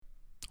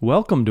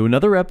Welcome to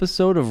another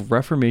episode of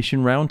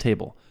Reformation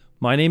Roundtable.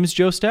 My name is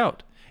Joe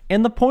Stout,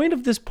 and the point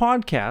of this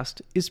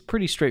podcast is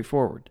pretty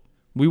straightforward.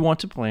 We want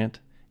to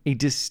plant a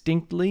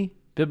distinctly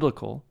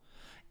biblical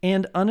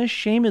and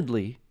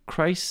unashamedly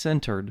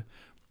Christ-centered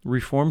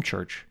Reformed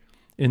church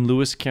in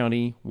Lewis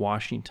County,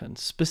 Washington,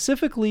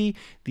 specifically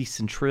the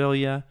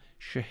Centralia,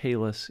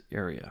 Chehalis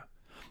area.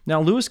 Now,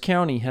 Lewis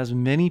County has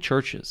many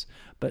churches,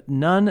 but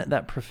none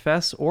that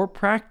profess or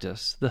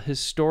practice the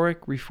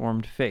historic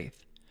Reformed faith.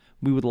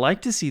 We would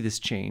like to see this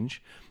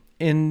change,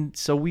 and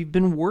so we've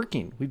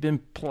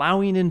been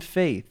plowing in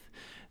faith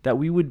that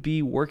we would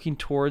be working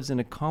towards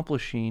and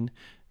accomplishing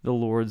the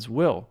Lord's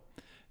will.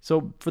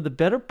 So for the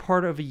better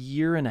part of a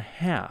year and a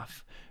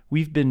half,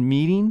 we've been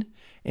meeting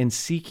and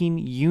seeking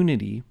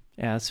unity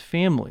as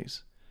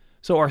families.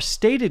 So our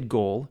stated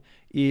goal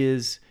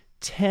is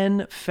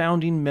 10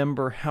 founding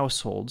member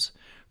households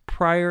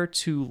prior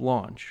to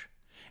launch,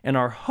 and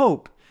our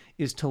hope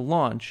is to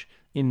launch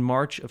in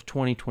March of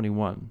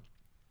 2021.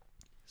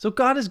 So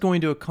God is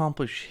going to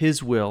accomplish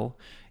His will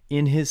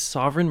in His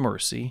sovereign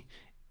mercy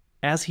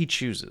as He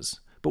chooses,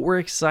 but we're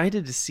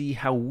excited to see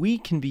how we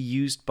can be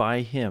used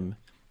by Him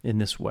in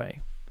this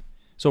way.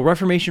 So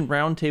Reformation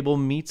Roundtable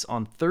meets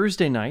on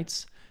Thursday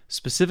nights,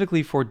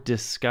 specifically for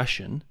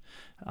discussion.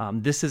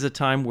 This is a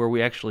time where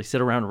we actually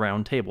sit around a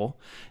round table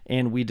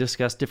and we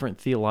discuss different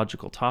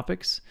theological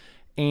topics.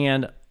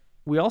 And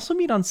we also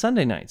meet on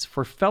Sunday nights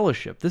for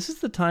fellowship. This is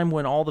the time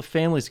when all the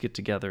families get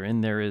together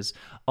and there is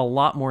a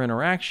lot more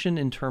interaction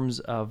in terms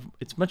of,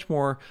 it's much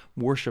more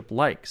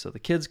worship-like. So the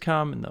kids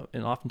come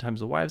and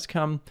oftentimes the wives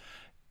come.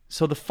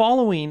 So the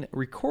following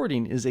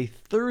recording is a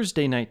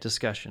Thursday night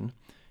discussion.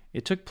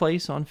 It took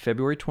place on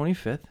February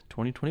 25th,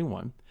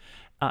 2021.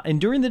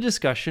 And during the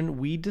discussion,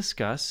 we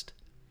discussed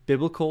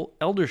biblical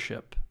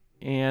eldership.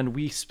 And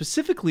we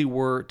specifically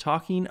were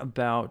talking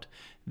about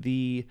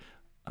the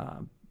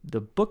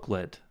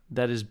booklet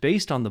that is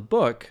based on the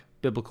book,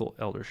 Biblical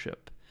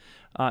Eldership.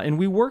 And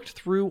we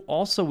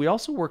also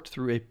worked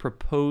through a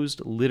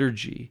proposed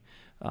liturgy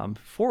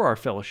for our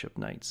fellowship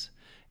nights.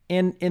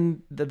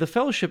 And the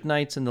fellowship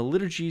nights and the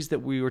liturgies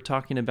that we were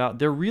talking about,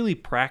 they're really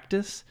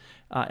practice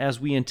as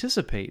we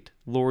anticipate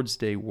Lord's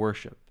Day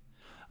worship.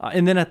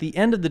 And then at the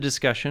end of the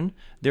discussion,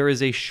 there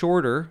is a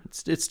shorter,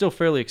 it's still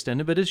fairly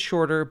extended, but it's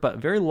shorter, but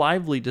very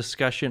lively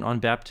discussion on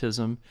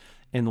baptism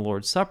and the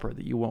Lord's Supper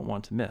that you won't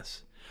want to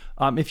miss.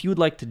 If you would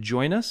like to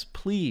join us,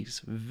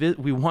 please,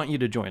 we want you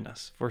to join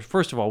us.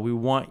 First of all, we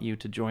want you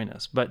to join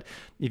us. But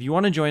if you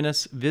want to join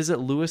us, visit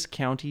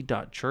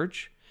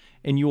lewiscounty.church,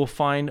 and you will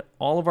find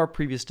all of our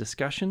previous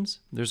discussions.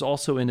 There's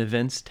also an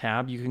events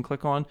tab you can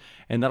click on,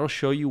 and that'll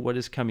show you what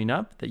is coming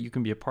up that you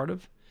can be a part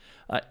of.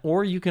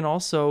 Or you can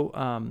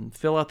also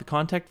fill out the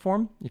contact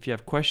form if you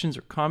have questions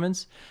or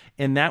comments,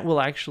 and that will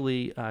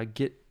actually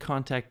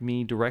contact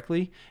me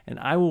directly, and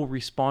I will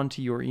respond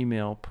to your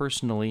email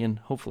personally and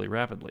hopefully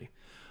rapidly.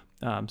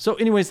 So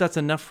anyways, that's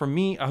enough from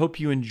me. I hope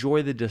you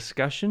enjoy the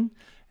discussion,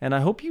 and I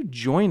hope you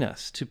join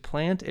us to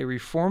plant a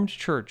Reformed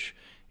church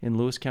in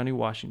Lewis County,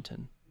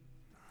 Washington.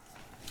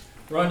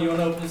 Ron, you want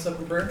to open this up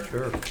in prayer?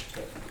 Sure.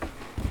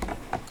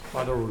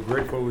 Father, we're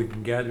grateful we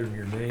can gather in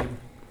your name.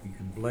 We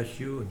can bless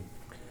you, and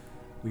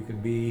we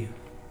can be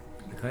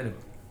the kind of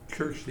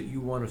church that you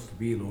want us to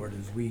be, Lord,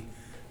 as we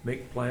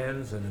make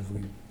plans and as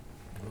we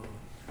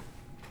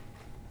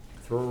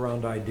throw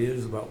around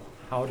ideas about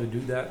how to do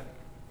that.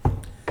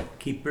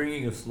 Keep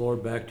bringing us,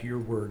 Lord, back to your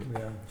word,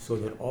 so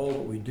that all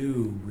that we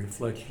do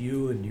reflects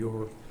you and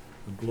your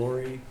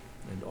glory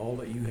and all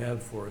that you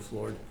have for us,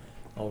 Lord,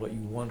 all that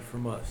you want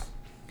from us.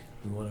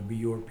 We want to be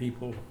your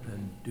people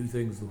and do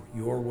things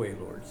your way,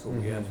 Lord. So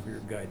we ask for your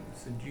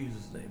guidance. In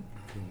Jesus' name,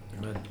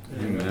 amen.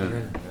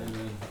 Amen.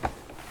 Amen.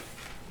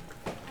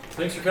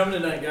 Thanks for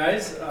coming tonight,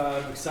 guys.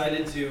 I'm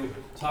excited to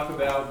talk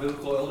about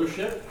biblical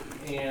eldership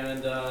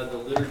and the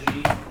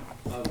liturgy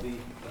of the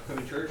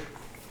upcoming church.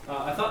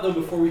 I thought, though,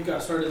 before we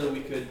got started, that we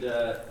could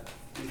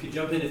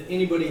jump in if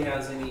anybody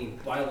has any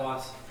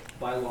bylaws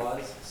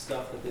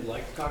stuff that they'd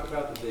like to talk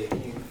about that they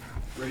came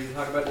ready to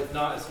talk about. If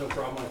not, it's no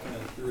problem. I kind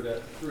of threw it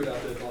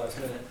out there at the last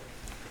minute.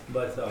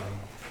 But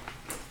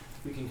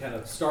we can kind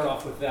of start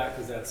off with that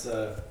because that's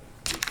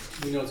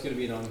we know it's going to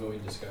be an ongoing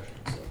discussion.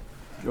 So.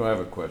 Joe, I have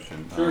a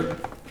question. Sure.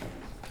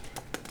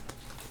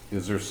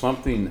 Is there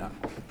something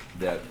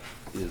that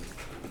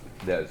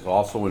is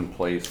also in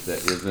place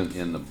that isn't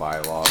in the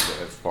bylaws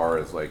as far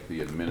as like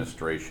the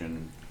administrative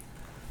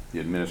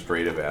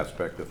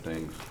aspect of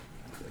things?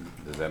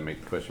 Does that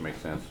question make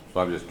sense? So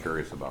I'm just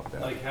curious about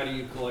that. Like, how do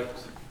you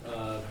collect?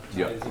 How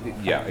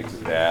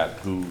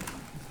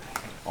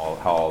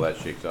all that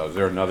shakes out. Is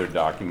there another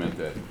document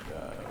that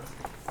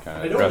kind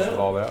of addresses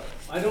all that?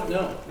 I don't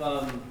know.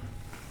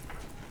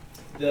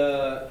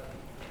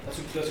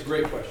 That's a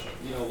great question.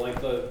 You know,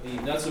 like the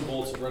nuts and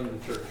bolts of running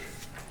the church.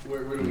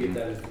 Where do we get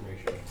that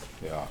information?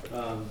 Yeah.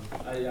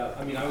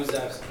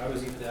 I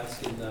was even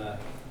asking a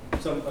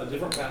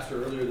different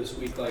pastor earlier this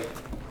week, like,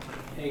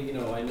 hey, you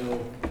know, I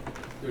know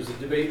there's a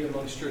debate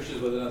amongst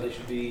churches whether or not they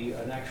should be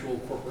an actual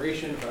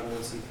corporation,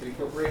 501c3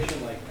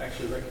 corporation, like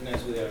actually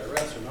recognized with the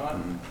IRS or not.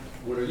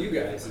 What are you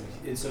guys?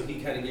 And so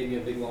he kind of gave me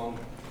a big, long,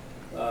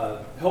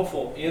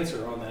 helpful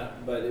answer on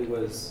that, but it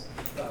was,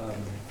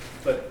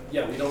 but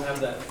yeah, we don't have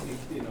that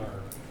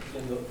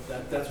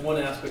that's one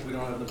aspect we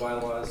don't have in the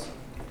bylaws,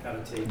 how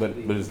to take. But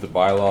is the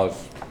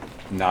bylaws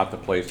not the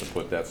place to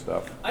put that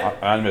stuff?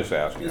 I'm just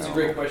asking. It's a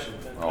great question.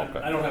 Okay.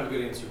 I don't have a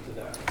good answer to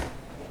that.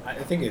 I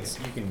think it's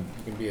you can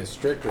be as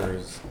strict or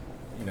as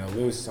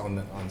loose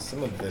on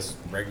some of this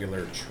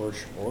regular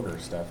church order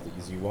stuff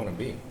as you want to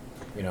be.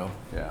 Yeah.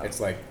 It's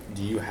like,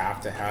 do you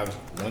have to have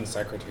one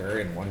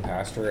secretary and one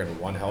pastor and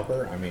one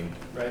helper? I mean,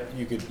 right.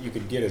 You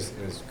could get as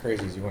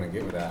crazy as you want to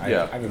get with that.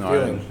 Yeah. I have a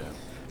feeling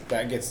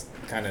that gets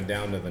kind of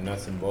down to the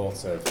nuts and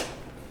bolts of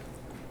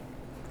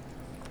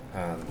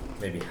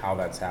maybe how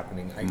that's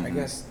happening. I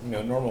guess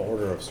normal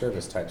order of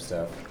service type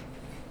stuff.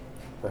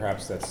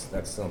 Perhaps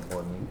that's still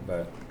important,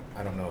 but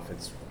I don't know if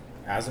it's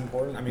as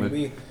important. I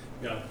mean,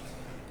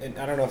 and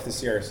I don't know if the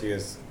CRC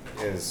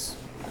is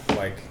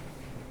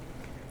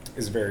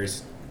very,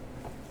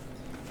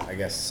 I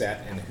guess,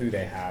 set in who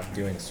they have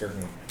doing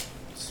certain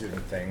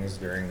things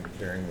during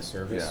the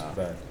service. Yeah.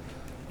 But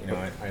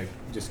I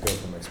just go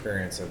from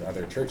experience of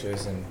other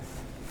churches, and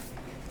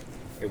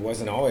it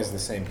wasn't always the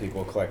same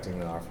people collecting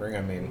the offering.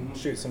 I mean,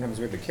 sometimes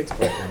we had the kids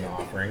collecting the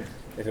offering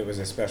if it was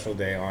a special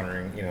day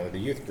honoring the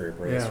youth group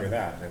or this or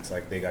that. And it's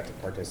like they got to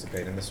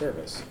participate in the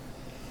service.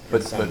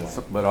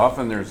 But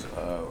often there's,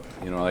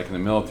 like in the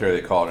military,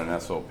 they call it an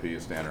SOP, a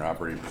standard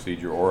operating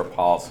procedure, or a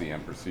policy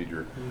and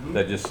procedure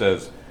that just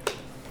says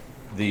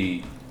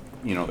the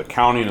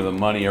counting of the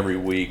money every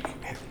week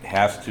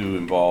has to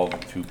involve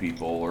two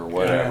people or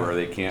whatever.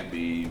 They can't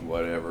be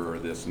whatever, or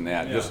this and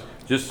that. Yeah.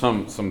 Just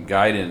some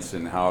guidance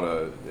in how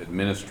to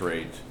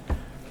administrate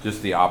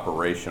just the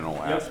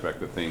operational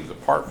aspect of things,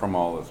 apart from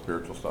all the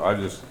spiritual stuff.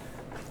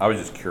 I was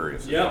just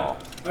curious. Yeah.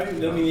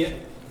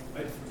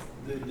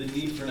 The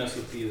need for an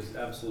SOP is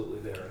absolutely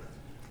there.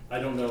 I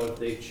don't know if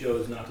they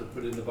chose not to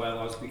put it in the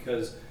bylaws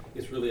because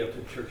it's really up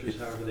to churches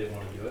however they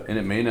want to do it. And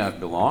it may not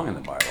belong in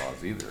the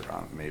bylaws either.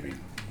 Maybe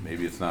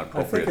it's not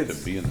appropriate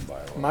to be in the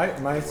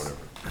bylaws.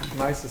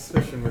 My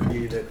suspicion would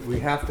be that we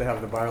have to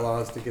have the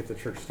bylaws to get the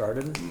church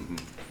started.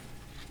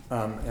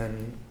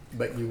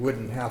 But you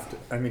wouldn't have to,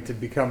 I mean, to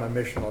become a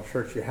missional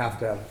church, you have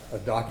to have a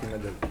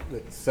document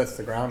that sets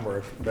the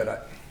groundwork.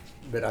 But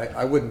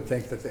I wouldn't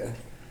think that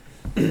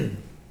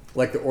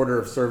like the order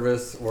of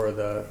service or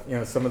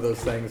some of those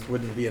things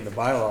wouldn't be in the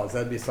bylaws.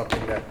 That'd be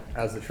something that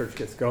as the church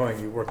gets going,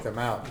 you work them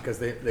out, because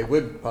they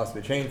would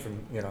possibly change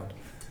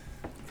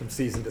from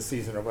season to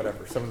season or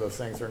whatever. Some of those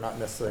things are not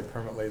necessarily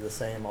permanently the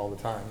same all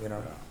the time,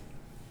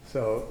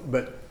 So,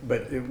 but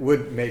it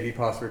would maybe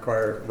possibly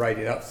require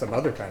writing up some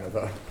other kind of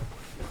a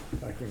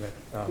document.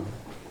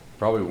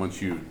 Probably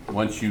once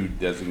you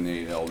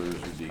designate elders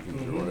or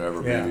deacons or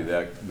whatever, maybe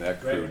that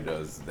crew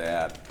does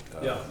that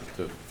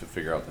to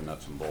figure out the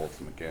nuts and bolts,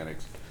 the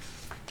mechanics.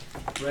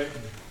 Right.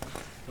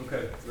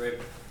 Okay. Great.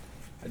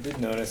 I did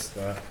notice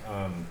that,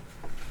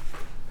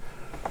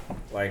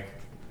 like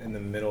in the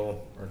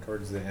middle or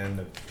towards the end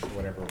of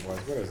whatever it was,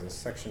 what is this,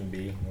 section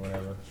B or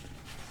whatever?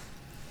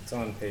 It's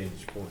on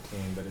page 14,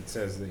 but it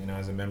says that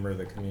as a member of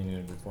the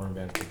Communion of Reformed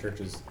Evangelical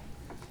Churches,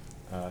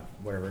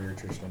 whatever your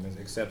church name is,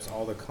 accepts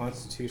all the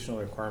constitutional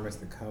requirements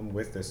that come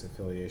with this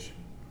affiliation.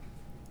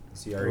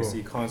 The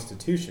CREC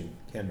Constitution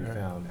can be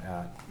found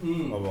at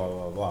blah, blah,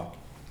 blah, blah,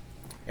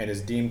 and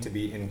is deemed to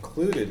be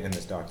included in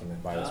this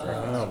document by this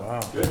reference. Oh, wow.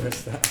 I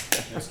missed that.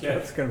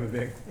 That's kind of a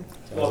big...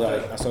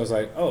 So I was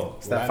like, oh.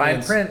 It's that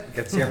fine print.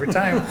 Gets you every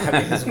time.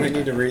 That means we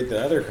need to read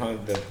the other,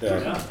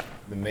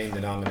 the main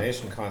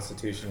denomination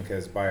constitution,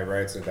 because by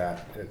rights of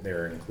that,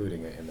 they're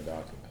including it in the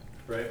document.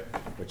 Right.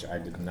 Which I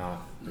did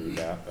not read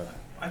that, but.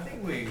 I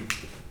think we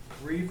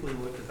briefly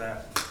looked at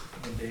that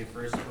when Dave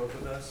first spoke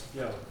with us.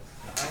 Yeah.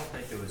 I don't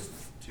think it was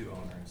two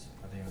owners.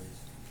 I think it was.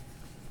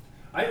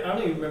 I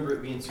don't even remember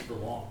it being super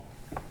long.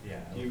 Yeah.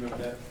 Do you remember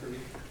that, Kirby?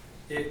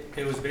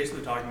 It was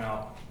basically talking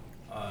about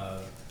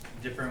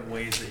different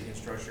ways that you can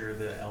structure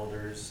the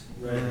elders.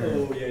 Right.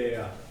 Oh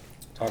yeah.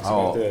 Talks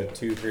about the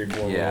 2, 3,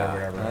 4,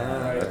 Yeah. or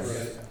whatever.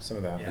 Some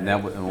of that. Yeah.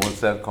 And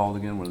what's that called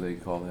again? What do they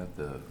call that?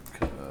 The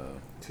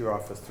 2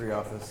 office, 3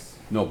 office.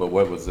 no, but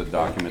what was the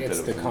document It's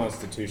that the it was?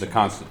 Constitution. The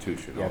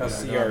Constitution. Yeah, the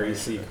okay.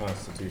 CREC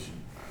Constitution.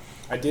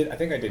 I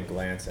think I did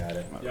glance at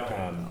it.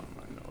 Yeah.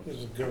 This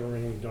is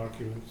governing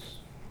documents.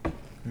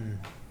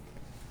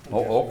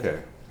 Oh, okay.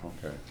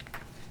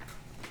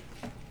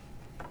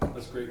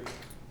 That's great.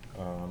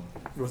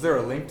 Was there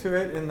a link to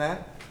it in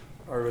that,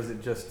 or was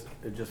it just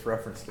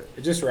referenced it?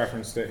 It just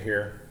referenced it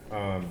here.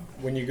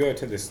 When you go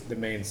to the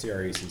main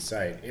CREC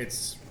site,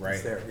 it's right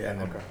It's there, yeah,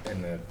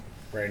 in the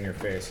right in your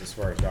face as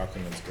far as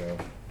documents go.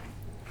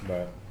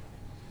 But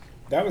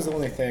that was the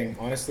only thing,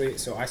 honestly.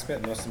 So I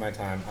spent most of my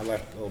time. I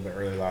left a little bit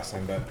early last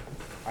time, but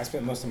I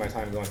spent most of my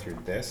time going through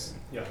this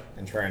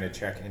and trying to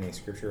check any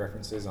scripture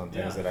references on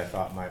things that I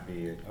thought might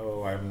be.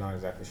 Oh, I'm not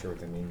exactly sure what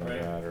they mean by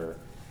that, or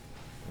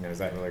is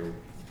that really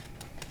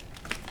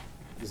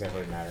does that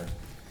really matter?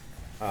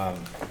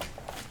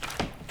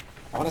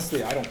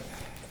 Honestly, I don't.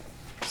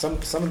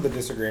 Some of the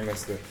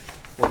disagreements that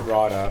were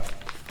brought up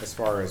as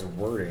far as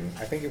wording,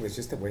 I think it was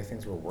just the way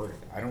things were worded.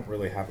 I don't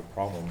really have a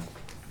problem,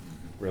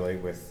 really,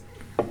 with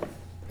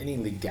any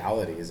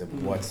legalities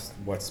of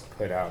what's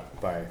put out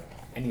by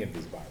any of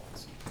these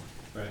bylaws.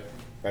 Right.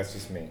 That's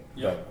just me.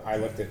 Yep. But I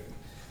looked at,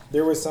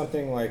 there was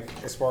something like,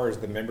 as far as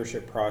the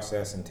membership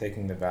process and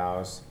taking the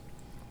vows,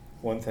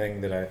 one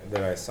thing that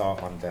I saw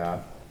on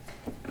that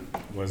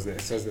was that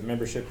it says that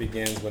membership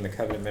begins when the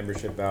covenant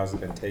membership vows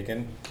have been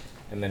taken,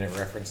 and then it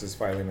references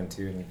Philemon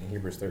 2 and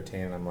Hebrews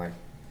 13, and I'm like,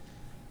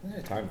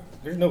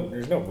 there's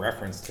no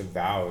reference to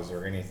vows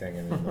or anything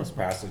in those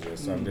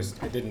passages, so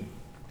it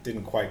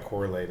didn't quite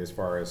correlate as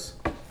far as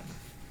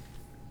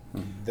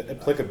the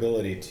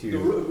applicability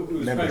to It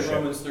was membership. probably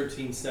Romans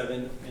 13,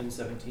 7 and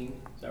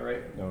 17. Is that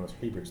right? No, it was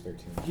Hebrews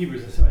 13.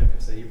 Hebrews, that's what I meant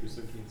to say. Hebrews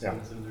 13, 7 Yeah.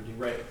 and 7, 13.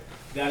 Right.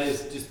 That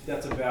is just,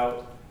 that's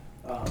about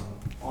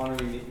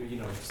honoring,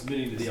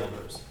 submitting to the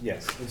elders.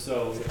 Yes. And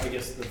so I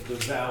guess the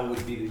vow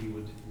would be that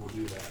you will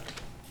do that.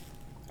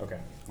 Okay.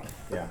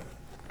 Yeah.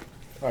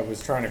 I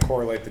was trying to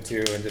correlate the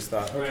two and just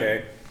thought,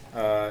 okay,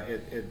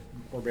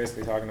 we're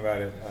basically talking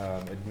about it,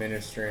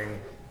 administering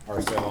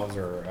ourselves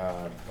or,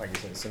 like you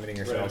said, submitting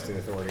yourselves to the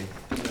authority.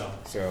 No.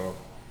 So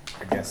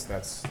I guess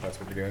that's what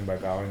you're doing by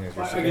vowing, is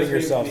you're I submitting guess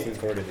yourselves to maybe- the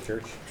authority of the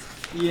church.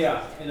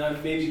 Yeah,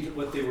 and maybe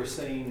what they were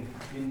saying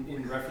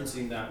in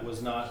referencing that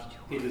was not,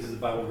 hey, this is a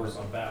Bible verse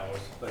on vows,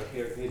 but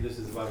hey, this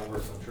is a Bible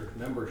verse on church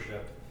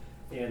membership,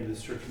 and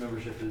this church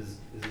membership is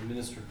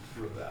administered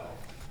through a vow.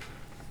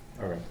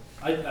 Okay.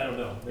 I don't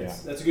know.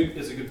 That's a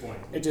good point.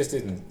 It just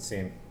didn't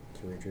seem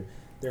to be true.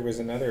 There was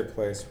another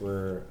place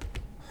where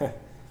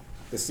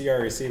the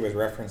CREC was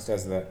referenced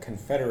as the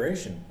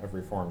Confederation of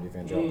Reformed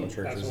Evangelical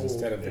Churches That's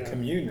instead old, of the yeah.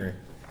 community.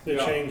 They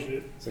Yeah. changed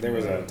it. So there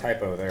was a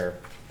typo there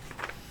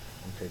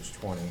on page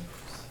 20. I It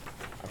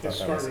thought that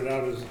was, started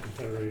out as a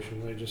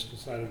confederation. They just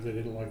decided they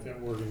didn't like that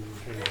wording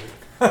and changed it.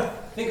 I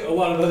think a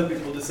lot of other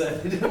people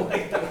decided they didn't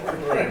like that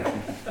word.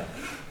 Right.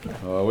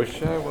 Oh, I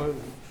wish I was.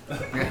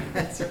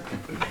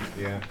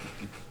 yeah.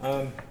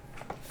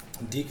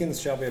 Deacons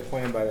shall be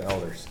appointed by the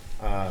elders.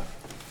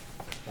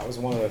 That was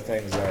one of the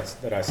things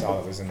that I saw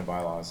that was in the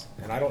bylaws.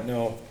 And I don't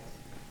know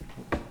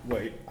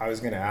I was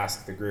going to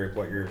ask the group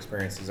what your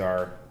experiences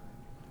are.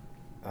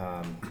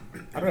 I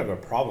don't have a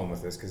problem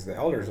with this because the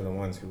elders are the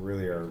ones who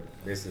really are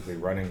basically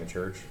running the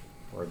church,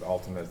 or the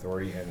ultimate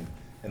authority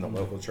in the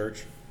local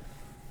church.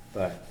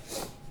 But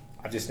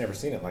I've just never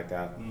seen it like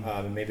that.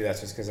 And maybe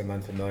that's just because I'm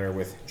unfamiliar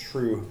with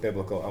true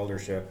biblical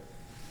eldership.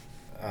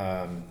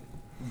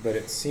 But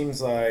it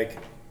seems like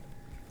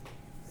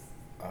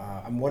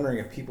I'm wondering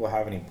if people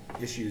have any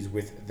issues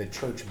with the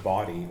church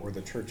body or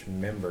the church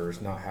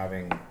members not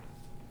having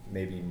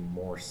maybe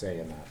more say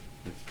in that.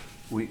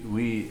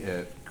 We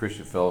at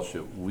Christian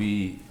Fellowship,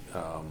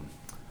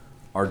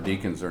 our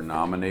deacons are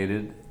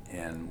nominated,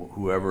 and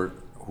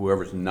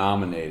whoever's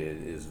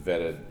nominated is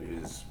vetted,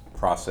 is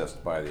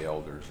processed by the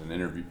elders and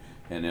interviewed.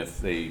 And if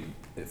they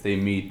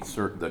meet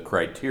the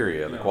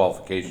criteria, the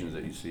qualifications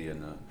that you see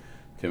in the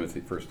 1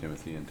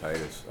 Timothy and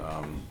Titus,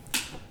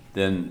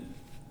 then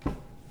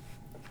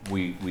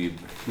we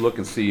look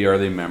and see, are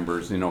they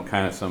members,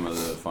 kind of some of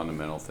the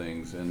fundamental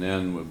things, and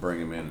then we bring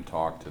them in and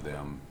talk to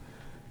them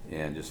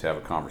and just have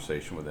a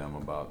conversation with them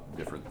about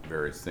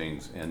various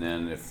things. And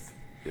then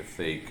if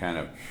they kind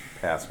of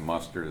pass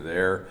muster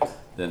there,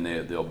 then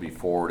they'll be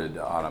forwarded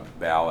on a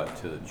ballot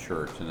to the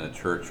church, and the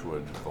church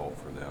would vote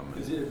for them.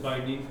 Is it a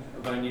binding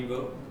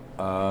vote?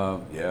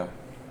 Yeah,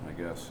 I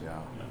guess,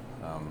 yeah.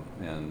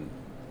 And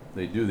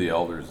they do the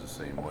elders the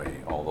same way,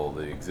 although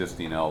the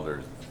existing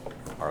elders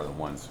are the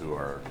ones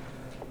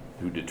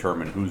who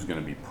determine who's going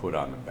to be put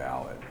on the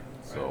ballot.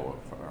 So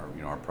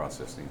our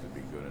process needs to be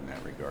good in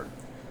that regard.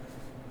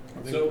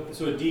 So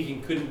a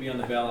deacon couldn't be on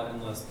the ballot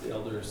unless the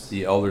elders.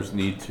 The elders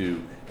need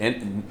to,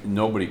 and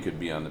nobody could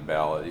be on the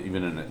ballot,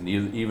 even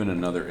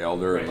another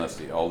elder, Right. unless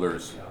the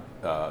elders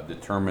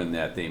determine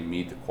that they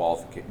meet the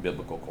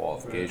biblical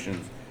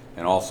qualifications,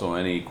 and also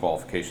any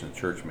qualification the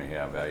church may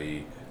have,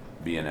 i.e.,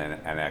 being an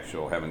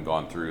actual, having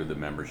gone through the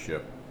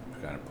membership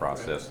kind of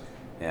process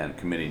and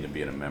committing to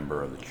being a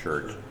member of the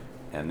church. Sure.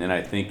 And then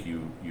I think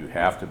you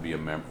have to be a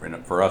member,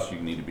 and for us, you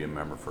need to be a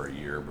member for a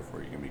year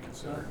before you can be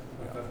considered.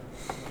 Okay.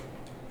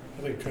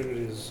 I think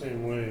Trinity is the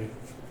same way.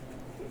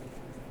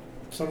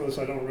 Some of this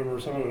I don't remember.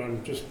 Some of it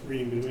I'm just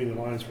reading between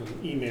the lines from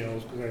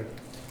emails because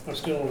I'm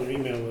still on their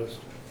email list.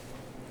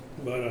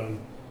 But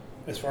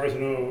as far as I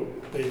know,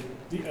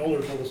 the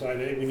elders will decide,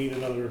 hey, we need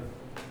another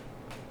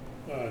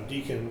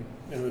deacon,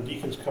 and the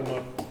deacons come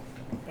up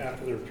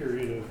after their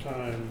period of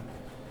time.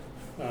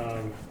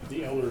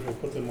 The elders will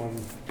put them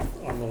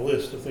on the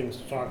list of things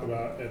to talk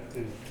about at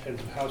the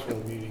heads of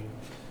household meeting,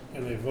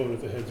 and they vote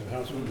at the heads of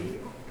household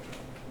meeting.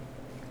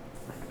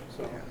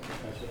 So,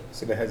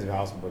 So the heads of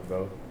household would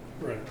vote,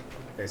 right.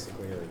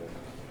 basically, or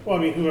Well,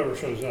 I mean, whoever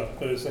shows up,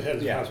 but it's the heads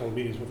of Yeah. household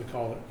meetings, what they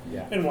call it.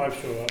 yeah, And wives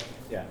show up,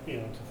 yeah,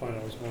 to find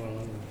out what's going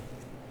on.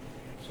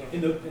 So,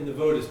 And the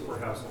vote is per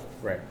household.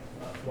 right.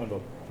 One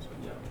vote.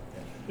 Yeah.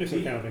 It's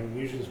accounting,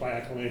 usually it's by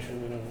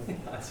acclamation, you know.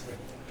 That's right.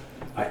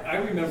 I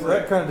So remember.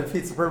 that kind of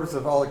defeats the purpose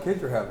of all the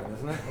kids you're having,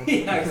 isn't it?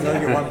 Yeah, You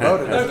only get one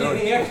vote. No,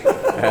 That's the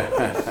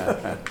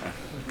extra.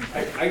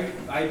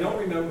 I don't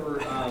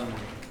remember.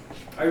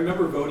 I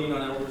remember voting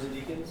on elders and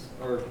deacons,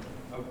 or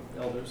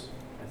elders.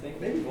 I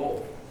think maybe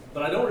both,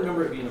 but I don't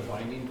remember it being a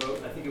binding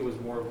vote. I think it was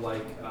more of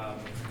like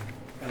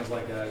kind of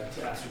like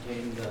to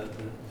ascertain the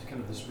kind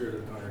of the spirit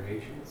of the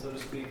congregation, so to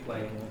speak.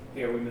 Like,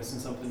 hey, are we missing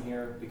something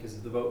here? Because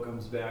if the vote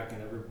comes back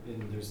and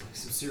there's like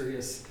some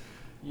serious,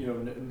 you know,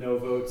 no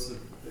votes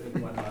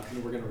and whatnot,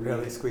 then we're going to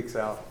really squeaks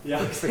out. Yeah,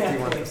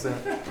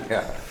 61%.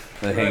 Yeah,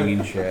 the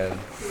hanging shed.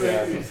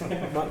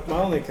 Yeah,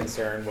 my only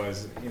concern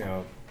was, you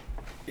know,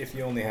 if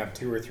you only have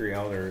 2 or 3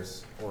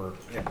 elders, or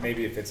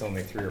maybe if it's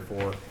only 3 or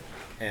 4,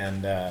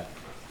 and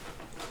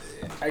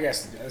I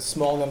guess a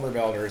small number of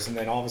elders, and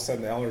then all of a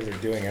sudden the elders are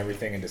doing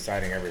everything and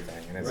deciding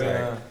everything, and it's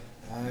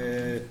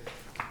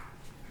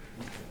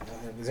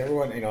does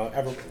everyone, you know,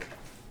 ever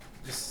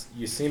just,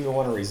 you seem to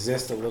want to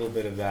resist a little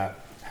bit of that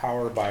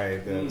power by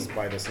the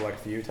select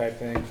few type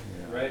thing.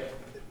 right.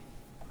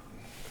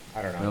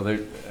 I don't Well, know.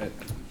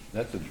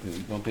 that's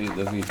don't they,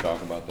 doesn't he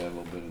talk about that a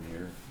little bit in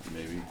here,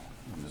 maybe?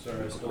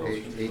 Sorry, I stole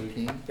Page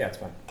 18? Yeah, it's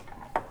fine.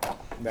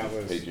 That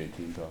was, Page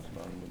 18 talks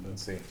about it a little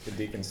let's bit. see, the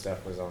deacon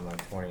stuff was on like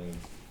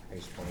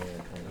page 20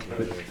 or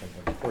 22 or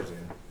something, towards the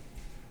end.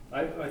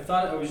 I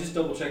thought I was just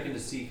double checking to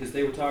see, because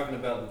they were talking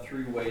about the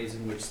 3 ways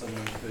in which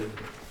someone could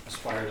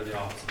aspire to the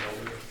office of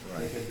elder.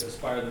 They could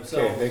aspire Okay,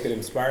 themselves. they could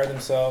inspire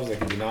themselves, they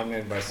could be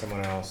nominated by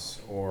someone else,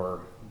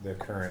 or the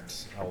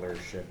current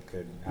eldership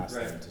could ask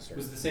them Right. to serve.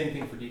 Was it the same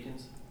thing for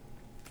deacons?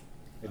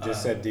 It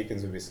just said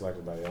deacons would be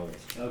selected by the elders.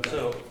 Okay.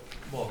 So,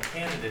 well,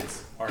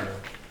 candidates are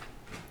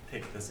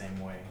picked the same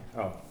way,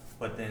 Oh,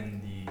 but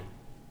then the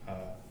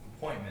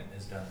appointment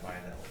is done by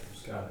the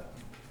elders.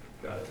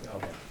 Got it.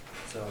 okay.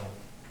 So,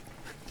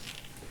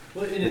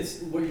 Well, and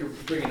it's, what you're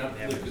bringing up,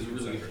 Yeah, Luke, is a but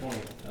really good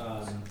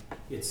separate. point.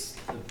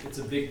 It's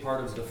a big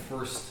part of the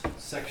first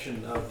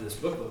section of this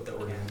booklet that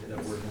we're going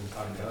to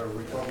talk about, or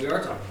we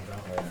are talking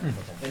about. Oh, yeah,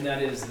 okay. And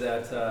that is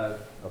that,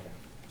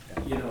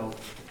 Okay. you know,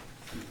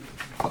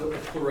 the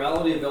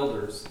plurality of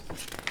elders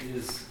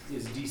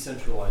is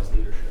decentralized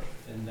leadership,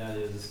 and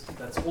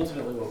that's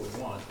ultimately what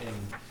we want. And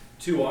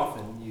too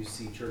often you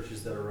see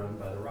churches that are run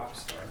by the rock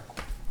star,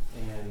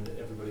 and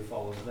everybody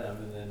follows them,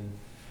 and then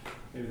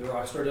maybe the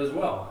rock star does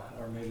well,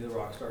 or maybe the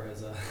rock star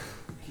has a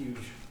huge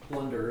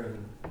blunder,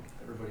 and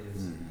everybody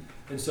is.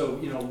 And so,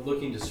 you know,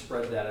 looking to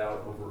spread that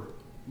out over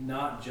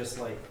not just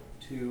like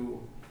 2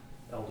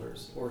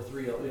 elders or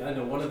 3 elders. I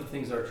know one of the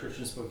things our church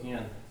in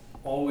Spokane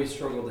always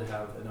struggled to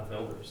have enough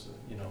elders,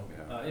 you know.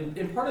 Yeah.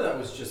 And part of that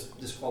was just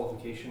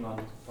disqualification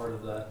on part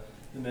of the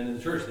men in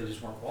the church. They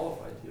just weren't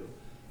qualified to.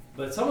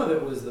 But some of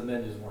it was the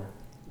men just weren't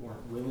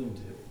willing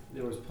to.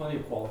 There was plenty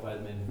of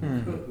qualified men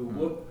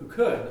who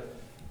could,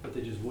 but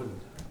they just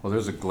wouldn't. Well,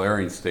 there's a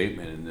glaring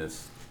statement in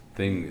this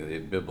thing, the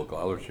biblical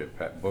eldership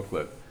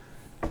booklet.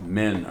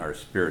 Men are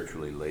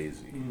spiritually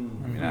lazy. I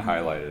mean, I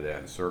highlighted that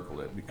and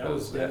circled it because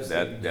was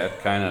devastating. that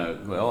kind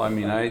of, well, I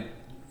mean, I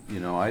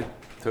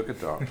took it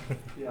to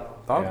Yeah.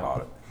 thought Yeah.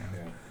 about it.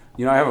 Yeah.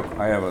 You know,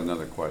 I have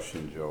another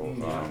question, Joe,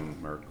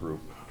 or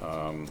group.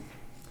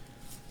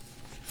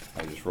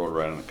 I just wrote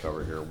right on the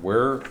cover here.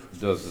 Where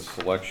does the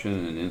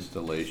selection and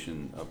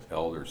installation of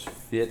elders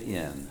fit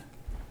in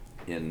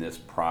this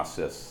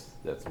process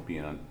that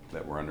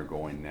we're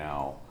undergoing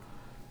now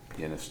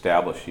in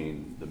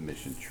establishing the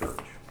mission church?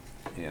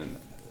 And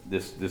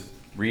this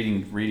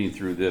reading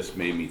through this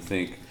made me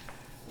think,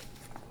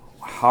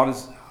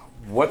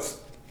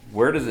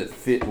 where does it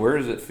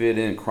fit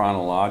in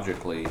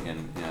chronologically in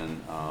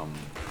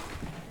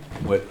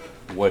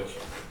what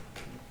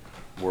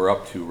we're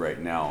up to right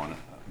now? And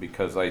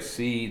because I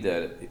see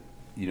that,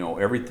 you know,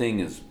 everything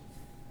is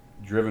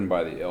driven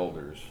by the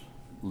elders,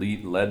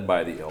 led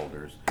by the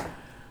elders.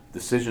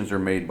 Decisions are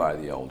made by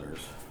the elders.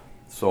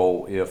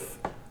 So if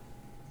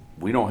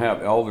we don't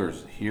have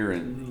elders here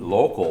in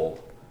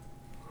local,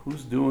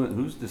 who's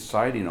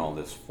deciding all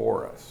this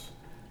for us?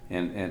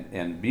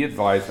 And be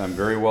advised, I'm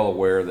very well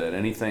aware that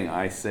anything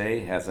I say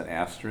has an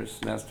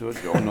asterisk next to it.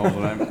 Joe knows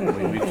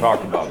what we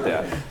talked about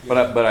that.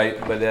 But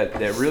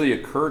that really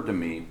occurred to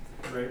me.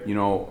 Right. You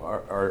know,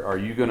 are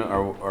you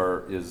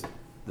gonna is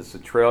the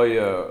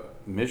Centralia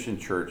Mission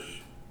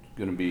Church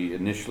going to be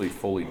initially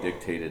fully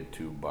dictated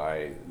to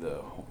by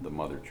the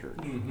mother church?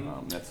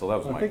 That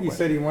was I my think he question.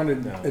 said he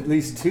wanted No. at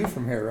least 2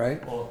 from here,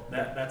 right? well,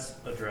 that's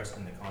addressed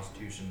in the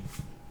Constitution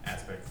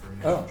aspect for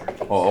Oh. mission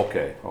churches. Oh,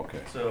 okay.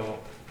 So,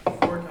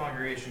 before a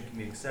congregation can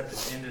be accepted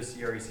into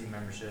CREC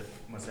membership,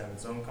 it must have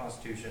its own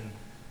constitution,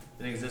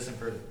 been in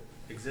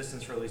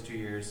existence for at least 2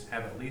 years,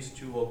 have at least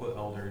 2 local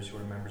elders who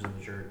are members of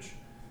the church,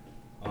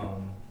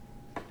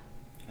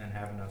 and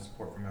have enough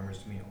support for members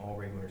to meet all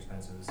regular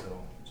expenses,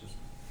 so it's just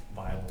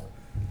viable.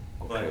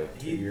 Okay. But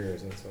 2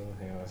 years, that's all.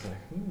 Yeah, I was like,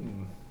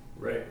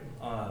 Right.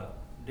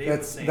 Dave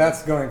was saying.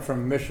 That's going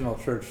from missional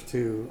church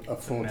to a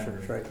full member.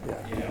 church, right?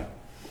 Yeah. Yeah.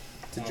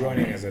 to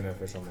joining as an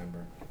official member.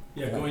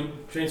 Yeah,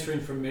 transferring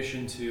from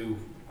mission to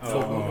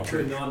Oh,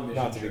 For non-mission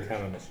not to church.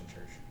 become a mission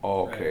church.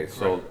 Okay,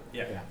 so,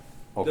 Yeah. Yeah.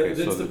 okay,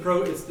 That's so,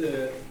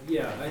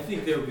 I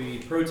think there would be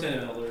pro tem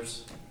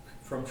elders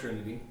from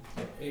Trinity,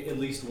 at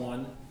least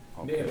one.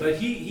 okay. But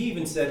he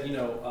even said,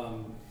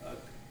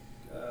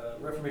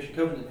 Reformation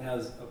Covenant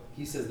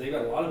he says they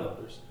got a lot of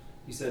elders.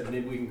 He said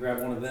maybe we can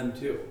grab one of them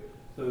too.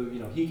 So,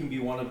 he can be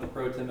one of the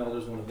pro tem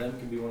elders, one of them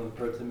can be one of the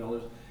pro tem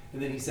elders.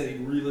 And then he said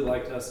he'd really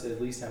like us to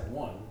at least have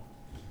one.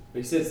 But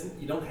he says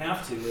you don't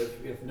have to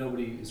if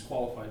nobody is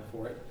qualified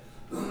for it,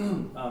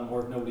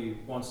 or if nobody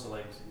wants to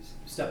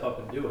step up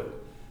and do it.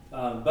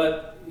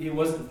 But it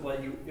wasn't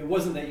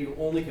that you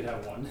only could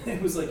have one.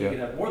 It was like you Yeah. could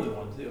have more than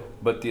one too.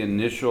 But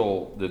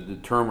the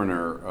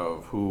determiner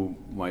of who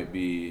might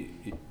be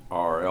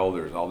our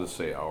elders, I'll just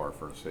say our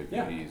for the sake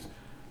Yeah. of ease,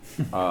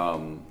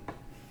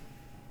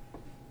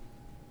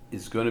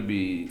 is going to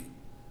be,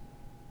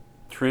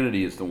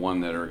 Trinity is the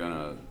one that are going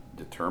to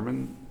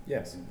determine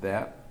Yes.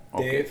 that?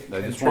 Okay. Dave I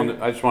and just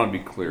want to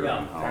be clear Yeah.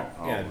 on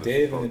how Yeah, this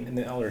Dave approach- and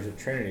the elders of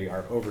Trinity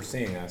are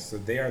overseeing us, so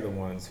they are the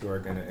ones who are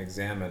going to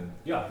examine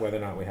Yeah. whether or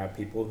not we have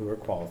people who are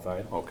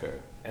qualified Okay,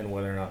 and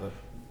whether or not,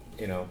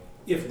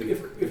 If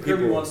Kirby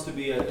people- wants to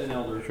be an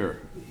elder, sure.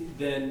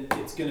 then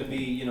it's going to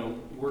be,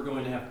 we're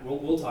going to have,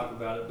 we'll talk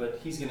about it, but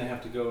he's going to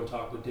have to go and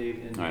talk with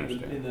Dave and I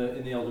understand.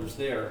 in the elders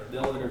there.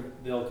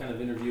 They'll kind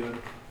of interview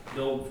him.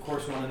 They'll of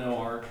course want to know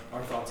our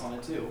thoughts on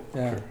it too.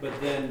 Yeah.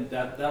 But then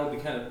that'll be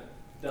kind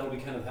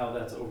of how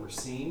that's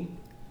overseen.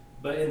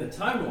 But in the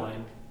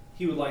timeline,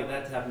 he would like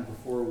that to happen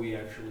before we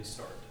actually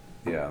start.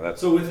 Yeah,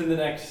 that's, So within the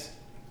next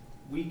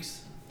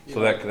weeks. so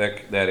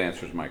that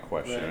answers my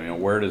question. Right.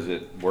 Where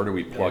do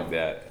we plug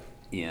that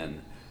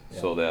in?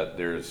 So that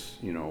there's,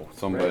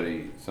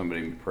 somebody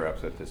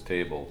perhaps at this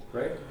table,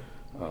 Right.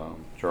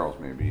 Charles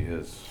maybe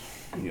is,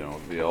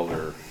 the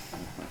elder.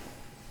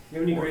 You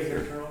have any gray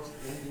hair, Charles?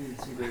 You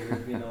need some gray hair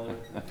to be an elder.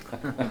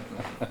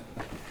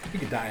 You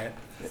could dye it.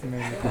 It's the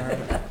main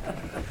requirement.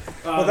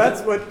 Well,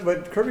 that's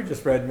what Kirby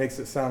just read makes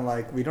it sound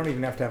like we don't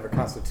even have to have a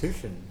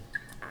constitution.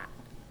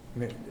 I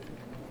mean,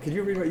 could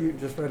you read what you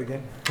just read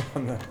again?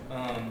 On the,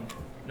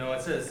 No,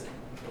 it says,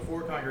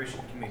 before a congregation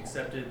can be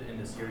accepted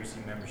into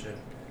CRC membership,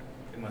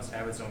 it must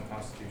have its own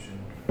constitution.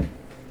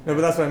 no,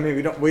 but that's what I mean.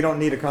 We don't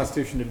need a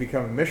constitution to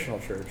become a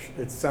missional church.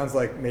 It sounds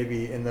like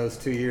maybe in those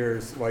 2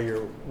 years while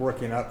you're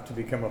working up to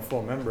become a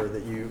full member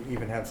that you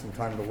even have some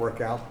time to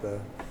work out the.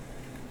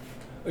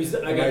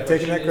 Am I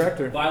taking that correct,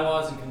 or?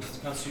 Bylaws and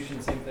constitution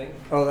the same thing?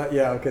 Oh,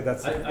 okay.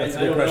 That's a I good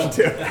don't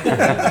question know. too.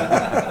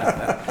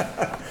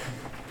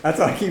 That's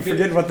why I keep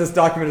forgetting what this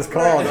document is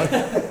called.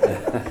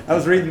 I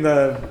was reading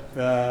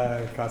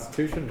the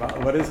Constitution.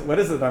 What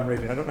is it I'm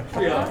reading? I don't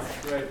know. Yeah,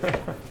 right.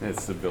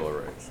 It's the Bill of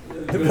Rights.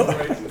 The Bill of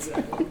Rights,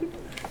 exactly.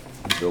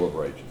 The Bill of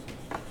Righteousness.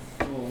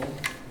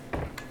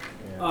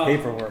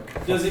 Paperwork.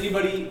 Is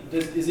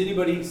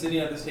anybody sitting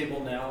at this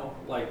table now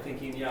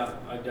thinking, yeah,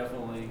 I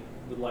definitely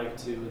would like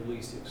to at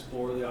least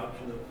explore the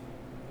option of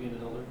being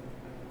an elder?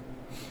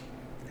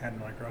 Hadn't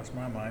really crossed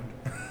my mind.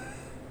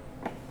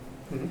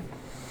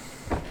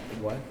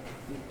 what?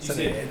 You So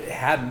say, it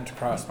hadn't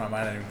crossed my mind. I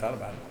hadn't even thought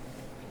about it.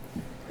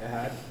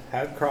 It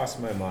had crossed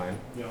my mind,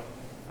 yeah.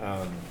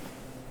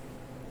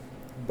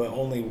 but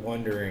only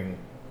wondering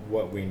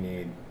what we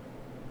need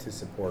to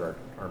support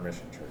our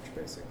mission church,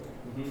 basically,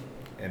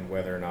 and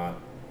whether or not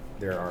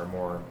there are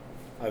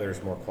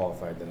others more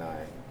qualified than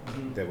I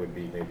that would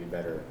be maybe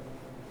better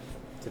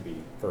to be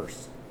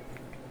first.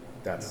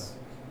 That's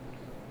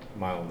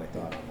my only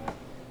thought on that.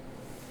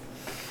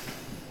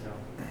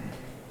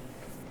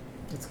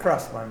 It's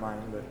crossed my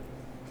mind, but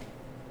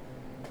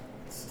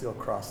it's still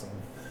crossing.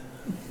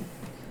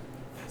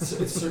 So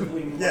it's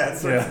circling. Yeah,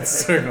 it's Yeah,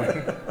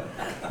 certainly.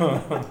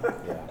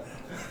 Yeah.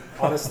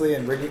 Honestly,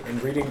 in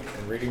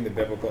reading the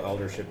biblical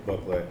eldership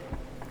booklet,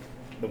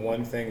 the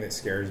one thing that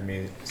scares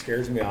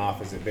me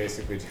off is it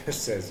basically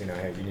just says,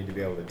 hey, you need to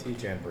be able to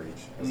teach and preach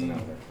as an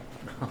elder.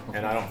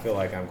 And I don't feel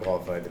like I'm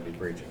qualified to be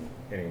preaching.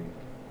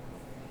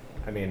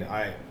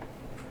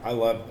 I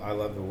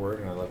love the word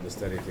and I love to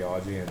study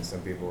theology, and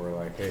some people were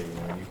like, hey,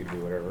 you could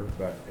do whatever,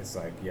 but it's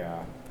like,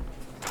 yeah,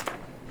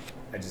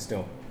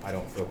 I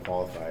don't feel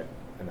qualified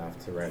enough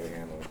to rightly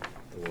handle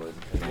the word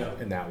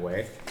in that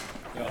way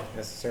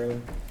necessarily.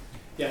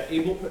 Yeah,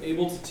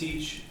 able to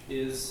teach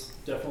is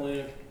definitely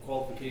a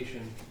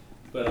qualification,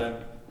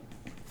 but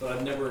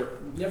I've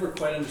never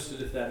quite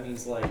understood if that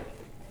means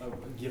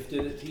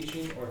gifted at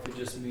teaching, or if it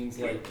just means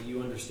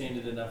you understand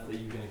it enough that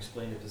you can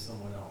explain it to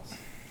someone else.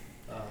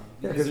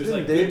 Because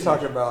didn't Dave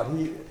talk about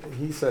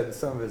he said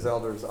some of his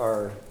elders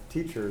are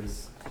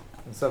teachers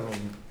and some of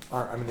them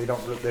aren't. I mean, they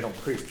don't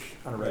preach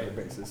on a regular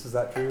basis. Is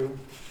that true?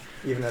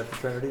 Even at the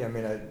Trinity? I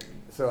mean, I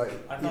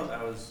thought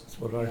that was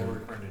what more I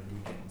heard. referring to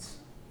deacons.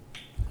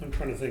 I'm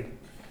trying to think.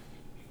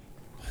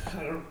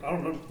 I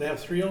don't know. They have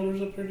 3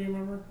 elders up there. Do you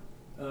remember?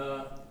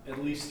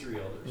 At least 3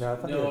 elders.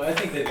 No, I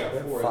think they've got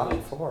 4 at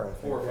least. 4, I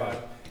think. 4 or 5.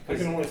 I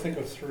can only think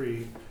of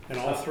 3, and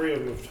all 3 of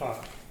them have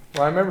taught.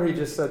 Well, I remember he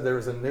just said there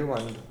was a new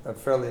one, a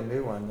fairly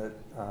new one that.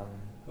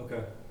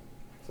 Okay.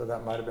 so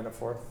that might have been a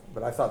fourth,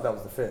 but I thought that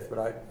was the fifth, but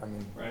I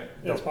mean, Right.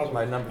 Yeah, it's possible.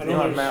 my number, I you know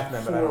know, there's math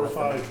man, but I 4 don't or know if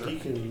I'm 5 sure.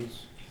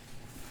 deacons.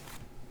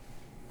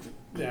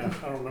 Yeah,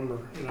 I don't remember,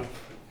 you know.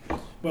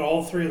 But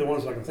all 3 of the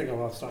ones I can think of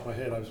off the top of my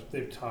head,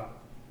 they've taught.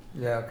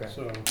 Yeah, okay.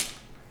 So,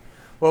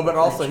 Well, but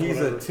also Preach, he's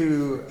whatever.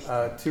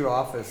 a two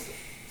office,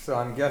 so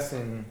I'm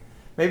guessing,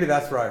 maybe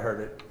that's where I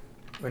heard it,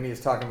 when he was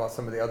talking about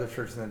some of the other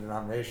churches in the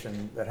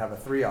denomination that have a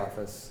 3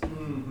 office.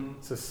 Mm-hmm.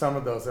 So some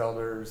of those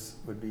elders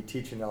would be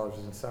teaching elders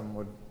and some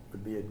would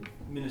be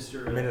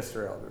Minister.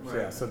 minister elders.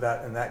 Yeah, Right. so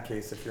that, in that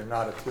case, if you're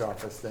not a 2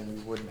 office, then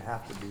you wouldn't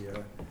have to be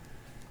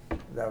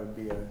that would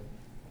be a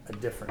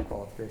different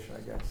qualification,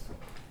 I guess.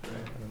 Right.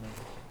 I don't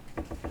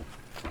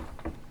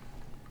know.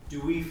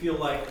 Do we feel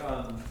like,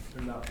 or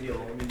not feel,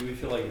 I mean, do we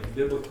feel like it's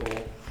biblical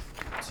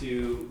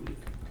to,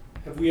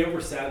 have we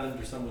ever sat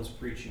under someone's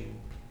preaching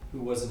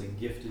who wasn't a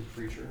gifted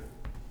preacher?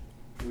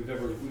 We've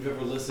ever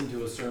listened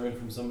to a sermon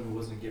from someone who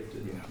wasn't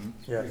gifted?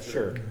 Yeah, preacher?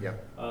 sure.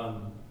 Yep.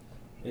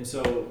 And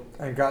so,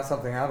 And got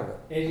something out of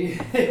it.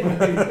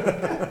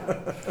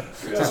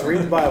 Just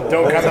read the Bible.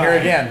 Don't come here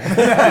again.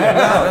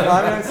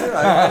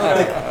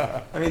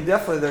 I mean,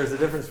 definitely there's a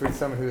difference between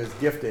someone who is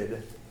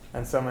gifted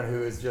and someone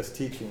who is just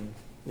teaching,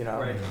 you know.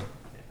 Right.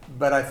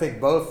 But I think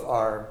both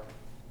are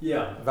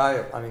Yeah.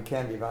 valuable, I mean,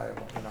 can be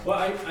valuable, you know. Well,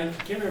 I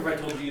can't remember if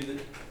I told you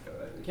that,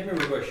 I can't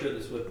remember who I shared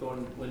this with, but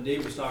when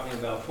Dave was talking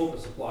about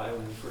pulpit supply,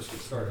 when we first get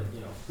started, you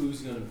know,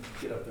 who's gonna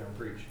get up there and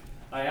preach?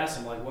 I asked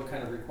him, like, what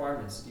kind of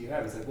requirements do you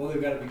have? He's like, well,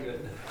 they've gotta be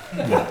good.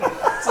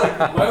 It's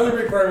like, my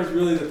only requirement is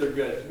really that they're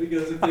good,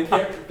 because if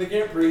they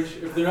can't preach,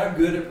 if they're not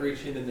good at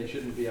preaching, then they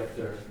shouldn't be up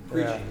there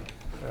preaching.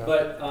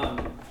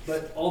 Yeah.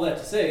 But all that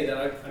to say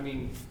that I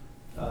mean,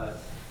 our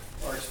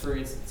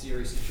experience at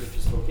CREC Church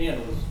of Spokane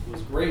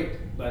was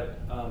great, but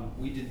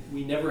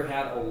we never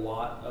had a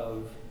lot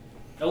of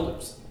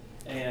elders,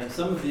 and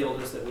some of the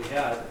elders that we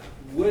had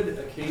would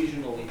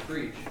occasionally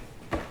preach,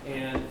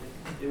 and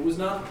it was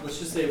not, let's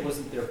just say it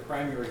wasn't their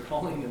primary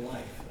calling in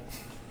life.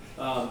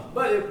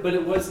 But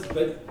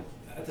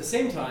at the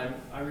same time,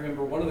 I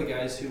remember one of the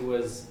guys who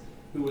was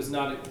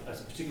not a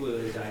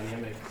particularly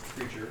dynamic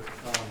preacher.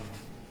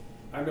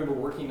 I remember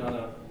working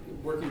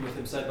with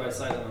him side by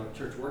side on a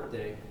church work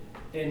day,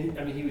 and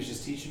he was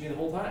just teaching me the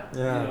whole time.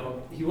 Yeah. You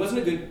know, he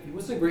wasn't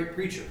a great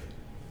preacher,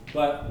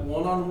 but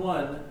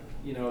one-on-one,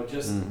 you know,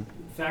 just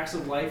facts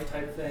of life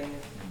type thing.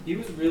 He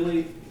was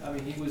really,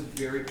 he was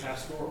very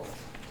pastoral.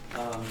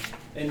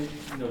 And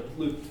you know,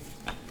 Luke,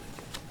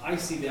 I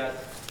see that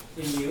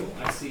in you.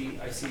 I'll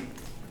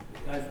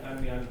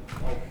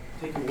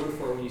take your word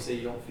for it when you say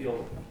you don't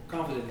feel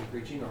confident in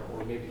preaching,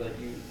 or maybe like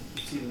you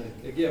see it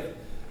in a gift.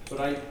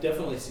 But I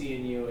definitely see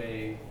in you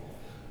a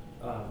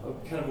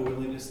kind of a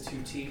willingness to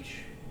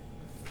teach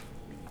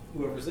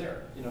whoever's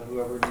there. You know,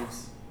 whoever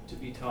needs to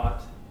be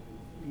taught,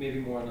 maybe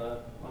more on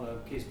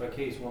a case by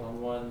case,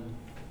 one-on-one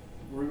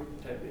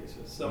group type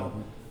basis. So.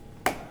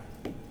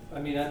 I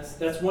mean,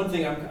 that's one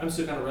thing I'm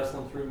still kind of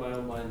wrestling through in my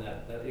own mind,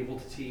 that able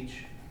to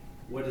teach,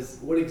 what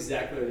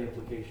exactly are the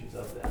implications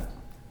of that?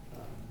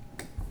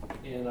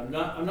 And I'm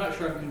not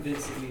sure I'm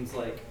convinced it means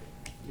like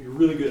you're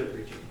really good at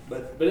preaching,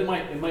 but it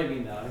might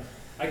mean that.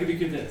 I could be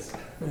convinced.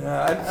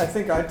 Yeah, I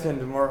think I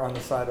tend to more on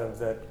the side of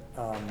that.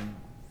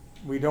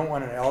 We don't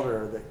want an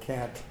elder that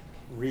can't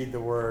read the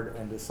word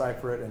and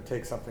decipher it and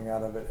take something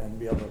out of it and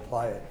be able to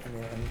apply it. I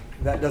mean, and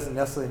that doesn't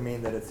necessarily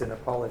mean that it's in a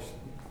polished,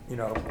 you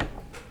know,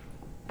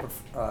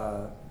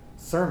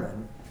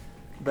 sermon,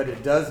 but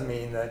it does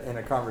mean that in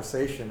a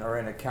conversation or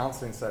in a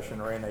counseling session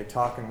or in a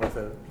talking with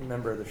a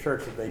member of the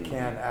church, that they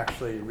can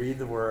actually read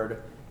the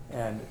word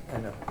and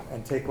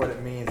take what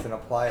it means and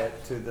apply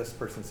it to this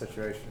person's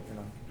situation, you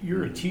know.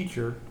 You're a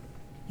teacher.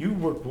 You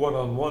work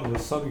one-on-one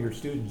with some of your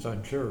students,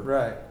 I'm sure.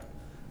 Right.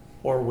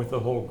 Or with the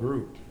whole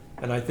group.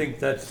 And I think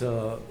that's,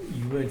 you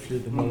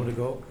mentioned it a moment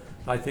ago,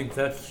 I think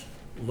that's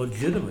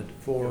legitimate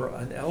for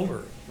an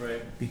elder.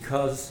 Right.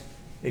 Because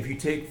if you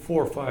take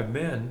 4 or 5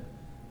 men,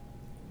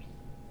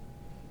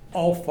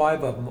 all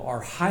 5 of them are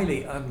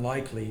highly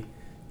unlikely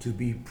to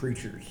be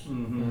preachers.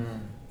 Mm-hmm.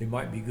 They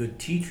might be good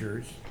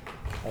teachers.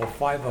 All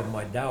 5 of them,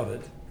 I doubt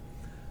it.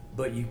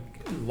 But a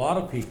lot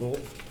of people,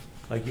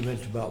 like you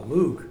mentioned about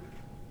Luke,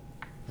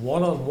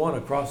 one-on-one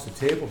across the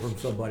table from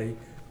somebody,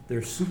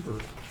 they're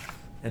super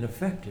and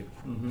effective.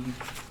 Mm-hmm.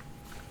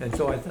 And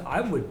so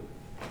I would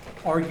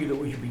argue that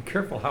we should be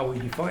careful how we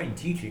define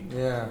teaching.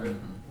 Yeah.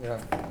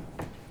 Yeah.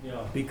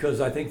 Yeah.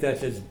 Because I think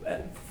that's as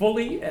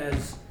fully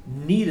as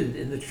needed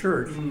in the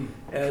church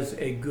as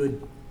a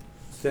good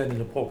stand in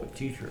the pulpit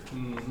teacher.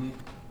 Mm-hmm.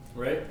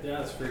 Right? Yeah,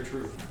 that's very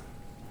true.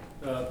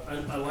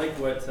 I like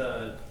what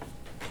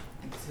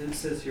it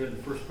says here in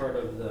the first part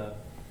of the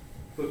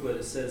booklet.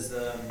 It says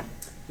the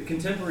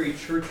contemporary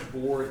church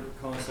board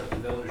concept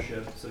of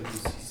eldership. So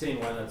he's saying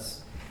why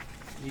that's.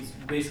 He's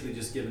basically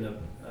just given an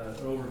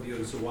overview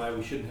as to why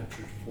we shouldn't have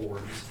church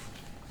boards.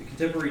 The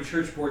contemporary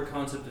church board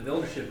concept of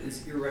eldership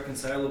is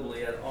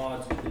irreconcilably at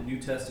odds with the New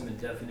Testament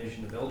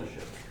definition of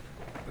eldership.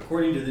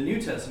 According to the New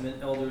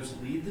Testament, elders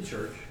lead the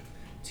church,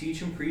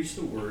 teach and preach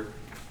the word,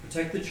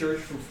 protect the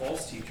church from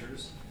false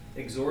teachers,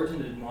 exhort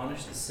and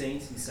admonish the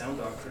saints in sound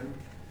doctrine,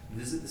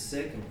 visit the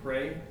sick and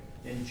pray,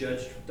 and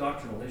judge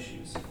doctrinal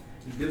issues.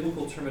 In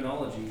biblical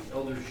terminology,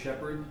 elders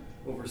shepherd,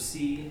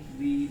 oversee,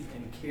 lead,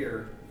 and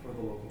care for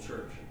the local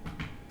church.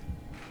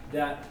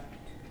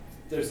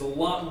 There's a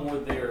lot more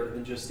there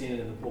than just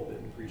standing in the pulpit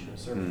and preaching a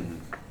sermon.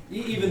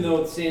 Even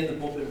though standing in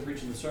the pulpit and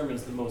preaching the sermon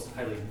is the most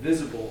highly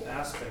visible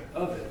aspect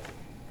of it,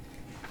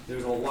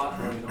 there's a lot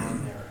going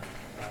on there.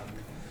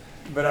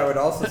 But I would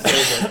also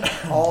say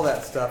that all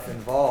that stuff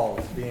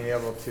involves being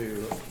able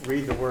to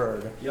read the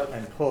word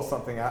and pull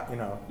something out,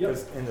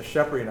 just in the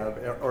shepherding of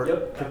it, or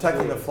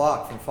protecting the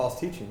flock from false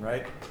teaching,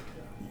 right?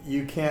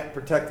 You can't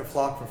protect the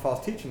flock from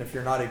false teaching if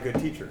you're not a good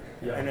teacher.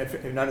 And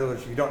if, in other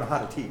words, you don't know how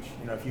to teach.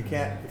 If you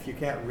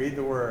can't read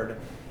the word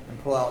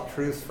and pull out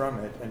truths from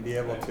it and be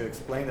able to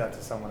explain that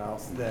to someone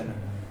else, then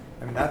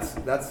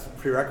that's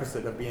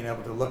prerequisite of being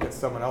able to look at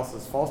someone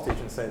else's false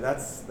teaching and say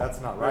that's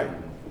not right.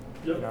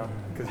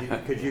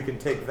 Because you can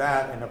take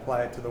that and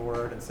apply it to the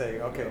word and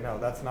say, okay, no,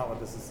 that's not what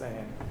this is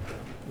saying.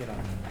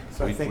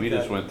 So I think we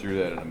just went through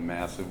that in a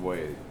massive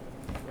way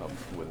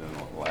within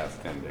the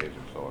last 10 days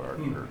or so at our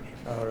church.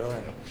 Oh,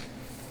 really?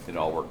 It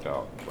all worked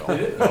out well.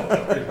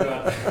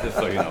 Just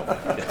so you know.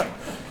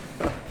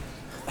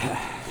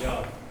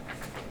 Yeah.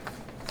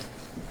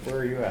 Where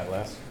are you at,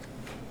 Les?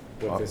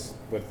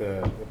 With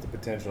the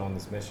potential on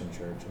this mission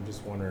church, I'm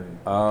just wondering.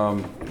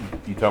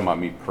 You talking about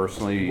me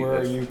personally? Where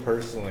are you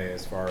personally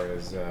as far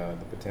as the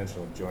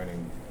potential of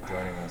joining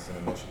us in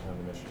a mission on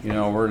the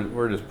mission?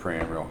 We're just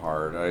praying real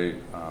hard.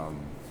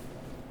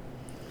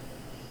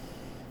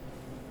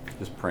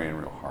 Just praying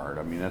real hard.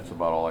 I mean, that's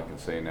about all I can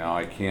say now.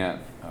 I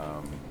can't.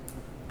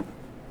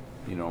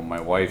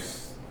 My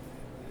wife's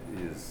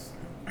is.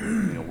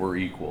 We're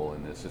equal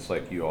in this, just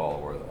like you all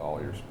were, all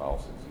your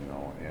spouses.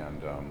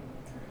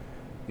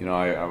 And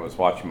I was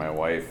watching my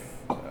wife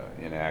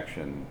in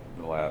action,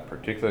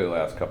 particularly the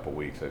last couple of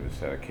weeks. I just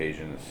had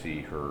occasion to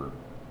see her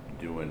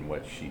doing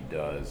what she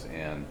does,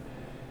 and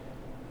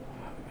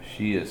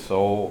she is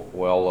so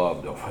well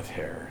loved over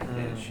there,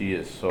 and she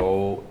is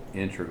so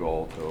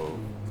integral to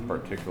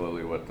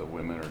particularly what the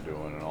women are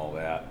doing and all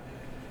that.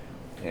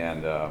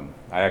 And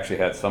I actually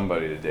had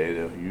somebody today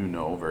that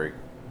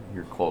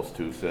you're close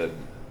to said,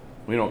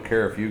 "We don't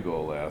care if you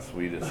go, Les.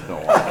 We just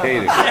don't want Kay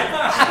to go."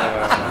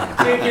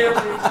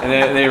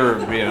 And they were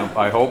being,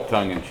 I hope,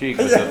 tongue in cheek.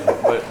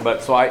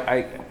 But so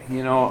I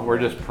we're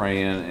just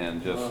praying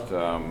and just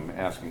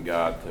asking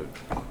God to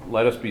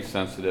let us be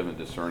sensitive and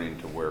discerning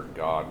to where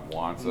God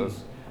wants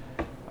us.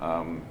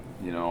 I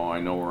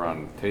know we're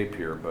on tape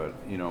here, but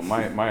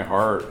my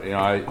heart,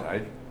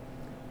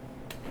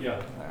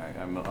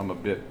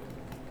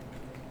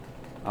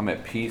 I'm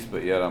at peace,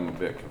 but yet I'm a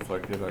bit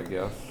conflicted, I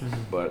guess.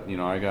 But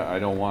I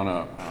don't want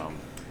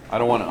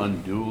to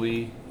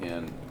unduly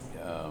and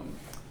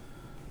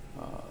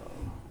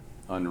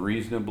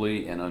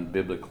unreasonably and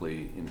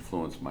unbiblically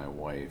influence my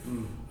wife.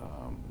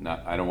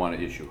 I don't want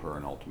to issue her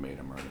an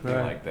ultimatum or anything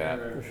like that.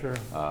 For sure.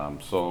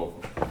 So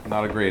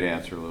not a great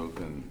answer, Luke,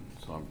 and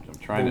so I'm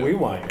trying to. We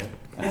want you.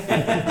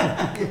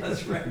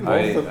 That's right.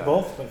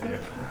 Both of you.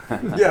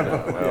 Yeah,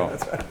 but Well,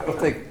 that's right. I'll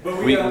take. But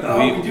we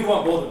do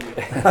want both of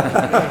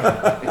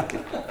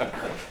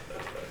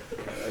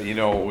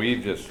you.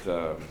 We've just,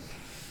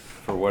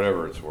 for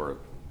whatever it's worth,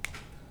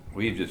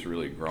 we've just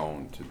really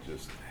grown to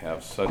just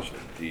have such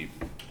a deep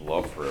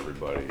love for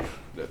everybody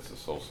that's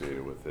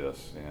associated with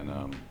this,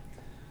 and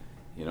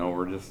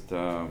we're just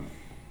kind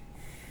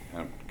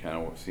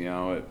of see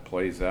how it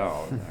plays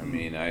out. I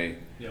mean, I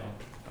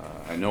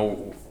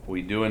know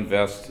we do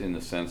invest in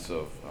the sense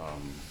of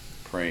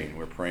praying.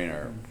 We're praying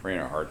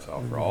our hearts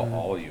out for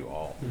all of you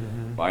all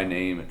by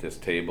name at this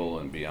table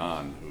and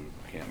beyond who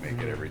can't make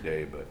it every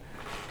day, but.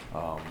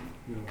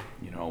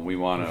 We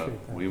want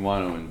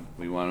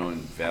to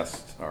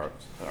invest our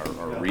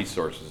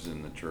resources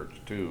in the church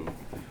too.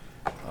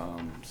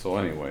 So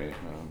anyway,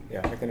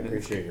 I can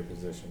appreciate your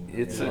position.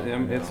 It's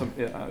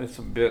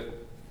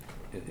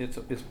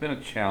been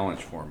a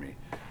challenge for me,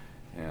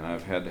 and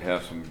I've had to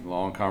have some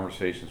long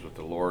conversations with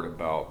the Lord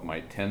about my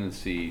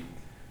tendency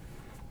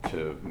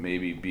to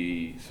maybe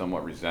be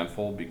somewhat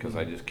resentful because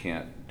I just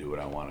can't do what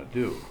I want to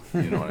do.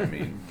 You know what I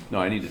mean? No,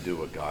 I need to do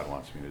what God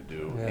wants me to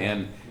do.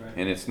 Yeah.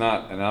 And it's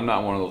not, and I'm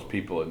not one of those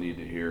people that need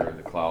to hear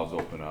the clouds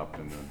open up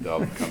and the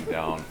dove come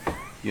down.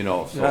 So You're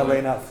not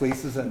laying out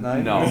fleeces at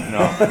night? No.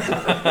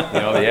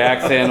 The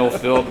axe handle's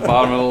still at the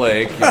bottom of the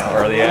lake,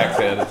 or the axe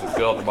head is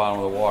still at the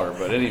bottom of the water.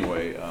 But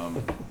anyway,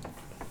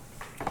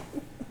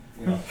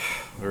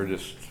 we're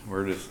just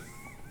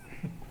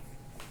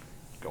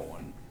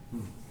going.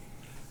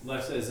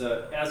 Les, as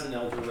an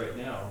elder right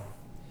now,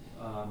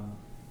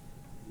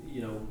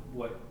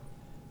 what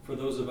for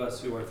those of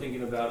us who are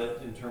thinking about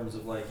it in terms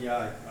of like,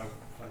 I've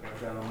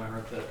got on my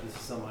heart that this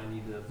is something I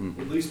need to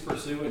at least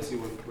pursue and see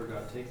where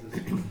God takes us.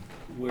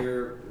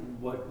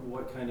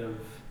 What kind of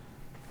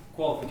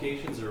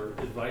qualifications or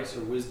advice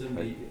or wisdom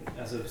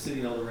as a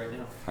sitting elder right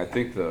now? I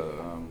think the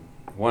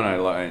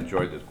I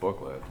enjoyed this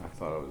booklet. I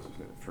thought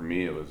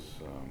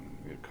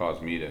it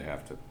caused me to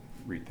have to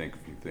rethink a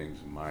few things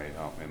in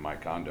my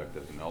conduct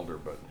as an elder.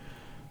 But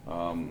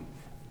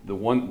the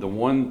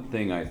one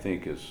thing I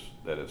think is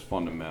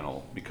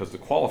fundamental, because the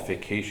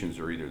qualifications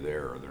are either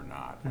there or they're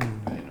not.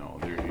 You know,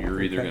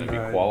 you're either going to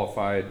be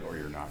qualified or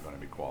you're not going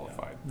to be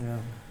qualified. Yeah.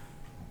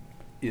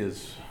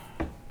 Is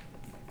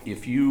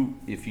if you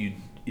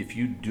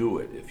do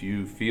it, if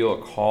you feel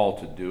a call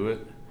to do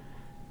it,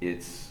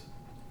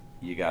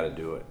 you got to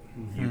do it.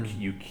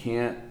 You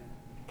can't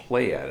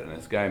play at it. And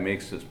this guy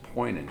makes this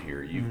point in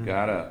here. You've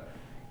got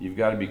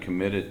to be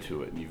committed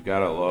to it. And you've got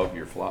to love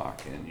your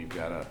flock, and you've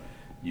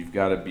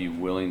got to be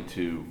willing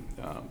to.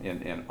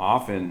 And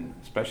often,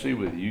 especially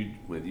with you,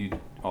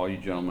 all you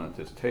gentlemen at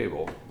this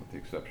table, with the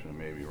exception of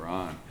maybe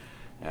Ron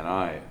and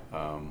I,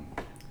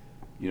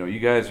 you know, you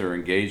guys are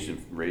engaged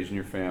in raising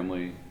your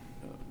family,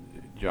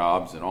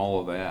 jobs, and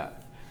all of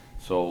that.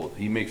 So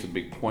he makes a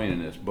big point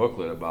in this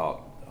booklet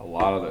about a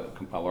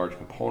large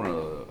component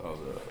of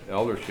the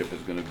eldership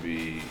is going to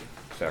be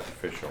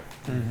sacrificial,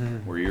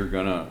 where you're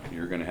gonna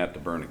have to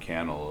burn a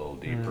candle a little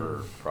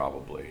deeper,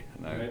 probably.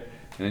 And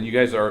then you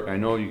guys I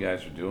know you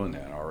guys are doing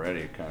that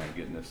already, kind of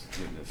getting this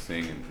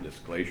thing and this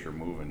glacier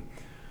moving.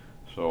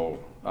 So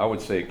I would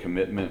say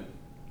commitment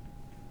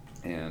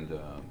and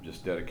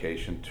just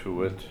dedication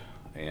to it,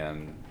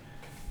 and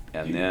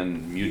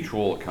then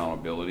mutual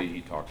accountability.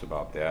 He talks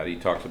about that. He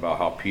talks about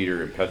how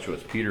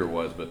impetuous Peter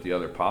was, but the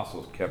other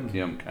apostles kept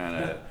him kind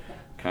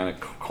of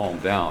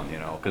calmed down, you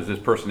know, because his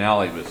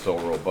personality was so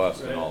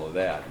robust and all of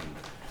that.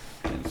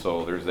 And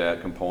so there's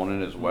that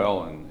component as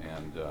well. And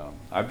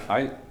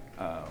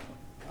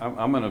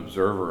I'm an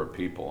observer of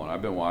people, and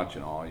I've been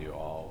watching you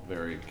all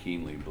very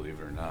keenly, believe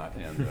it or not.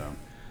 And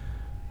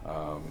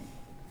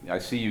I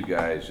see you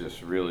guys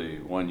just really,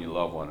 you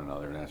love one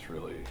another, and that's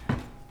really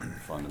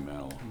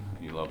fundamental.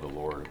 You love the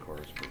Lord, of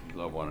course, but you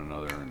love one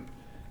another, and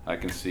I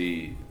can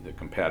see the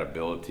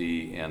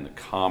compatibility and the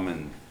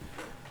common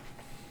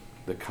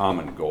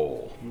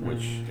goal,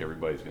 which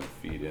everybody's going to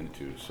feed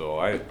into. So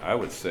I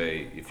would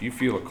say, if you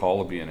feel a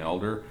call to be an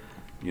elder,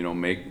 you know,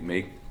 make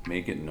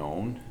it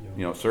known.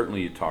 You know,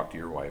 certainly you talk to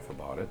your wife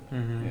about it,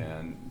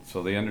 and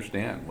so they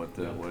understand what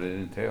it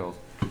entails.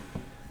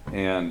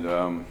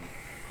 And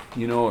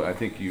you know, I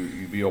think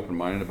you be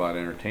open-minded about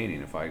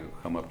entertaining. If I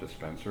come up to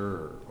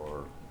Spencer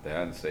or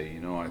that and say,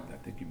 you know, I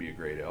think you'd be a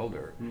great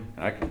elder, and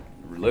I can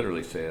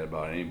literally say that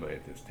about anybody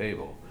at this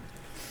table,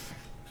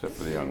 except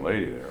for the young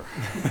lady there.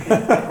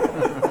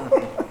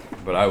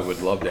 But I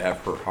would love to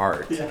have her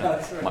heart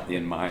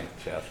in my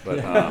chest. But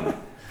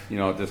you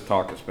know, just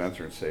talk to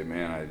Spencer and say,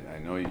 man, I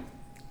know you,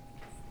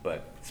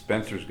 but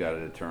Spencer's got to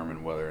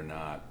determine whether or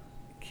not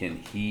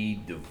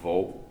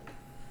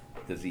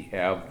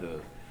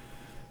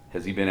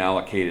has he been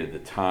allocated the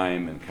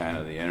time and kind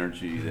of the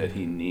energy that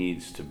he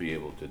needs to be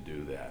able to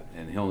do that?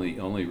 And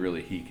only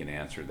really he can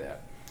answer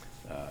that.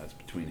 It's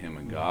between him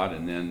and God.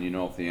 And then, you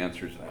know, if the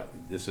answer is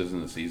this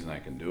isn't the season I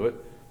can do it,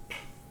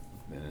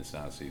 then it's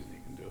not a season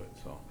you can do it.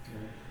 So.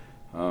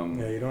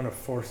 You don't want to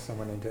force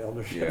someone into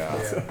eldership.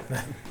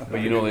 Yeah.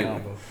 But you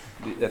know,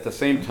 at the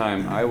same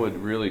time, I would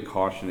really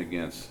caution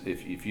against,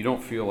 if you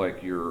don't feel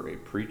like you're a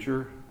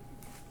preacher,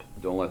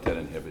 don't let that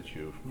inhibit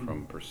you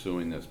from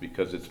pursuing this,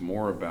 because it's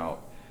more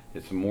about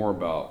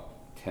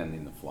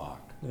tending the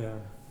flock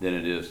than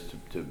it is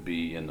to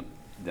be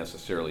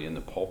necessarily in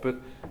the pulpit.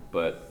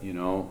 But you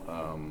know,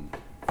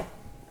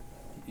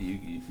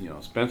 you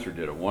know, Spencer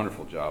did a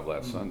wonderful job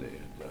last Sunday,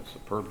 a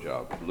superb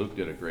job. Luke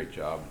did a great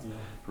job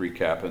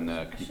recapping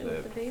that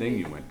thing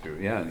you went through.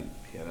 Yeah, and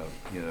he had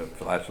a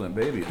flatulent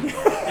baby.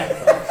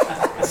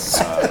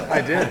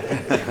 I did.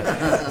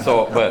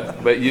 So,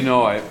 but you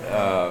know,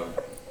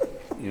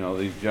 you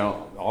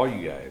know, all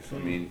you guys, I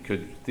mean,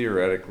 could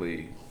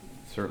theoretically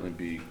certainly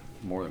be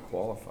more than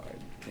qualified.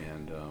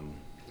 And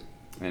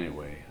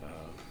anyway,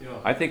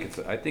 I think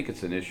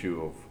it's an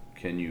issue of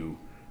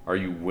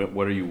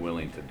what are you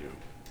willing to do?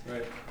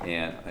 Right.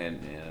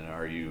 And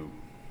are you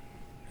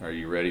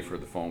ready for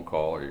the phone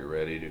call? Are you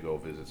ready to go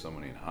visit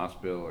somebody in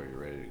hospital? Are you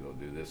ready to go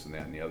do this and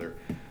that and the other?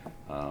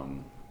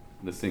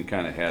 This thing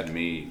kind of had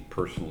me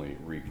personally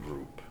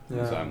regroup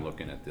as I'm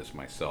looking at this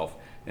myself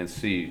and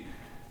see,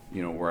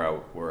 you know,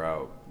 where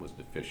I was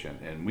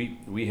deficient. And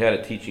we had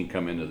a teaching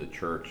come into the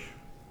church,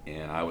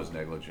 and I was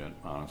negligent,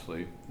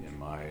 honestly, in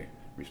my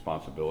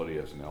responsibility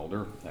as an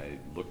elder. I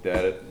looked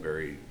at it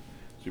very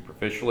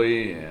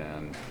superficially,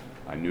 and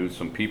I knew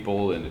some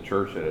people in the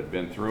church that had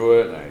been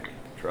through it, and I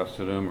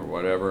trusted them or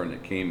whatever, and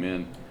it came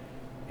in,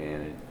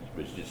 and it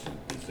was just a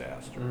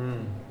disaster.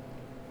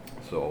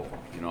 So,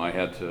 you know, I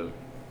had to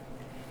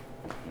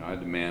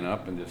man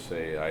up and just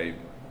say,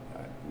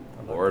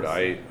 Lord,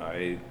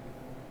 I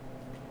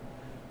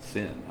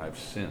sin. I've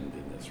sinned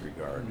in this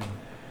regard.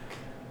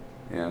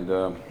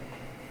 And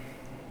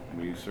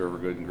we serve a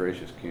good and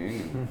gracious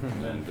King,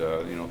 and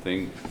you know,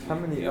 things. How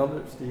many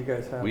elders do you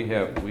guys have? We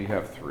have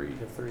three. You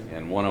have three.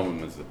 And one of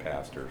them is the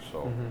pastor.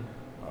 So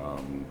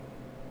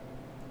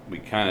we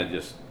kind of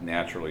just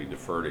naturally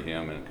defer to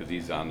him, and because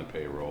he's on the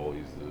payroll,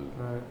 he's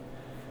the. Right.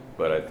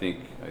 But I think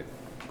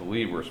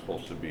believe it's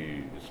supposed to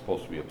be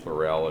a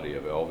plurality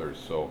of elders.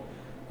 So,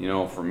 you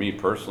know, for me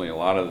personally, a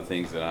lot of the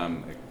things that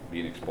I'm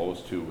being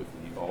exposed to with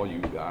all you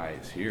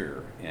guys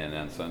here and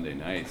on Sunday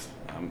nights,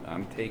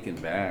 I'm taking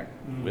back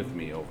with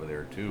me over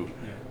there too,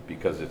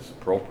 because it's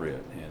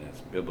appropriate and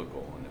it's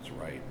biblical and it's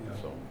right.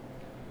 So,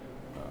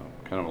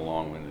 kind of a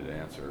long-winded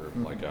answer,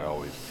 like I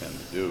always tend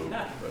to do.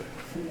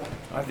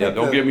 But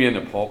don't get me in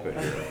the pulpit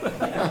here.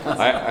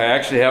 I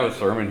actually have a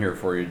sermon here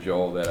for you,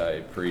 Joel, that I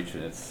preach,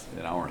 and it's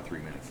an hour and 3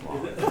 minutes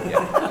long.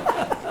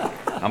 Yeah.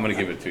 I'm going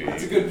to give it to you.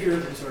 It's a good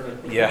Puritan sermon.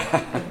 Yeah.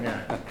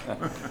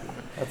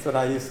 That's what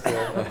I used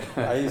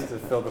to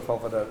fill the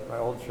pulpit at my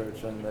old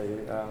church, and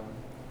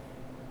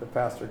the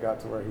pastor got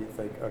to where he'd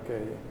think,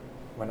 okay,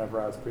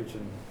 whenever I was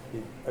preaching,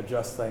 he'd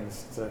adjust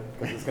things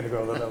because it's going to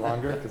go a little bit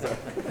longer. Because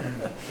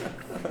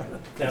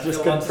I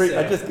just couldn't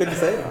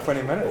say it in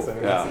 20 minutes. I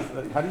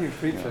mean, how do you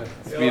preach it?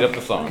 Speed up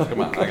the song.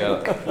 Come on, I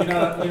got it.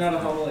 You're not a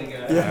humbling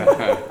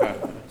guy.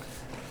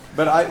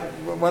 But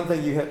one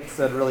thing you had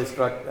said really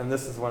struck, and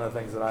this is one of the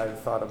things that I've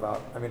thought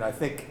about. I mean, I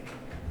think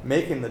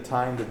making the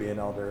time to be an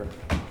elder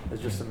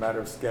is just a matter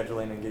of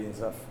scheduling and getting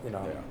stuff,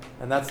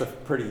 and that's a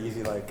pretty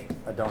easy, like,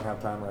 I don't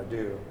have time or I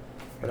do.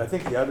 But I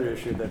think the other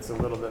issue that's a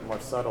little bit more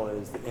subtle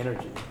is the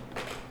energy.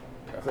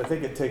 So I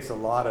think it takes a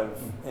lot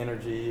of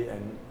energy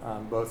and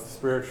both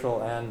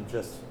spiritual and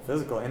just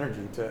physical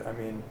energy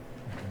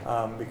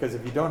because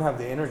if you don't have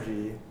the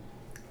energy,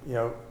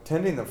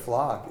 tending the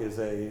flock is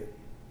a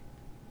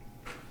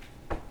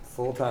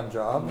full-time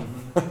job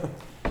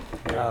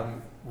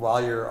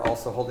while you're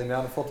also holding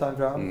down a full-time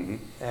job.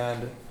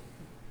 And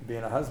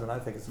being a husband, I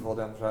think it's a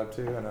full-time job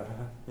too, and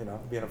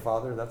being a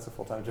father, that's a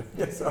full-time job.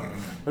 So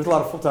there's a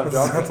lot of full-time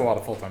jobs. That's a lot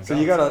of full-time jobs. So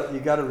you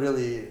gotta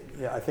really,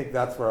 I think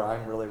that's where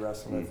I'm really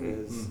wrestling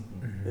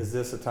with is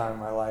this a time in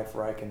my life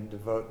where I can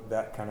devote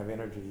that kind of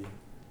energy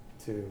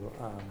to,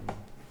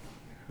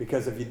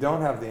 because if you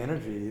don't have the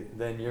energy,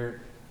 then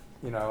you're,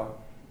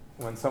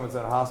 when someone's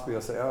in a hospital,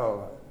 you'll say,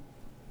 oh,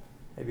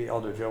 maybe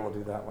Elder Joe will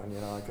do that one,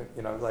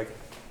 like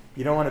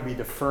you don't want to be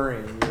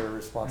deferring your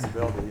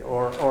responsibility,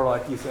 or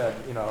like you said,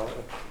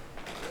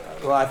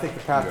 well, I think the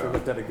pastor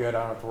looked at it good.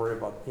 I don't have to worry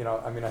about,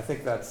 I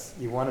think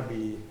you want to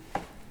be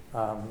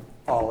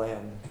all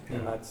in,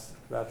 and that's.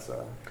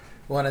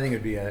 Well, and I think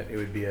it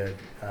would be a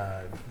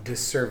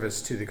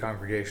disservice to the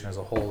congregation as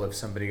a whole if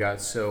somebody got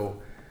so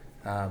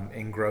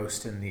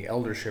engrossed in the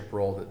eldership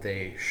role that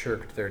they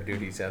shirked their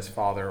duties as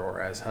father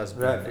or as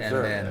husband,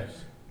 then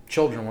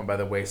children went by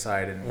the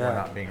wayside and were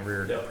not being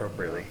reared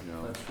appropriately.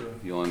 That's true.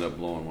 You'll end up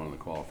blowing one of the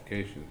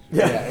qualifications.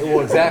 Well,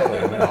 exactly.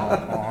 In all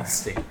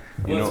honesty.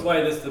 Well, that's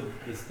why this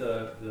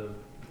the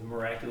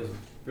miraculous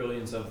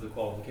brilliance of the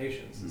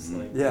qualifications. It's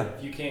like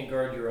if you can't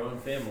guard your own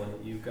family,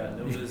 you've got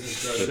no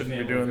business guarding the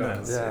family.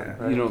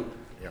 Doing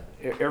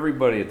that.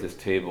 Everybody at this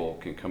table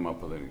can come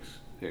up with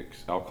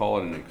I'll call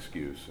it an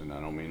excuse, and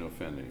I don't mean to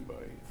offend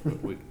anybody,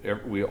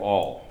 but we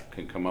all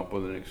can come up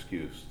with an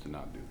excuse to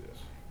not do this.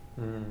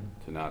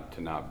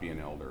 To not be an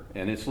elder,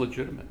 and it's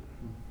legitimate.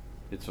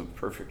 It's a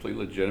perfectly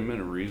legitimate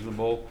and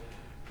reasonable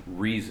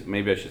reason.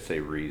 Maybe I should say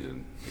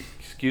reason.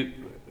 Excuse.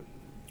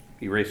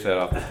 Erase that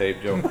off the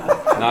tape, Joe.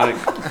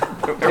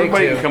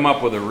 Everybody can come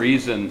up with a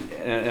reason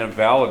and a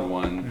valid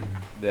one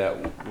that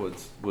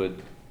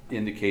would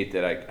indicate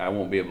that I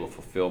won't be able to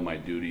fulfill my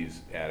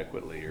duties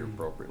adequately or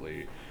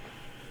appropriately,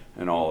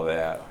 and all of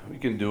that. We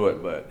can do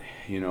it, but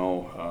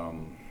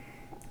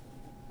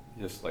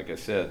just like I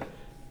said.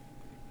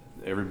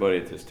 Everybody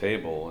at this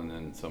table, and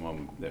then some of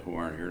them who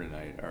aren't here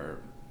tonight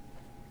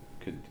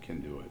can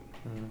do it.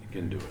 You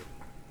can do it,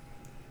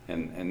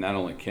 and not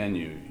only can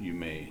you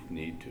may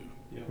need to,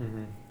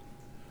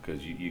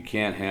 because you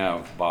can't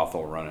have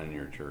Bothell running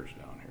your church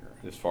down here.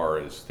 As far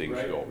as things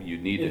go, you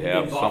need to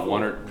have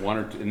one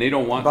or two, and they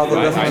don't want to.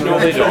 I know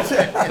they don't.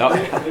 No,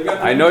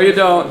 I know you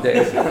don't,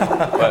 Dave.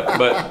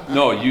 But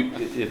no,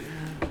 if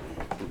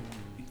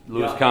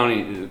Lewis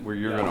County is where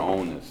you're going to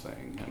own this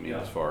thing. I mean,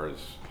 as far as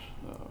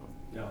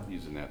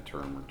using that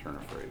term or turn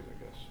of phrase,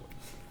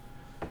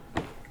 I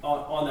guess.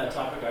 On that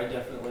topic, I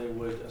definitely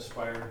would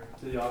aspire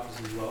to the office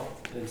as well,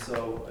 and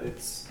so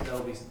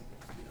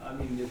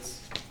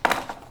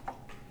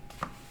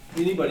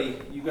anybody.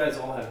 You guys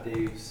all have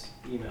Dave's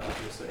email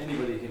address, so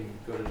anybody can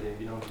go to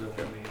Dave. You don't have to go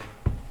through me,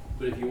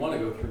 but if you want to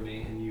go through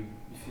me and you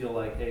feel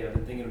like, hey, I've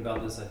been thinking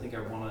about this. I think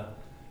I want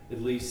to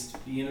at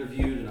least be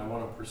interviewed, and I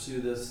want to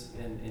pursue this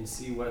and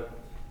see what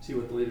the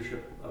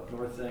leadership up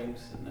north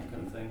thinks and that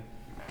kind of thing.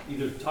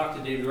 Either talk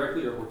to Dave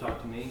directly or talk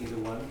to me, either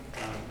one.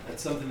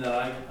 It's something that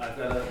I've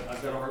got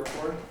a heart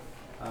for.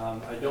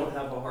 I don't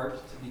have a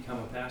heart to become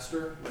a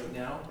pastor right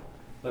now,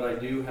 but I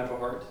do have a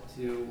heart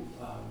to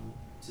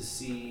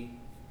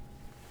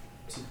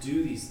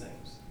do these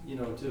things.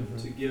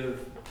 To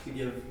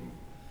give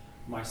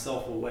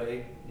myself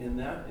away in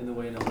the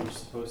way that we're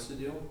supposed to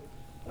do.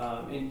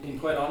 And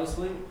quite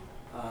honestly,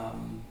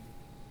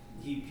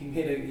 he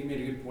made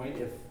a good point.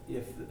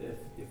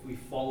 If we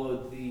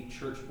followed the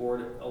church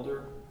board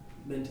elder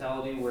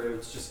mentality, where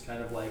it's just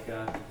kind of like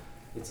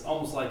it's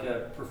almost like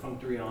a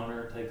perfunctory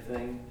honor type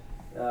thing,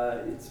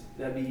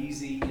 that'd be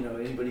easy. You know,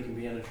 anybody can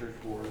be on a church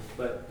board,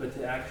 but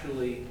to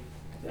actually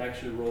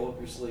roll up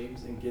your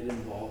sleeves and get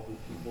involved with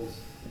people's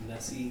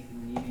messy,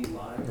 needy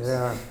lives,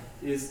 Yeah.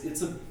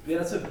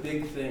 that's a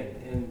big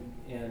thing.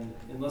 And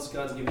unless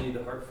God's given you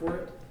the heart for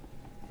it,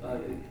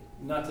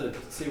 not to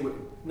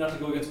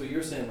go against what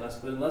you're saying, Les,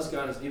 but unless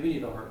God has given you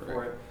the heart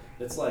for it,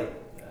 it's like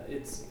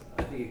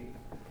I think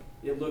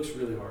it looks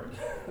really hard.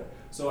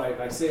 So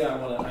I say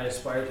I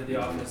aspire to the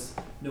office,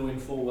 knowing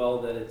full well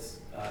that it's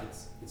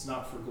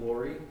not for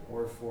glory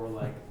or for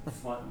like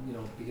fun, you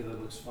know, because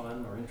it looks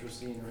fun or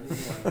interesting or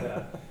anything like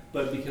that,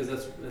 but because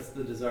that's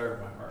the desire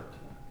of my heart.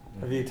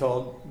 Have you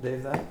told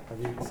Dave that? Have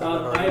you said that I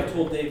already? have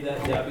told Dave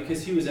that, yeah,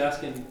 because he was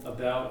asking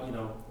about, you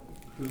know,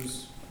 who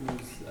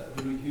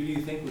do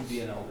you think would be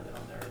an elder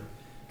down there?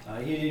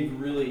 He didn't even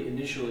really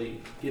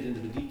initially get into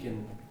the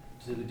deacon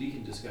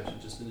discussion,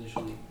 just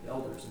initially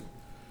elders,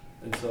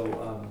 and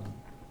so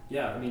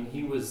yeah, I mean he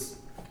even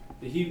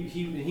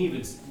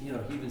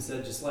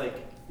said, just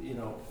like, you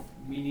know,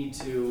 we need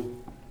to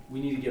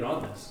get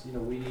on this, you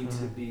know, we need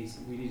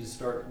to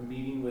start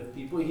meeting with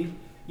people,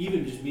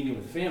 even just meeting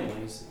with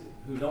families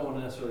who don't want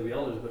to necessarily be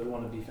elders but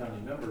want to be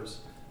founding members.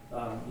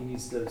 He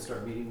needs to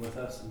start meeting with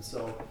us, and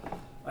so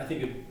I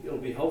think it'll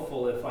be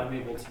helpful if I'm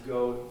able to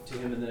go to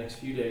him in the next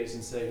few days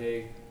and say,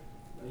 hey,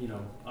 you know,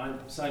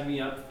 sign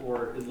me up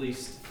for at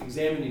least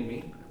examining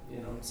me, you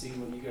know, seeing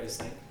what you guys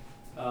think,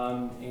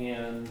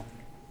 and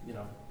you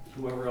know,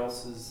 whoever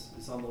else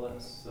is on the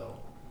list. So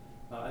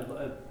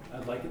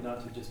I'd like it not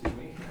to just be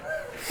me.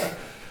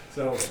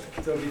 So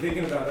be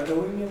thinking about it.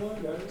 Don't leave me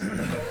alone, guys.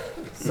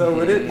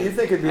 So you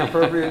think it'd be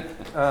appropriate,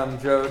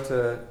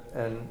 Joe,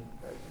 and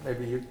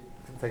maybe you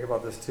can think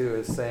about this too,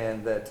 is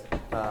saying that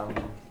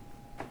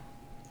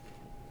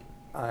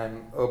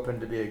I'm open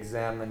to be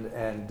examined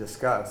and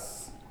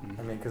discuss.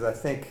 I mean, because I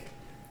think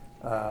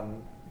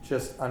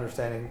just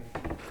understanding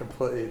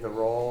completely the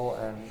role,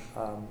 and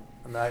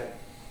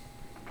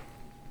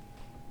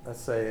let's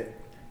say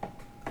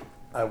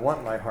I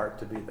want my heart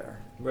to be there.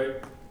 Right.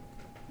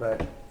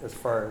 But as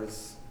far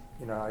as,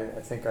 you know,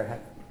 I think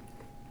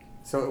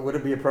so would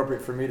it be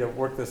appropriate for me to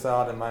work this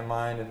out in my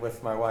mind and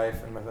with my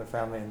wife and with my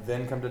family and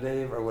then come to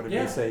Dave? Or would it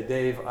be say,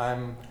 Dave,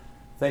 I'm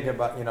thinking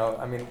about, you know,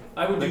 I mean,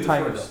 I would do the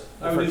first.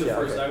 I would do the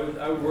first. Okay.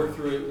 I would work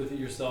through it with it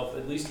yourself,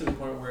 at least to the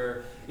point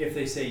where if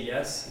they say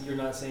yes, you're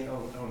not saying,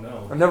 oh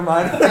no. Oh, never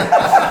mind.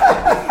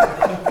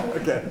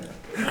 Okay.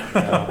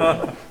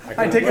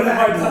 I take it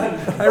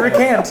back. I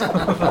recant.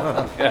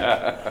 I'm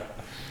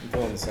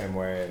feeling the same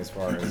way as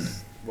far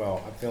as,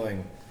 well, I'm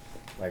feeling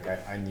like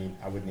I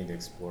would need to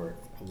explore it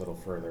a little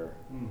further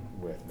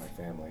with my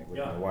family, with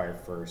my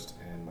wife first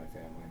and my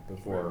family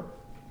before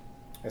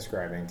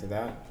ascribing to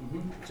that.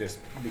 Just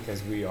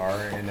because we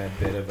are in a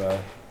bit of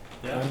a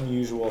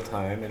unusual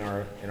time in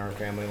our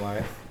family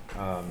life.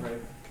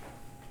 Right.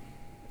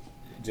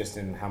 Just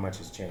in how much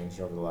has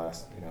changed over the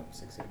last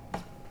 6-8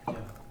 months. Yeah,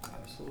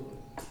 absolutely.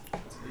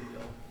 It's a big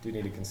deal. Do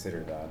need to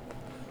consider that,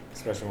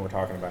 especially when we're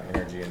talking about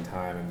energy and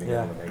time and being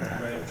able to make time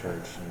for the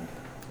church and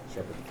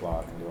shepherd the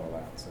flock and do all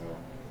that. So,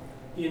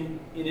 in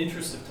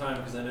interest of time,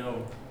 because I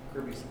know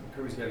Kirby's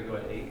got to go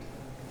at 8,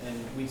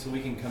 and so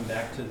we can come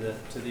back to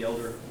the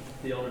elder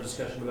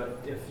discussion. But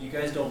if you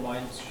guys don't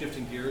mind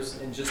shifting gears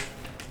and just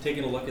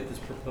taking a look at this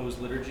proposed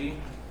liturgy,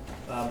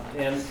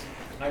 and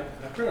I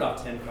printed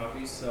off 10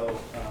 copies, so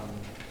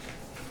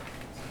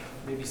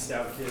maybe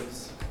Stout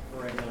Kids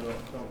right now don't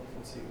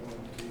let's see, 1,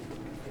 2, 3,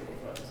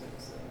 4, 5, 6,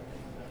 7,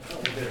 8, 9.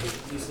 Oh, good.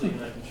 Lisa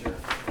and I can share.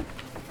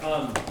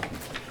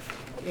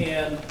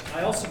 And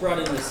I also brought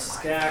in this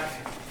stack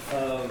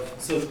of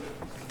so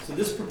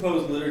this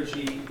proposed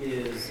liturgy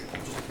is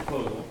just a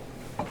proposal.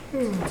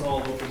 It's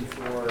all open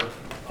for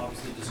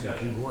obviously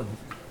discussion.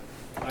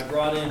 I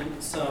brought in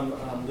some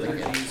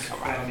liturgies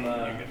from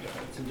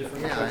some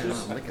different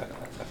churches.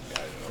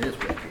 It is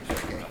great.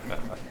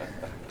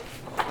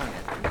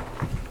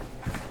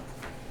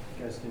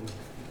 You guys can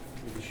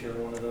maybe share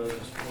one of those,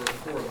 just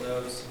four of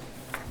those.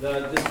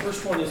 This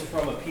first one is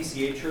from a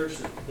PCA church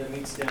that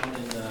meets down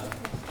in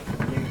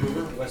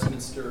Vancouver,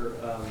 Westminster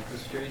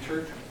Presbyterian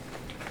Church.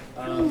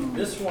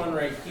 This one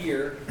right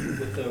here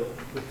with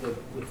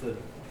the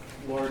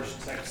large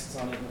texts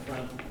on it in the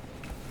front.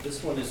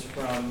 This one is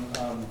from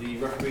the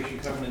Reformation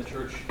Covenant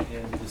Church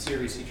and the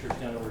CREC Church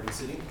down in Oregon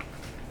City.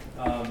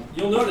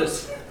 You'll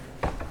notice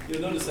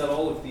that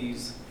all of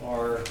these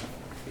are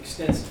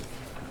extensive.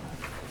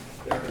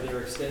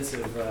 They're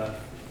extensive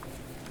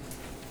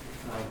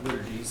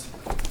liturgies,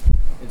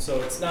 and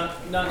so it's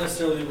not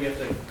necessarily that we have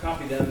to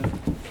copy them.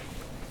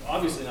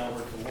 Obviously, not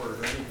word for word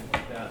or anything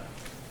like that,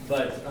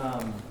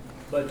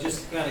 but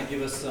just kind of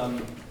give us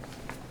will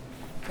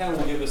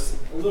give us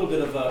a little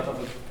bit of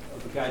a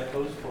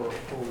guidepost for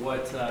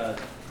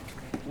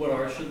what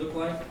ours should look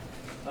like.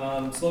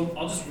 So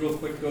I'll just real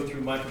quick go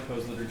through my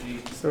proposed liturgy.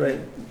 So wait,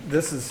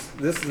 this is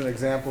an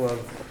example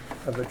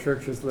of the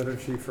church's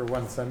liturgy for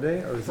one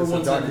Sunday, or is For this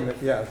one a Sunday. document?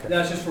 Yeah, okay.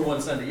 That's just for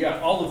one Sunday. Yeah,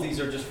 all of these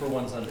are just for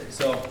one Sunday.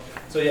 So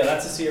yeah,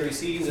 that's a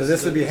CREC. So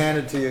this would be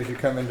handed to you as you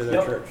come into the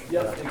Yep, church.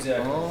 Yep,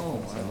 exactly.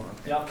 Oh, wow.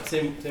 Yep,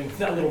 same with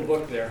that little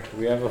book there. Do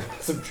we have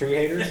some tree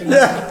haters?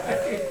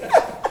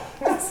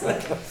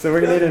 So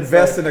we're gonna need to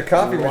invest in a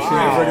copy machine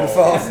if we're gonna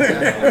follow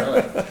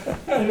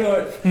through. I know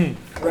it.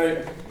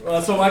 Right.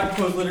 So my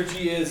proposed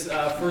liturgy is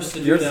first to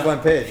do Yours is now. one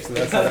page, so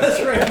that's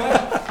That's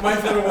right.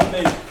 Mine's on one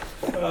page.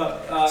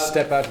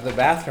 Step out to the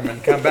bathroom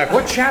and come back.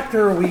 What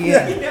chapter are we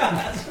in?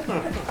 Yeah.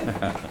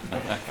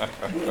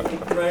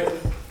 Right.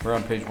 We're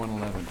on page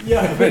 111.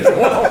 Yeah.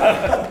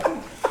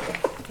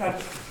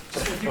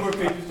 Just a few more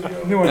pages to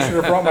go. Knew I should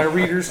have brought my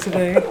readers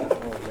today.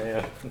 Oh,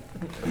 man.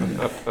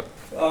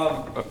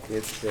 Um,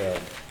 It's,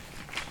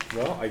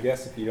 well, I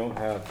guess if you don't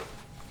have,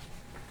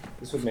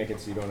 this would make it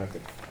so you don't have to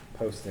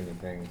post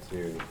anything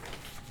to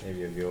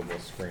maybe a viewable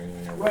screen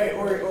or. right.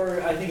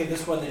 Or I think in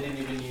this one they didn't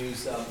even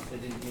use. They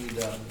didn't need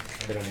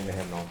They don't need to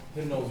hymnal.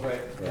 hymnals.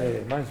 Right.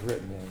 Hey, mine's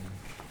written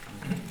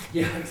in.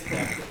 Yeah.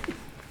 Exactly.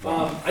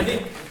 I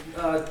think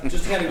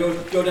just to kind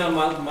of go down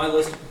my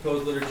list of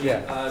proposed liturgy.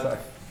 Sorry.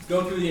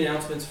 Go through the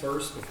announcements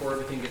first before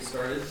everything gets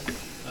started.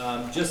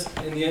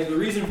 The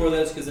reason for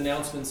that is because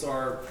announcements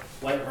are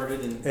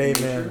lighthearted and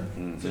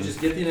Amen. So just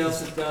get the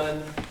announcements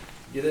done,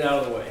 get it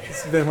out of the way.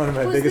 It's been one of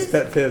my biggest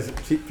pet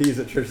peeves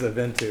at churches I've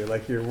been to.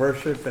 Like your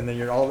worship, and then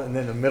and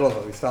then in the middle of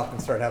it, we stop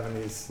and start having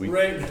these. We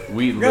Right.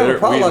 we, We got a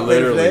Paul up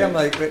there today. I'm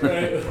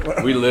literally like,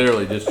 Right. we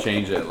literally just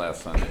changed that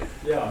last Sunday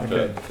Yeah.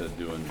 to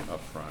doing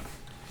up front.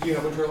 Do you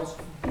have one, Charles?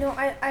 No,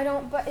 I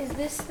don't. But is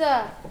this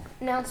the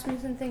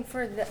announcements and thing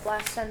for the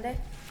last Sunday?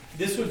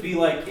 This would be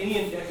like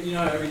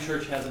how every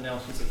church has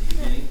announcements at the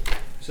beginning.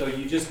 So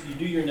you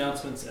do your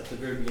announcements at the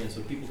very beginning.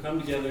 So people come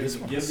together, you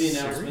give the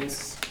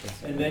announcements,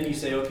 and then you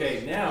say,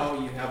 okay, now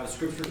you have a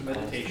scripture for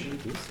meditation,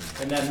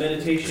 and that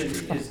meditation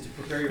is to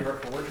prepare your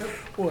heart for worship.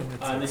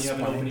 And then you have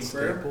an opening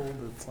prayer.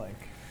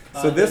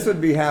 so this would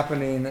be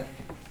happening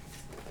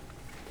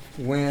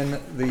when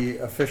the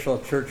official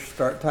church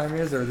start time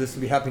is, or this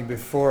would be happening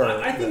before?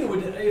 I think it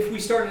would. If we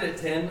started at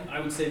 10, I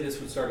would say this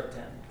would start at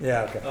 10.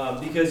 Yeah.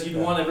 Okay. Because you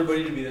want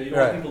everybody to be there. You don't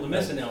want Right. people to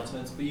miss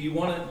announcements, but you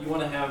want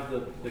to have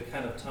the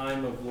kind of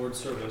time of Lord's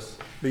service.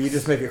 But you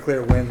just make it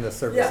clear when the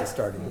service Yeah. is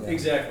starting. Yeah.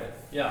 Exactly.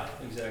 Yeah,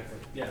 exactly.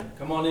 Yeah.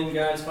 Come on in,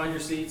 guys. Find your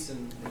seats,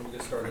 and we'll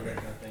get started. That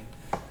kind of thing.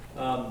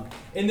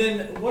 And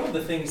then one of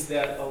the things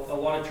that a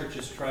lot of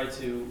churches try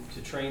to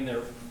train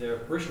their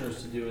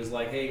parishioners to do is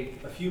like, hey,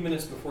 a few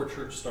minutes before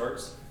church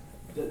starts,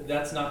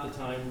 that's not the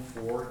time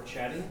for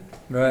chatting.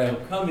 Right. You know,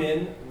 come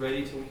in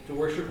ready to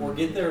worship, or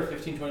get there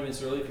 15, 20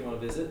 minutes early if you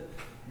want to visit.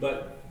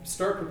 But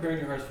start preparing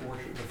your hearts for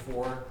worship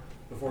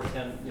before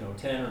 10,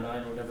 10 or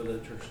 9, whatever the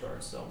church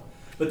starts. So,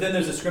 but then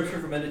there's a scripture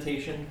for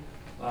meditation,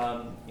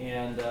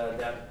 and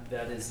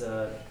that is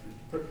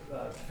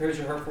prepares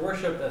your heart for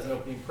worship as an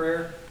opening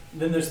prayer.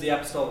 Then there's the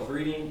apostolic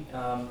greeting,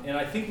 and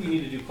I think we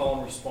need to do call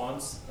and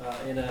response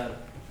in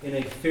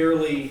a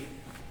fairly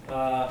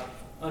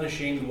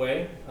unashamed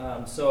way.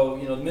 So,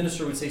 the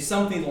minister would say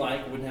something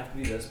like, it wouldn't have to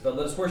be this, but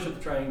let us worship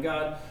the triune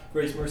God,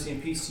 grace, mercy,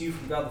 and peace to you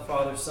from God the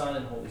Father, Son,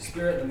 and Holy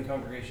Spirit. And the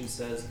congregation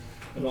says,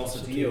 and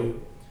also to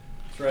you.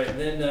 That's right.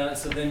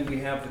 Then we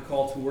have the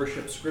call to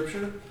worship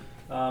scripture,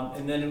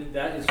 and then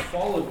that is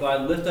followed by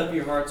lift up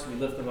your hearts, we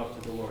lift them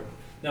up to the Lord.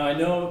 Now I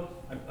know,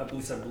 at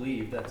least I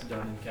believe that's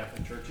done in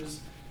Catholic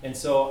churches, and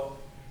so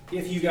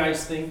if you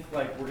guys think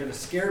like we're going to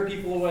scare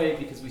people away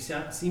because we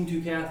seem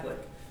too Catholic,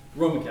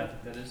 Roman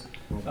Catholic, that is.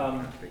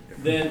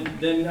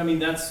 Then I mean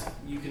that's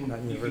you can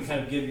kind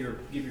of give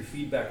your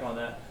feedback on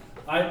that.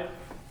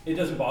 It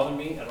doesn't bother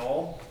me at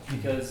all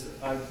because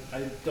I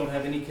don't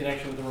have any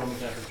connection with the Roman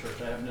Catholic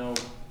Church. I have no,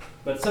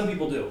 but some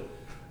people do.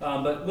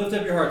 But lift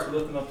up your hearts, we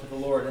lift them up to the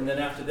Lord, and then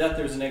after that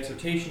there's an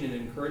exhortation and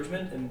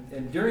encouragement,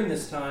 and during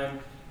this time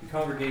the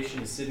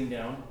congregation is sitting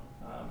down,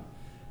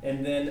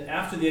 and then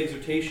after the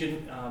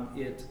exhortation,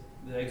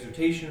 the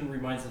exhortation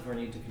reminds us of our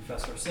need to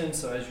confess our sins.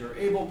 So as you're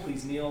able,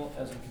 please kneel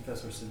as we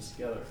confess our sins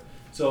together.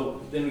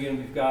 So then again,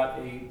 we've got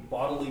a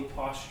bodily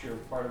posture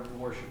part of the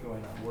worship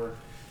going on, where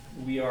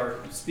we are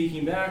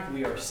speaking back,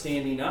 we are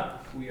standing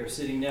up, we are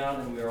sitting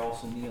down, and we are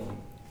also kneeling.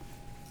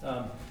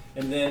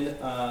 And then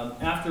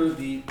after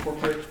the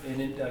corporate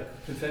and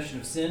confession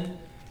of sin,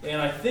 and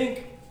I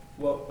think,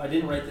 well, I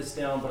didn't write this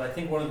down, but I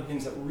think one of the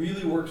things that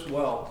really works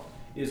well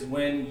is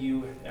when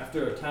you,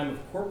 after a time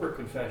of corporate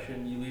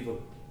confession, you leave a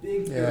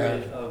big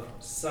period of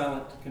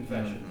silent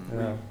confession,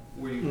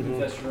 where you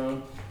confess your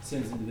own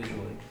sins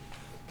individually.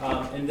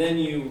 And then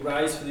you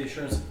rise for the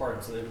assurance of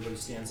pardon, so that everybody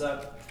stands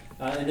up.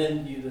 And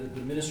then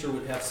the minister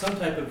would have some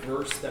type of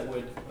verse that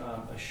would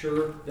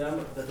assure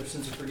them that their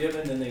sins are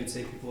forgiven. Then they would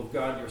say, people of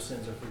God, your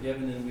sins are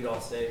forgiven. And we'd all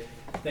say,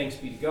 thanks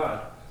be to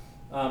God.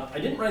 I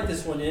didn't write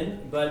this one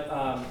in, but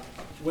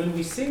when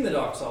we sing the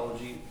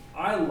doxology,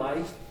 I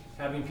like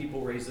having people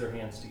raise their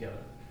hands together.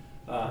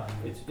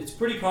 It's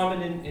pretty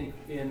common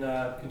in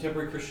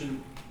contemporary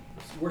Christian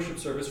worship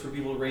service for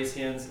people to raise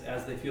hands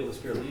as they feel the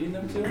Spirit leading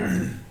them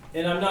to.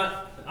 And I'm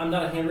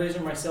not a hand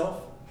raiser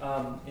myself.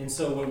 And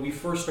so when we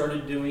first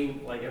started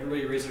doing, like,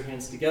 everybody raise their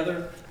hands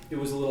together, it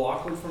was a little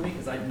awkward for me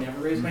because I'd never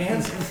raised my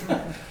hands.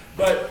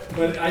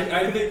 but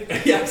I think,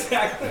 yeah,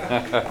 exactly.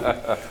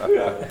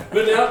 Yeah.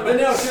 But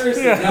now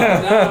seriously,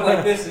 now I'm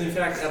like this. And in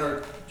fact, at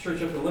our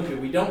church up at Olympia,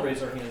 we don't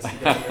raise our hands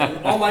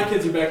together. All my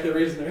kids are back there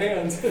raising their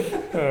hands.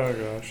 Oh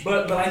gosh.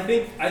 But I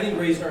think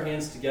raising our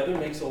hands together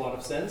makes a lot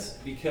of sense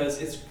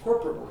because it's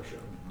corporate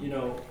worship. You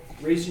know,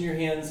 raising your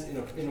hands in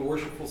a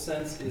worshipful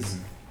sense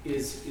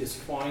is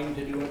fine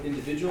to do it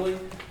individually,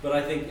 but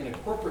I think in a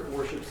corporate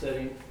worship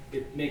setting,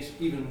 it makes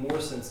even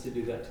more sense to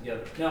do that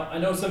together. Now, I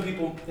know some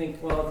people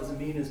think, well, it doesn't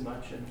mean as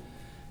much,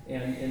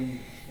 and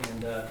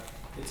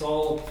it's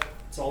all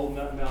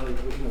about, you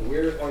know,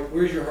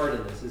 where's your heart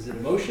in this? Is it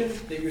emotion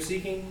that you're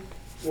seeking,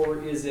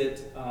 or is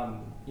it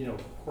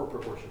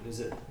corporate worship? Is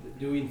it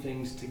doing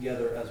things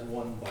together as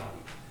one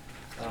body?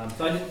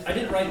 So I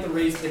didn't write the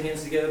raise the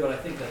hands together, but I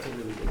think that's a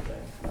really good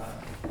thing.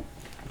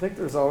 I think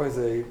there's always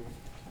a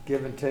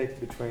give and take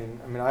between.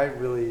 I mean, I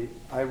really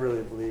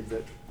believe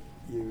that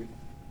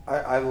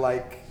I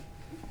like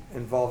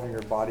involving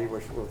your body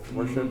with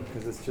worship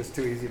because it's just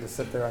too easy to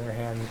sit there on your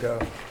hand and go,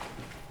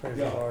 praise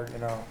the Lord, you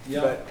know.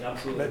 Yeah,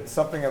 absolutely. But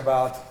something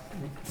about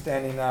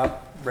standing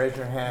up, raising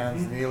your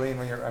hands, kneeling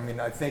when you're. I mean,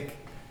 I think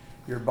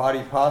your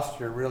body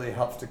posture really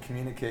helps to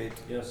communicate.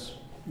 Yes.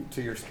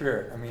 To your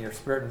spirit. I mean, your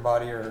spirit and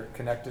body are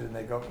connected, and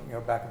they go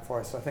back and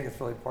forth. So I think it's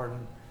really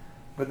important.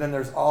 But then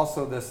there's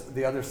also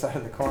the other side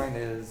of the coin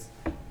is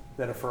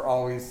that if we're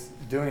always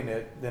doing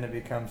it, then it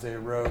becomes a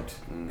rote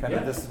kind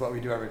of, this is what we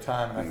do every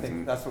time. And I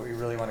think that's what we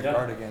really want to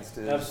guard against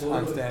is absolutely.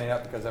 I'm standing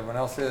up because everyone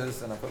else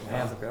is, and I put my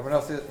hands up because everyone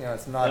else is. You know,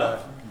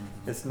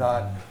 it's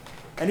not,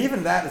 and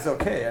even that is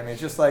okay. I mean,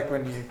 it's just like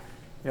when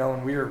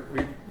when we were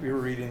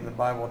reading the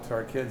Bible to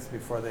our kids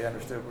before they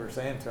understood what we were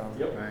saying to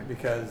them,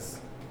 because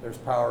there's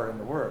power in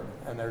the Word,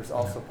 and there's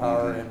also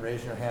power in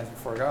raising your hands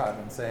before God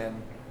and saying,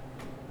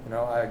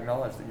 I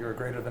acknowledge that you are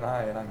greater than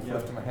I, and I'm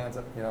lifting my hands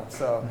up.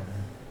 So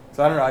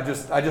I don't know.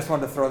 I just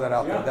wanted to throw that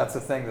out there. That's the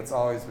thing that's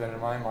always been in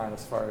my mind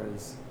as far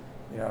as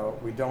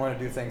we don't want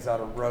to do things out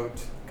of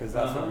rote because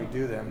that's what we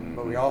do them,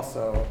 but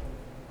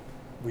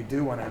we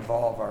do want to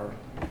involve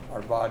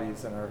our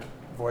bodies and our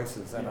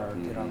voices and our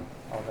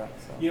all that.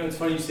 So. It's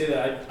funny you say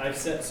that. I've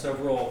set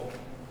several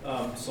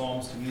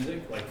psalms to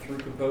music, like through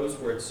Compose,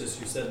 where it's just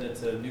you're setting it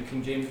to New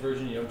King James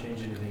Version, you don't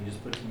change anything, you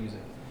just put to music.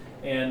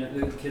 And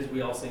the kids,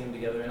 we all sing them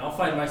together, and I'll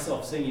find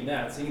myself singing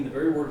the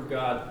very word of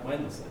God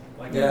mindlessly.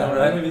 Like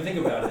I don't even think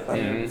about it.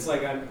 And it's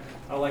like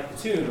I like the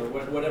tune or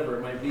whatever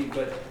it might be,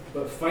 but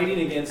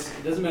fighting against,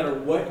 it doesn't matter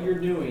what you're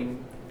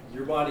doing,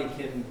 your body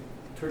can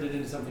turn it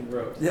into something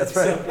rote. Yeah, that's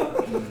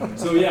right.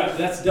 So yeah,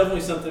 that's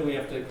definitely something we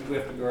have to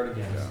guard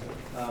against.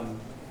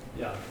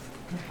 Yeah.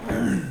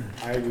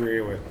 I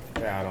agree with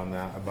Pat on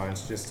that a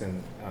bunch, just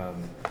in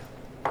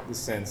the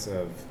sense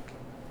of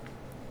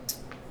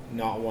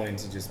not wanting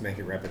to just make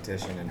it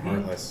repetition and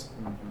heartless,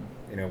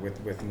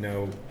 with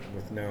no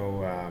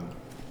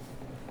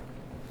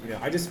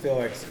I just feel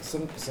like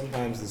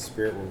sometimes the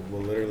Spirit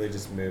will literally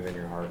just move in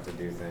your heart to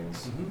do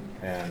things,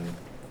 and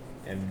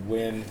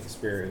when the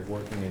Spirit is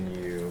working in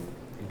you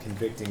and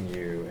convicting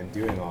you and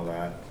doing all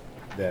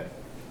that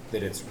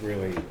it's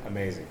really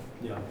amazing.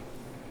 Yeah.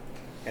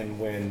 And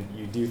when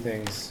you do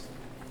things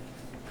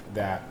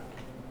that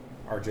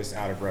are just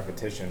out of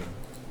repetition,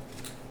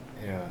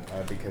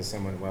 because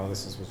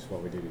this is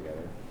what we do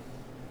together.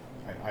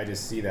 I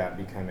just see that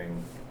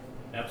becoming.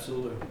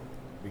 Absolutely.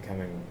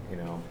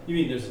 You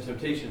mean there's a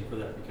temptation for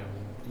that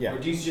becoming? Yeah. Or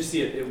do you just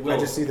see it? It will. I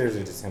just see there's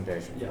a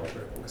temptation. Yeah, for it,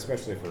 sure.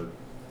 Especially for.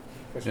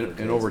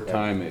 And over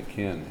time, it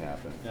can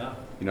happen. Yeah.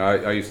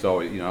 I used to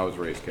always, I was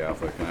raised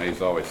Catholic, and I used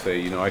to always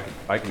say,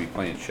 I could be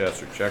playing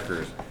chess or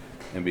checkers,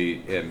 and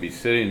be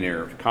sitting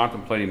there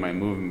contemplating my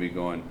move and be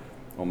going,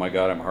 oh my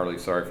God, I'm heartily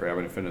sorry for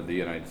having offended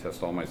thee, and I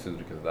detest all my sins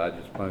because of that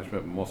just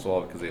punishment, but most of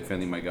all because they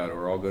offended my God, who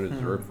are all good and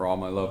deserved for all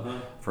my love.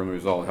 From the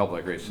result, help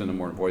thy grace, sin no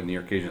more, and void in the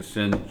occasion of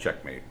sin,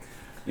 checkmate.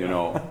 And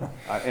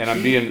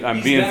I'm being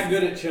that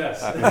good at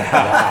chess.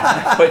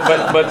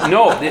 but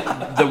no,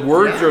 the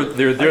words are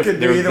they're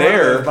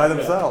there by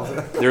themselves.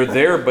 They're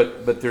there,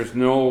 but there's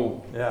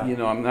no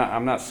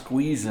I'm not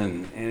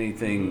squeezing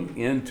anything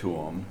into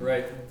them.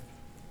 Right.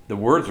 The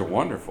words are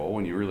wonderful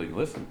when you really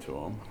listen to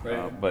them,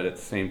 right. But at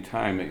the same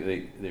time,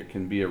 there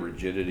can be a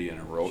rigidity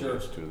and a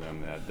roteness to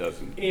them that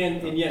doesn't.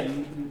 And yet,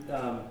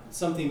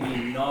 something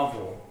being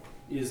novel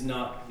is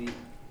not the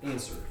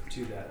answer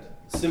to that.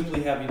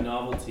 Simply having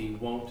novelty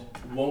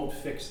won't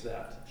fix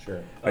that.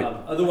 Sure.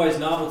 Otherwise,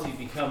 novelty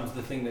becomes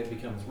the thing that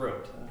becomes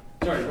rote.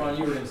 Sorry, Ron,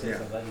 you were going to say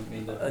something. I didn't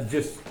mean to.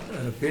 Just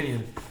an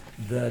opinion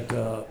that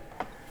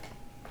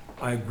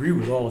I agree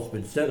with all that's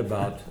been said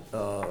about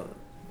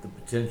the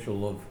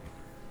potential of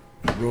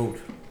rote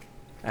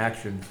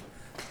actions,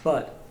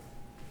 but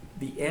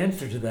the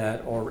answer to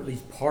that, or at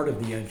least part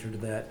of the answer to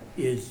that,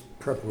 is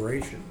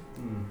preparation,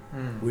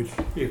 which,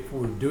 if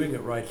we're doing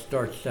it right,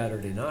 starts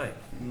Saturday night.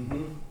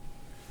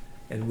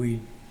 And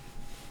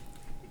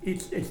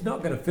it's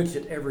not gonna fix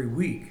it every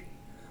week,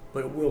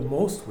 but it will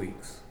most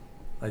weeks,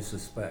 I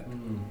suspect.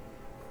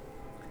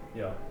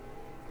 Yeah.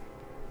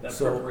 That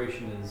So-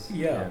 preparation is.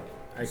 Yeah,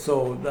 I-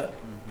 so that,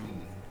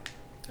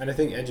 And I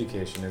think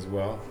education as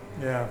well.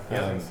 Yeah.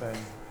 Yeah. Same.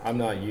 I'm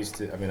not used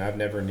to, I mean, I've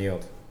never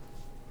kneeled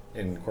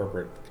in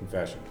corporate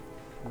confession.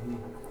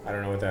 I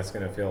don't know what that's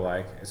going to feel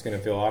like. It's going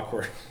to feel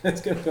awkward.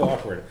 It's going to feel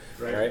awkward,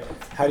 right?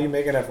 How do you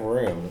make enough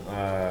room?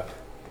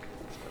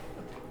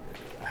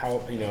 How,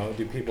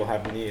 do people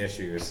have knee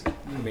issues?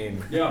 I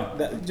mean, Yeah.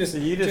 just So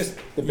you just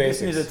the you basics.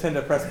 just need to attend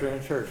a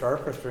Presbyterian church. Our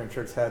Presbyterian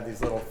church had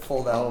these little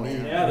fold-out knee.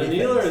 Yeah, the knee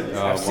kneeler. things.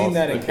 I've seen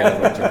that in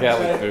Catholic church.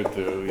 Catholic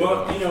too.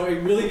 Well,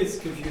 it really gets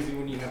confusing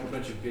when you have a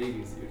bunch of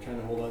babies that you're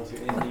trying to hold on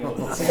to and kneel at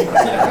the same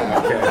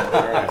time. Okay,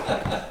 all right.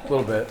 A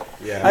little bit.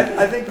 Yeah.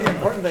 I think the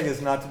important thing is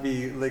not to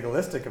be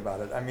legalistic about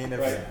it. I mean,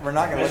 if Right. we're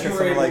not going to As look you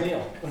at were someone able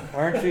like, to kneel.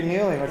 why aren't you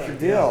kneeling? What's your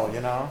deal?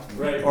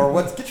 Right.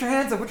 Or get your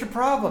hands up. What's your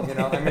problem?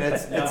 I mean,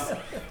 it's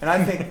and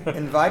I think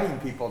inviting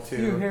people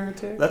to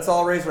let's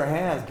all raise our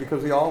hands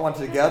because we all want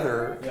to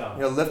together,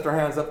 Yeah. lift our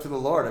hands up to the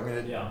Lord. I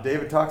mean, Yeah.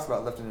 David talks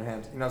about lifting your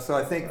hands. So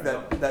I think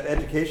that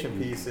education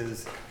piece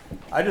is.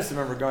 I just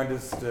remember going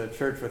to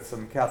church with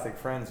some Catholic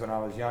friends when I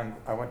was young.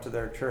 I went to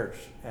their church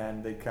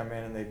and they'd come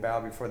in and they bow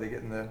before they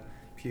get in the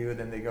pew.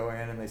 Then they go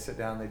in and they sit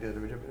down. And they do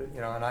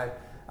and I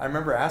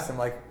remember asking them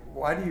like,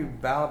 why do you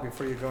bow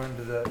before you go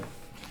into the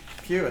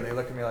pew? And they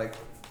look at me like,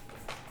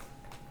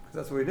 'cause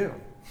that's what we do.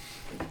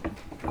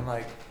 I'm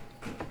like,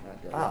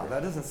 wow,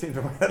 that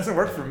doesn't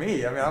work for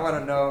me. I mean, I want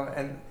to know,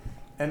 and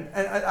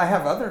I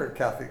have other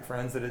Catholic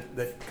friends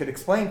that could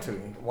explain to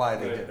me why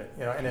they did it,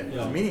 and it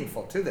was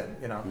meaningful to them,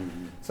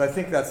 So I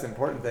think that's the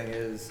important thing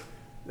is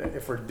that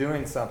if we're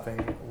doing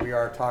something, we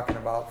are talking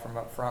about from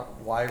up front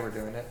why we're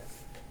doing it,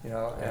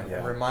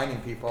 and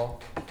reminding people,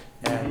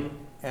 and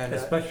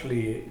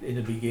especially in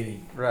the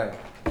beginning. right.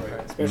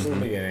 Especially in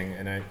the beginning,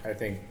 and I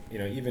think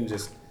even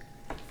just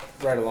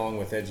right along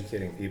with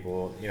educating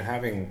people,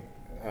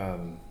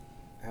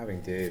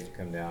 having Dave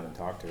come down and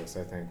talk to us,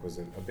 I think was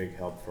a big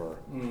help for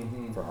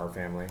our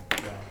family,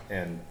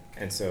 and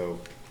so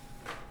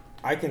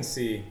I can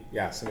see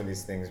some of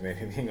these things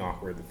maybe being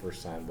awkward the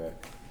first time, but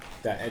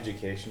that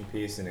education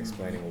piece and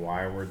explaining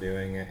why we're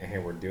doing it, and hey,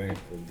 we're doing it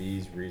for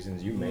these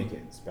reasons. You make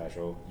it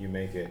special. You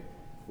make it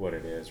what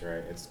it is,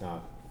 right? It's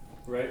not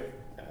Right.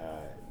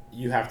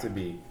 You have to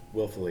be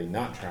willfully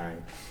not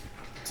trying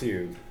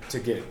to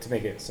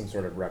make it some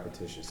sort of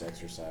repetitious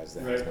exercise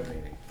that has no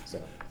meaning.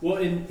 So Well,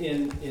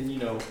 in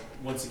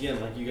once again,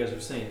 like you guys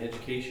are saying,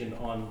 education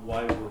on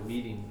why we're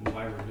meeting and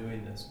why we're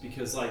doing this.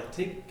 Because like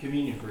take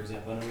communion for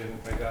example. I know we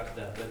haven't quite got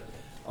to that, but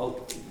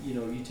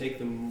you take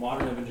the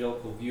modern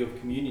evangelical view of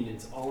communion.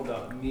 It's all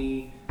about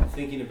me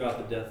thinking about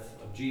the death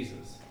of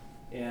Jesus,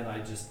 and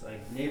I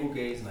navel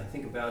gaze and I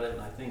think about it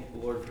and I thank the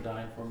Lord for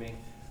dying for me.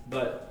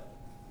 But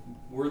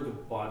we're the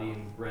body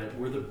and bread.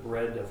 We're the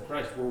bread of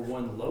Christ. We're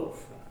one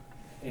loaf,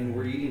 and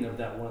we're eating of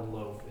that one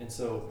loaf. And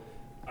so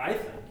I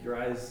think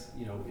your eyes,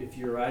 if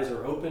your eyes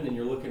are open and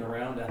you're looking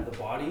around at the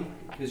body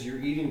because you're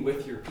eating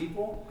with your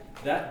people,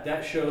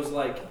 that shows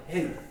like,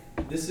 hey,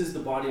 this is the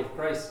body of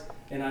Christ,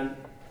 and I'm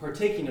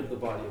partaking of the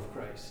body of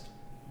Christ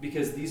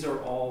because these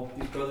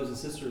brothers and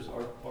sisters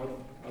are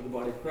the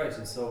body of Christ,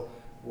 and so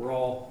we're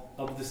all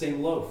of the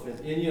same loaf. And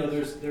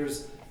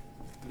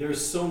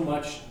there's so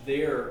much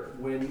there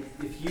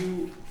if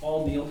you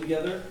all kneel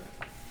together,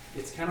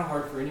 it's kind of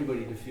hard for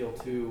anybody to feel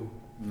too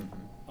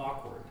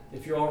awkward.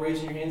 If you're all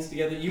raising your hands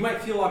together, you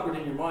might feel awkward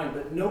in your mind,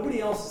 but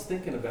nobody else is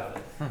thinking about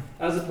it.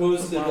 As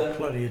opposed to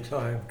Plenty of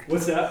time.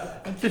 What's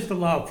that? Just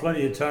allow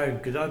plenty of time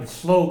because I'm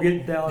slow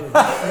getting down. And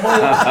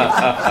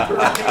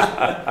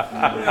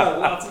Yeah,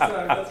 lots of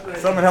time. That's right.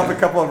 Someone help a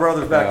couple of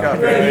brothers back up.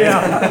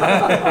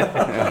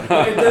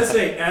 yeah. It does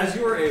say, as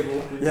you are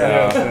able.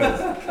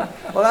 Yeah.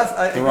 Well,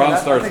 Ron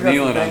starts think that's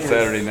kneeling the on thing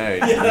Saturday night.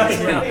 Yeah,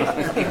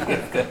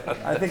 that's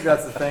right. I think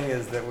that's the thing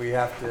is that we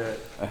have to,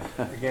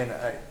 again,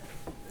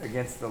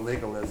 against the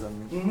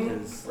legalism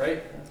is,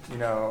 Right.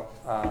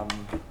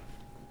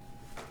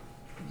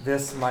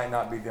 this might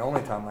not be the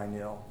only time I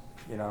kneel,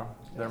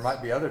 There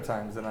might be other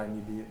times that I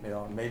need to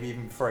kneel. Maybe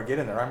even before I get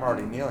in there, I'm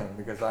already kneeling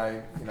because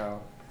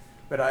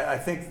but I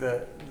think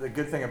the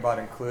good thing about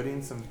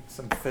including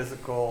some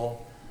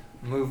physical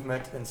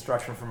movement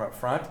instruction from up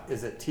front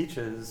is it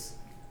teaches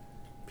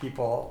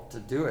people to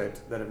do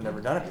it that have never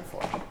done it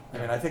before. I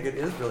mean, I think it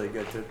is really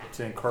good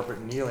to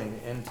incorporate kneeling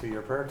into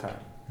your prayer time.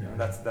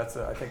 I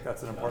think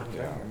that's an important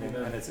thing. I mean,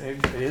 and it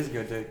is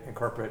good to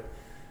incorporate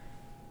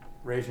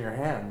raising your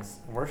hands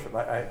in worship.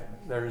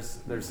 There's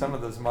some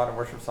of those modern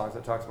worship songs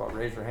that talks about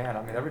raise your hand.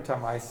 I mean, every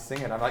time I sing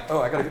it, I'm like,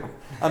 oh,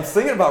 I'm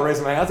singing about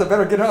raising my hands. I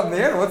better get up in the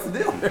air. What's the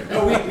deal here?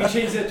 No, we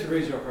changed that to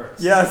raise your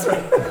hearts. Yeah, that's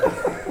right.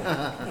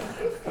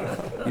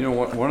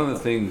 One of the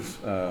things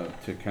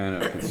to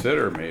kind of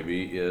consider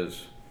maybe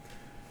is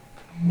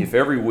if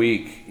every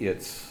week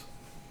it's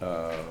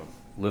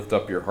lift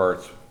up your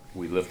hearts,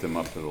 we lift them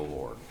up to the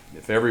Lord.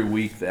 If every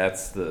week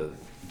that's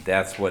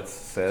what's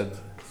said,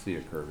 see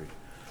it, Kirby.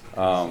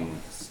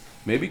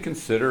 Maybe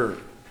consider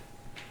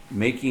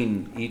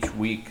making each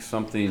week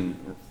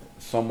something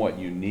somewhat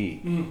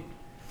unique.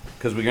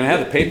 Because we're gonna have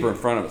the paper in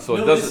front of us, so it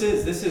No,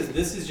 doesn't. this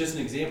is just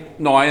an example.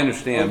 No, I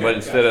understand, Okay, but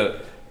instead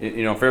of,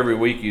 if every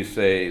week you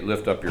say,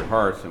 lift up your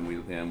hearts,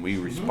 and we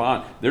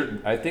respond,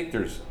 I think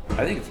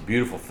it's a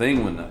beautiful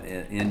thing when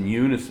in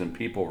unison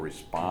people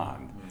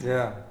respond.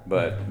 Yeah.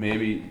 But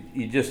maybe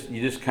you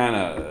just kind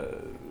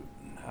of,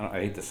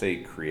 I hate to say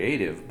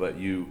creative, but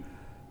you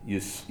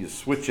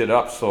switch it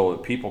up so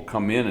that people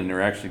come in and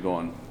they're actually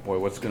going, boy,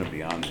 what's going to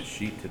be on this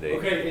sheet today?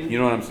 Okay, and you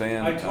know what I'm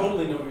saying? I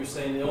totally know what you're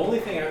saying. The only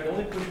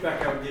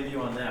pushback I would give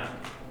you on that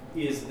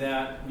is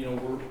that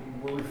we're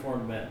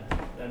reformed men.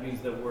 That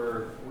means that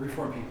we're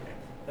reformed people.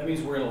 That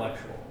means we're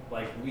intellectual.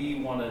 Like, we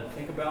want to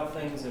think about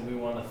things, and we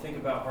want to think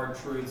about hard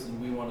truths,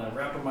 and we want to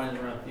wrap our minds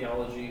around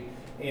theology.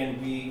 And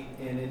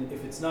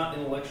if it's not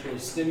intellectually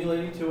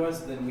stimulating to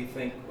us, then we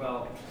think,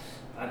 well,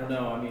 I don't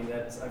know. I mean,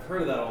 I've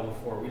heard of that all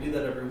before. We do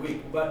that every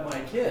week. But my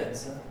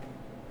kids,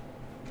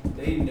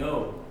 they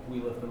know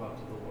we lift them up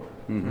to the Lord.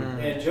 Mm-hmm.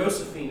 And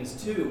Josephine is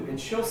too, and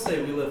she'll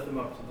say we lift them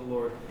up to the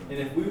Lord. And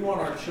if we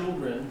want our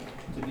children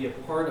to be a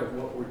part of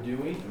what we're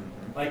doing,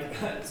 like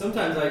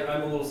sometimes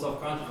I'm a little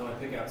self-conscious when I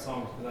pick out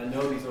songs because I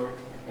know these are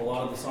a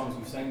lot of the songs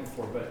we've sang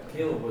before. But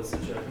Caleb was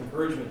such an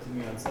encouragement to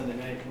me on Sunday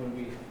night when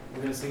we were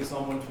going to sing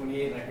Psalm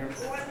 128, and I hear him,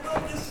 oh, I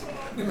love this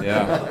song.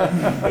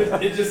 Yeah.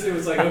 it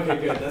was like,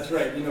 okay, good, that's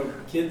right.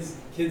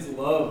 Kids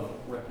love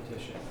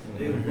repetition.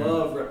 They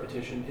love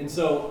repetition, and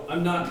so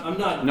I'm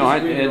not. No,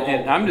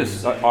 and I'm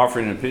just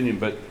offering an opinion,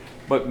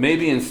 but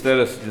maybe instead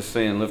of just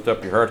saying lift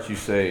up your hearts, you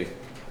say,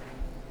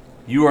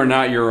 you are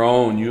not your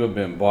own. You have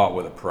been bought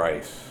with a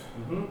price.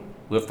 Mm-hmm.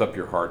 Lift up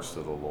your hearts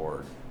to the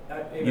Lord.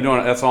 You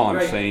know, that's all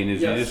I'm saying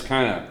is you just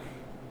kind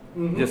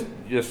of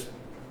just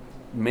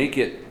make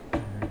it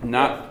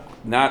not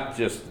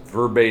just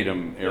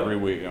verbatim every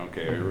week.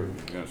 Okay, we're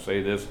going to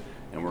say this,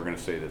 and we're going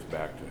to say this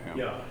back to him.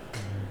 Yeah.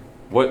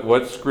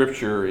 What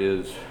scripture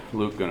is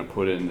Luke going to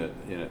put in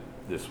it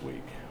this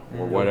week,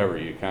 or whatever?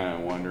 You kind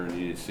of wonder, and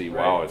you see,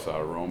 wow, it's out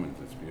of Romans.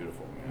 It's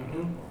beautiful,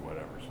 man, or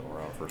whatever. So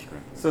we're out of 1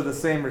 Corinthians. So the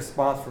same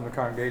response from the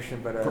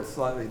congregation, but a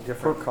slightly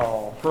different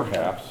call.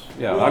 Perhaps,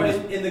 yeah. Well, I'm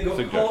just in the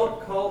suggesting.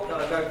 God calls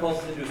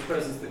us into His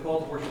presence. The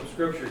call to worship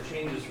Scripture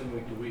changes from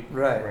week to week.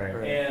 Right.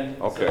 And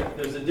so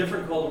there's a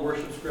different call to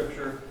worship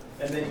Scripture,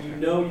 and then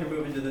you're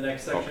moving to the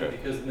next section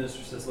because the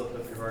minister says, "Lift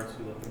up your hearts,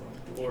 we lift them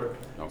up to the Lord."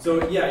 Okay.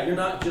 So you're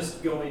not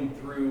just going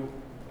through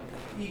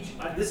each.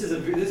 This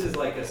is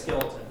like a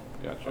skeleton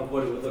of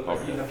what it would look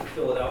like. You have to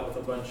fill it out with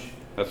a bunch.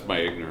 That's my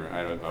ignorant.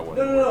 I wouldn't.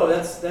 No.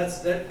 That's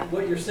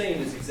what you're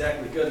saying is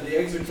exactly good. The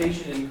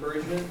exhortation and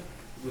encouragement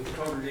with the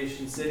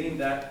congregation sitting.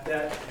 That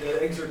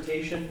the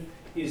exhortation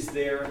is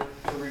there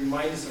to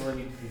remind us of our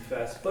need to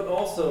confess, but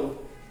also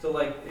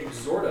to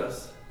exhort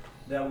us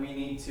that we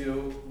need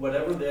to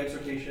whatever the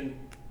exhortation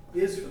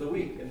is for the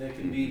week, and there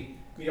can be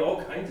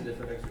all kinds of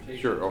different exhortations.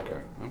 Sure. Okay.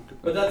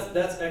 But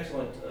that's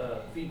excellent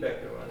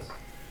feedback there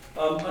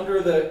was.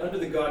 Under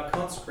the God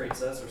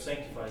consecrates us or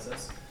sanctifies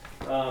us.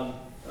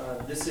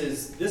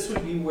 This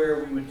would be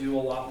where we would do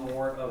a lot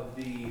more of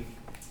the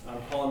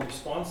call and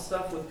response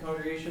stuff with the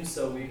congregation.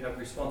 So we have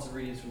responsive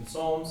readings from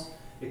Psalms.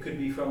 It could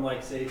be from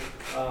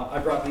I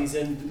brought these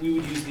in. We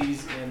would use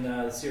these in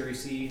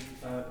CREC.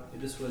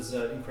 This was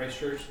in Christ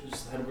Church,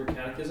 just the Heidelberg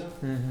Catechism.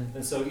 Mm-hmm.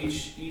 And so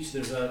each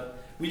there's a.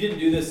 We didn't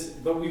do this,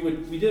 but we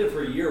did it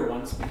for a year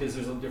once because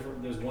there's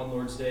one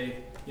Lord's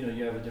Day. You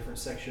have a different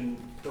section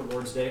for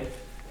Lord's Day.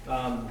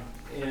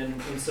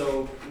 And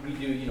so we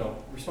do,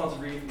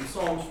 responsive reading from the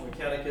Psalms, from the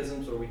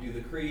catechisms, or we do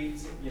the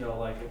creeds,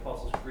 like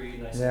Apostles'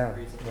 Creed, Nicene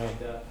Creed, something like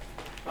that.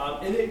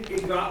 And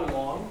it got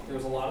long. There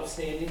was a lot of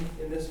standing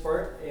in this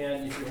part,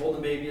 and if you hold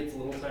a baby, it's a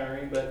little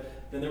tiring, but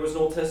then there was an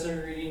Old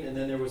Testament reading, and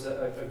then there was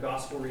a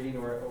gospel reading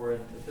or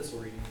an epistle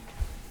reading.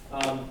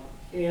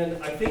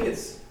 And I think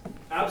it's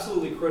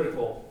absolutely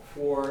critical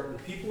for the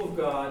people of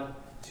God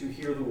to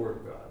hear the Word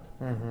of God.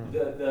 Mm-hmm.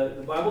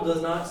 The Bible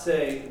does not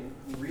say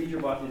read your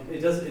Bible. It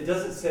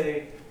doesn't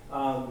say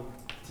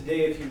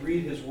today if you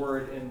read His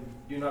Word and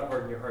do not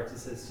harden your hearts. It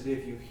says today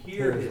if you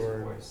hear His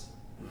voice.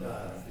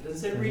 It doesn't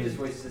say read His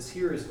voice. It says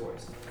hear His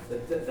voice.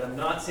 I'm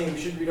not saying we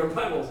shouldn't read our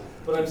Bibles,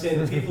 but I'm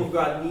saying the people of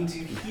God need to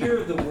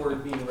hear the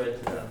Word being read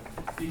to them,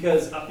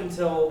 because up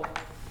until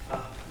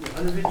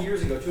 150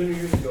 years ago, 200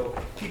 years ago,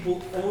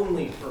 people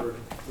only heard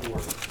the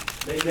Word.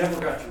 They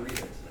never got to read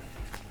it.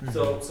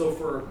 Mm-hmm. So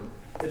for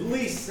at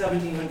least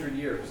 1,700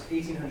 years,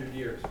 1,800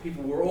 years,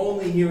 people were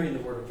only hearing the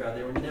Word of God.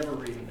 They were never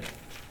reading it.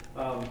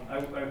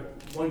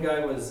 One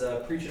guy was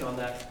preaching on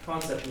that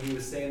concept, and he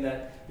was saying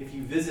that if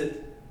you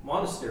visit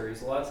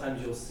monasteries, a lot of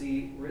times you'll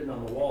see written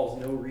on the walls,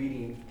 no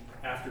reading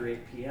after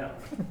 8 p.m.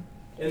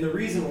 And the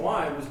reason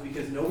why was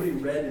because nobody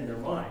read in their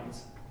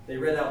minds. They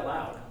read out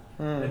loud.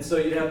 And so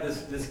you'd have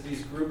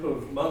these group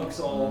of monks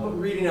all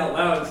reading out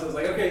loud, and so it's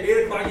like, okay,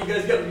 8 o'clock, you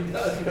guys got to be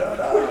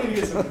done. We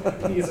need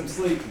to get some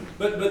sleep.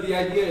 But the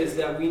idea is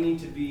that we need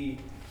to be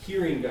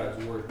hearing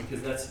God's Word,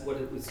 because that's what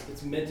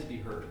it's meant to be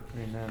heard.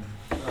 Amen.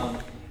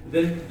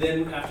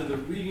 Then after the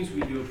readings,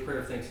 we do a prayer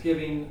of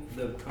thanksgiving.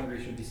 The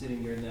congregation would be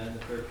sitting during that in the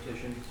prayer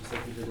petition, just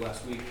like we did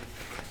last week.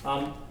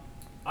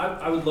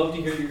 I would love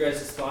to hear your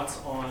guys' thoughts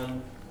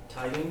on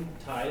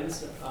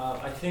tithes.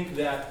 I think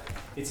that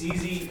it's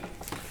easy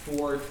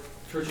for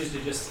churches to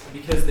just,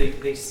 because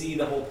they see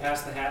the whole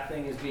pass the hat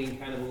thing as being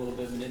kind of a little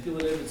bit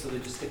manipulative, and so they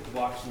just stick the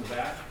box in the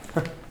back.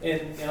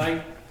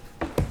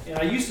 And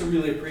I used to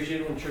really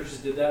appreciate it when churches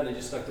did that, and they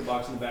just stuck the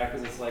box in the back,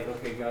 because it's like,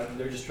 okay, God,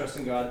 they're just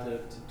trusting God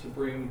to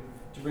bring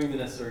the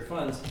necessary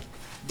funds.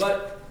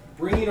 But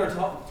bringing our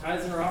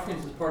tithes and our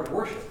offerings is part of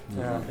worship.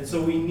 Yeah. And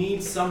so we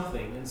need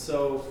something. And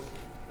so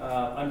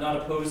I'm not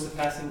opposed to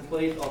passing the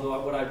plate, although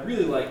what I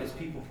really like is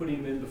people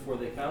putting them in before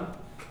they come,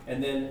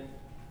 and then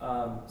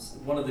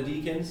one of the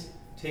deacons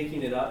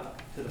taking it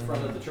up to the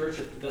front of the church.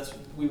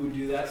 We would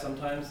do that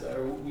sometimes.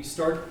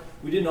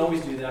 We didn't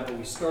always do that, but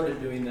we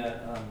started doing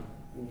that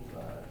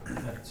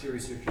at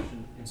Series Church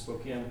in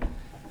Spokane,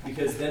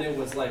 because then it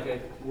was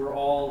like we're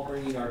all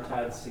bringing our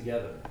tithes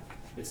together.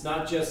 It's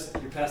not just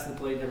you're passing the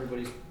plate and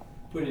everybody's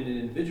putting it in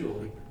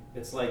individually.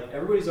 It's like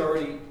everybody's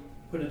already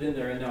put it in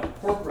there, and now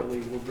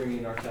corporately we're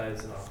bringing our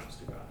tithes and offerings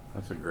to God.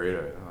 That's a great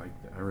idea.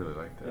 I really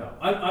like that. Yeah,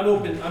 I'm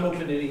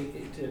open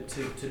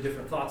to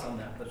different thoughts on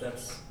that, but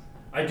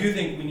I do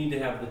think we need to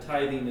have the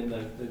tithing and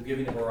the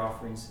giving of our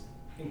offerings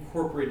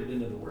incorporated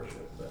into the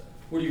worship. But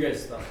what are you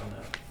guys' thoughts on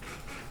that?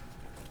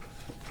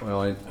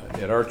 Well,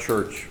 at our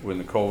church, when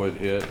the COVID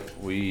hit,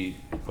 we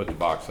put the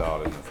box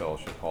out in the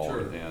fellowship hall.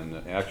 Sure.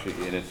 And actually,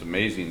 and it's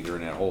amazing,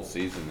 during that whole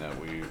season that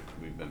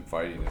we've been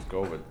fighting this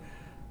COVID,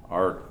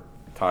 our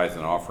tithes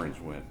and offerings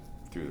went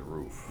through the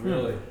roof.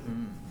 Really?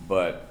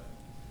 But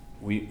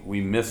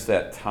we missed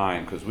that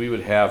time, because we would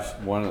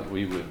have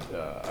we would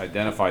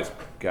identify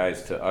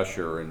guys to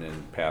usher and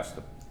then pass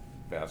the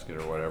basket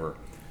or whatever.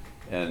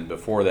 And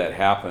before that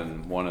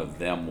happened, one of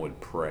them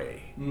would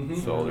pray. Mm-hmm.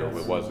 So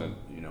it wasn't,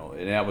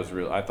 and that was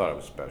real. I thought it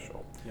was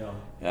special. Yeah.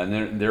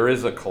 And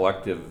there's a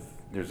collective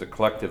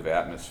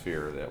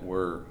atmosphere that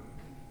we're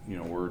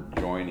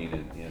joining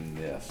in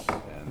this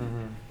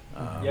and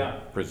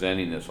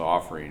presenting this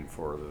offering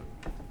for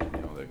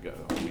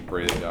we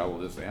pray that God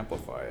will just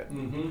amplify it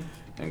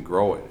and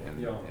grow it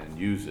and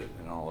use it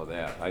and all of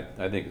that.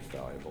 I think it's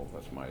valuable.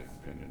 That's my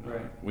opinion.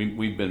 Right.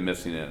 We've been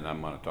missing it, and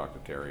I'm going to talk to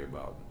Terry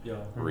about Yeah.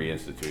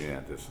 reinstituting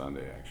it this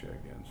Sunday actually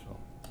again. So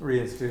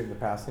Reinstituting the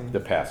passing. the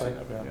passing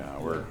plate? of it.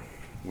 Yeah,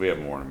 we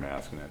haven't worn a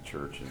mask in that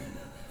church in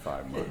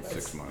 5 months,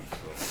 6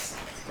 months.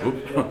 So.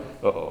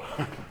 Uh-oh.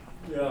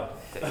 Yeah.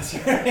 That's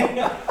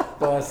right.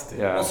 Busted.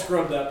 Yeah. I'll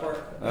scrub that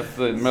part. That's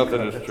the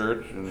Methodist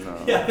church. And,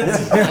 Yeah.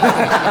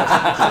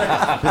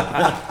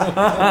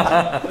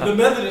 The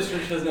Methodist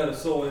church doesn't have a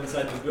soul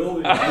inside the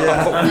building.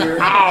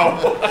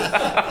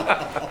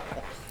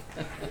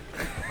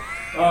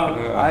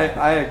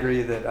 I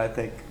agree that I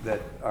think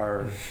that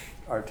our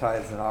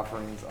tithes and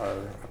offerings are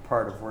a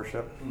part of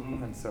worship,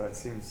 and so it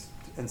seems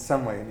in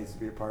some way it needs to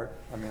be a part.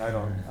 I mean,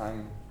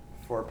 I'm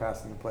for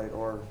passing the plate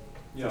or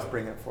just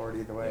bring it forward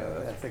either way.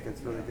 I think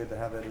it's really good to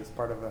have it as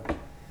part of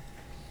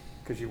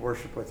because you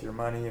worship with your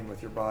money and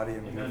with your body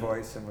and with your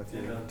voice and with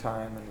your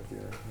time and with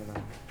your,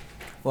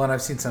 Well, and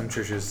I've seen some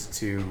churches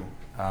to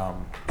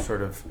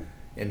sort of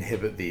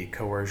inhibit the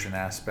coercion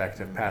aspect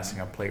of passing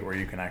a plate where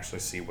you can actually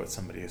see what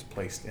somebody has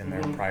placed in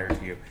there prior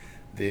to you.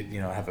 They,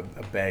 have a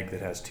bag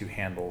that has two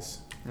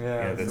handles.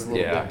 Yeah, That's it's a a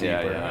little little bit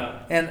deeper.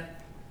 Yeah. And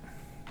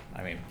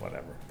I mean,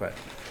 whatever. But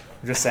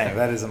I'm just saying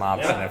that is an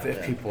option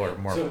if people are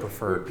more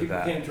preferred to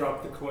that. People can't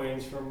drop the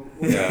coins from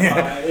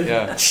yeah.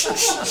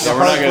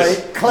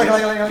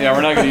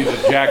 We're not going to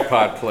use a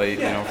jackpot plate,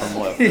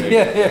 from left.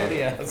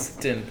 Yeah, it's a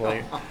tin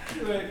plate.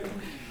 Right.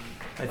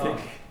 I think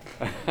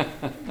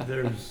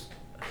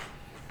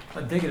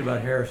I'm thinking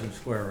about Harrison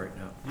Square right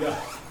now.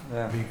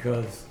 Yeah.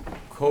 Because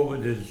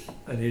COVID is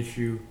an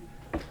issue,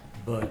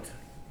 but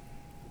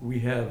we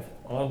have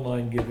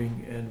online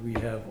giving and we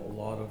have a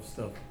lot of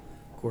stuff,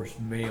 of course,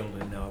 mailed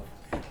in now.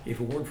 If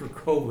it weren't for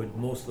COVID,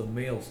 most of the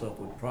mail stuff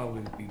would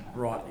probably be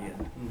brought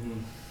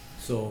in.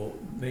 So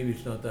maybe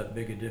it's not that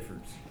big a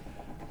difference.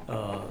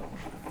 The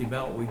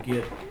amount we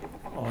get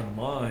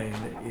online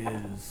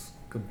is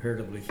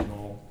comparatively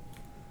small.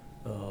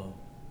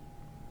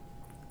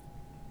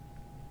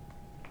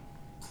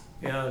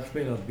 Yeah, it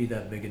may not be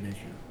that big an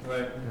issue.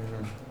 Right.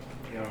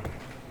 Yeah.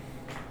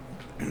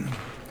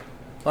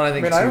 Well, I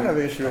think I don't have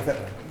an issue with that,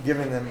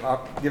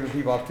 giving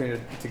people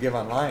opportunity to give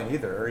online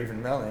either, or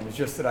even mail in. It's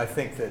just that I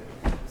think that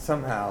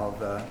somehow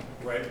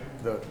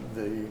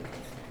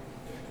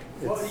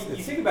You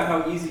think about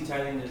how easy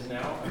tithing is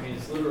now. I mean,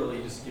 it's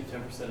literally just give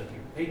 10% of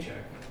your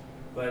paycheck.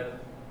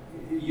 But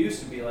it used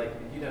to be like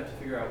you'd have to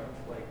figure out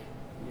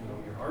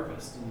your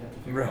harvest, and you have to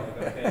figure out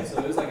okay. So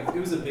it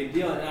was a big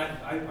deal, and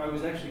I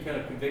was actually kind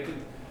of convicted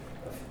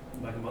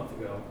like a month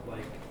ago.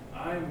 Like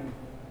I'm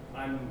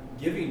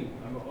giving,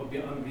 I'm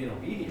being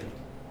obedient,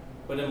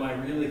 but am I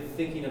really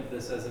thinking of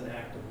this as an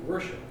act of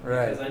worship?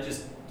 Right. Because I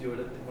just do it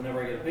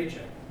whenever I get a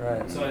paycheck.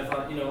 Right. So I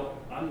thought,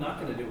 I'm not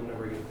going to do it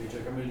whenever I get a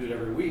paycheck. I'm going to do it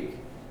every week,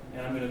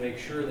 and I'm going to make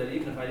sure that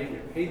even if I didn't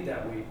get paid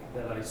that week,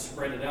 that I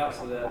spread it out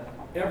so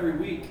that every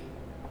week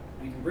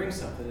we can bring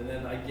something, and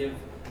then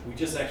we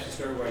just actually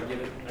started where I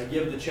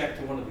give the check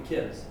to one of the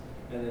kids,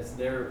 and it's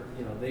their,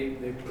 they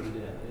put it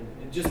in,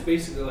 and just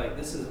basically like,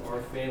 this is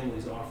our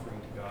family's offering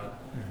to God,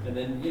 and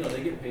then,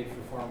 they get paid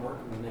for farm work,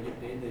 and when they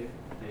get paid, they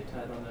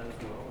tithe on that as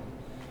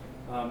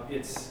well.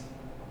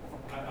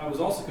 I was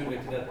also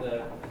convicted at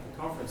the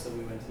conference that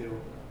we went to,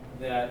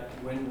 that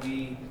when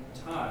we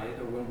tithe,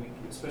 or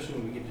especially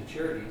when we give to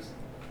charities,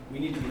 we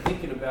need to be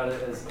thinking about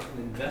it as an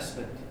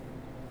investment.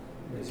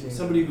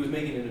 Somebody who's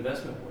making an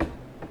investment,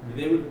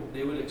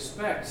 they would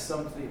expect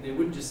something. They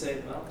wouldn't just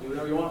say, "Well, do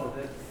whatever you want with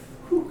it."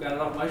 Whew, got it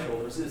off my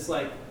shoulders. It's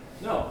like,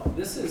 no,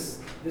 this is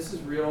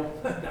real.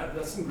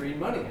 That's some green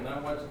money, and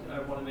I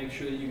want to make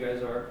sure that you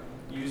guys are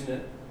using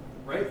it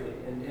rightly,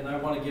 and I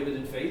want to give it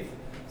in faith.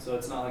 So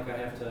it's not like I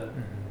have to.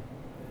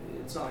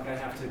 It's not like I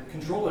have to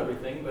control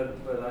everything, but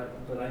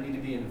I need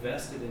to be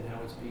invested in how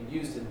it's being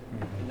used, and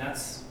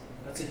that's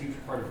a huge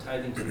part of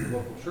tithing to the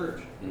local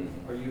church.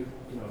 Are you,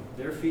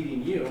 they're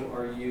feeding you,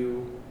 are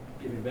you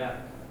giving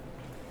back?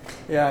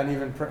 Yeah, and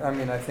even,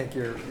 I think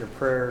your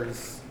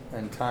prayers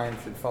and time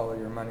should follow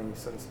your money,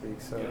 so to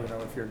speak. So,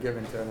 if you're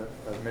giving to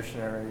a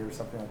missionary or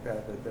something like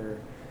that,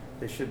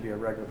 they should be a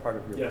regular part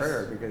of your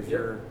prayer, because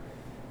you're,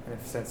 in a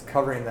sense,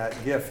 covering that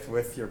gift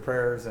with your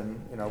prayers and,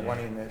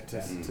 wanting it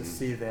to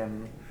see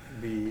them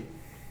be,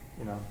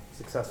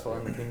 successful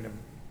in the kingdom.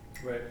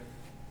 Right.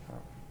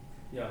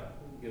 Yeah,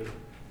 good.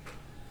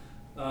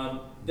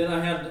 Then I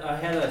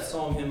had a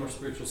psalm, hymn, or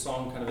spiritual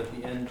song kind of at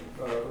the end,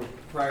 or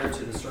prior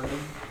to the sermon,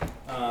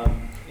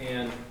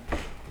 and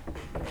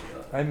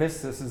I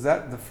missed this. Is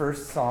that the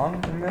first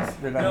song in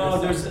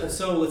this?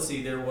 So let's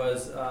see. There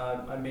was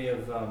I may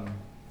have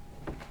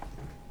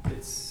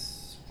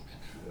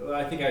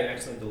I think I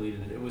accidentally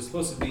deleted it. It was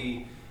supposed to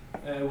be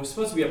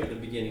up at the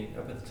beginning,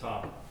 up at the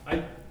top.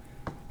 I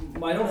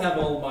don't have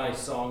all my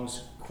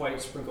songs quite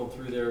sprinkled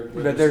through there.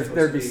 But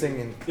there'd be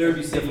singing. There'd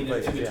be singing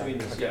in between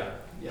this. Yeah,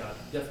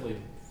 definitely.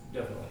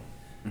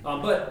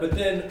 But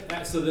then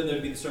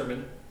there'd be the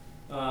sermon,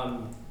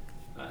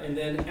 and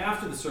then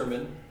after the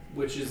sermon,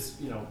 which is,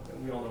 we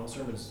all know what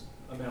sermons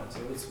amount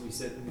to. We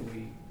sit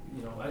and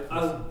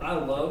I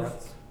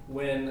love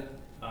when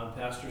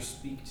pastors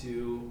speak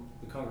to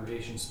the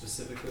congregation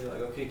specifically,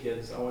 like, okay,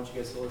 kids, I want you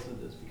guys to listen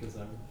to this because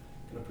I'm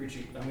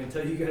going to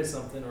tell you guys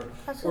something.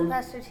 That's what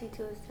Pastor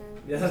Tito is doing.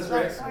 Yeah, that's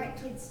right. All right,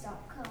 kids,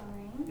 stop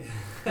coloring.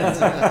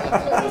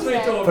 That's what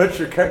he told me. Put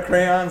your cut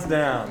crayons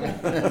down. He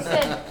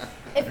said,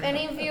 if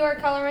any of you are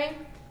coloring,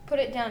 put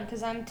it down,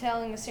 because I'm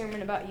telling a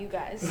sermon about you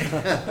guys.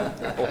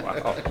 Oh,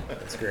 wow.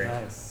 That's great.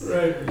 Nice.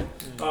 Right.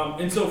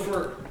 And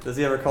so does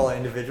he ever call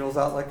individuals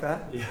out like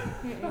that? Yeah.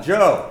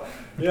 Joe.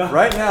 Yeah.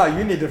 Right now,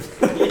 you need to.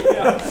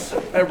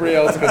 Everybody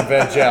else can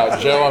veg out.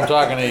 Joe, I'm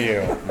talking to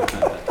you.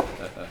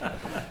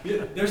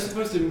 They're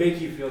supposed to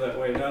make you feel that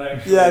way, not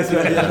actually. Yeah,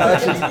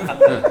 that's right.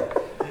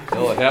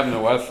 Well, it happened to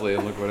Wesley,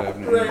 and look what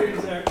happened to Right,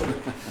 exactly.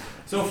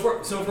 So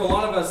for a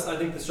lot of us, I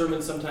think the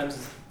sermon sometimes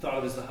is thought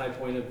of as the high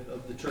point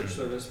of the church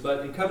service,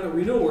 but in covenant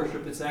renewal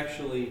worship, it's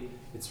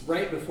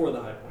right before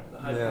the high point. The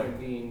high point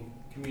being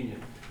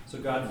communion. So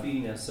God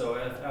feeding us. So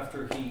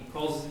after He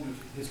calls us into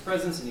His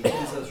presence and He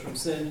cleanses us from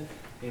sin,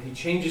 and He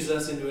changes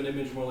us into an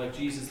image more like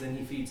Jesus, then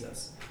He feeds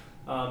us.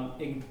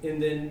 And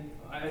then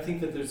I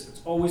think that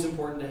it's always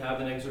important to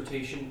have an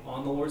exhortation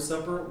on the Lord's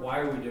Supper. Why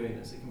are we doing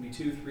this? It can be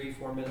 2, 3,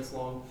 4 minutes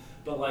long,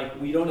 but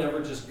we don't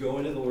ever just go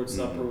into the Lord's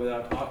Supper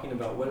without talking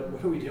about what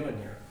are we doing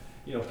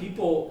here.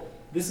 People,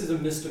 this is a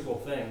mystical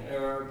thing,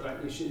 or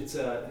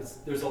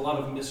there's a lot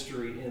of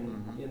mystery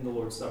in the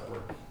Lord's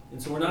Supper,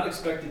 and so we're not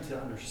expected to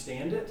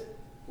understand it,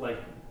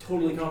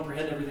 totally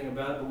comprehend everything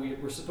about it, but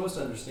we're supposed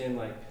to understand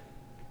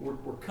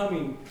we're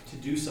coming to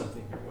do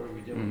something here. What are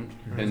we doing?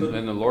 Mm-hmm.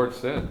 And the Lord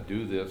said,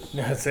 "Do this."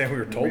 Not saying we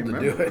were told to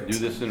do it. Do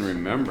this in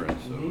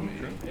remembrance of me.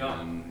 Yeah.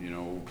 And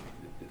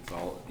it's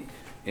all.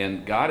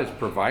 And God is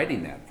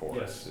providing that for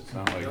us. It's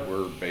not like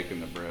we're baking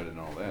the bread and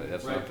all that.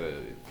 That's not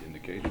the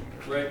indication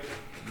there. Right.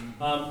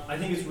 I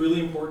think it's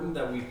really important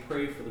that we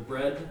pray for the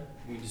bread.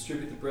 We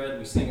distribute the bread.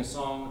 We sing a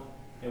song,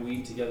 and we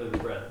eat together the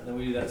bread. And then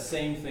we do that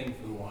same thing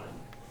for the wine.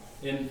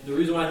 And the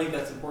reason why I think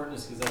that's important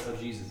is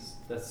because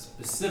that's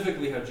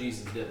specifically how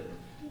Jesus did it.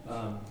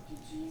 Did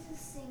Jesus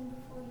sing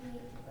before He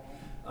ate the bread?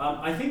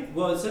 I think,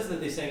 it says that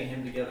they sang a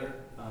hymn together.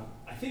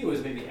 I think it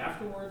was maybe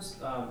afterwards.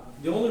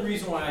 The only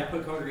reason why I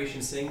put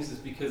congregation sings is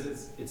because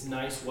it's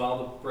nice while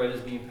the bread is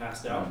being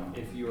passed out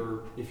if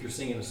you're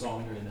singing a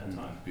song during that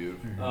time.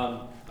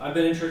 Beautiful. I've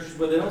been in churches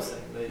where they don't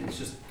sing. It's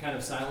just kind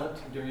of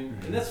silent during,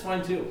 and that's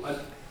fine too.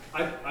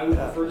 I would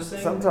prefer to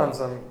sing.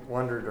 Sometimes I'm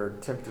wondered or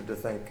tempted to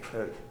think,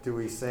 do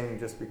we sing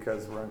just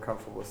because we're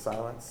uncomfortable with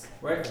silence?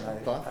 Right.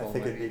 And I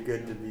think it'd be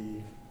good to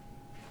be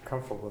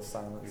comfortable with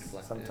silence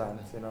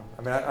sometimes,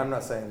 I'm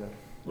not saying that.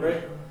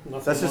 Right.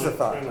 That's just a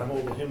thought. Trying to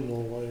hold a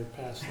hymnal while you're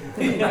passing.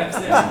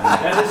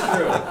 That is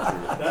true.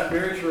 That's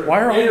very true.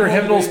 Why are all your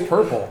hymnals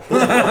purple?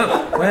 Well,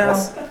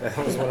 that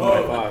was one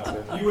of my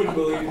thoughts. You wouldn't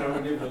believe how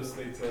many of those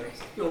things I'm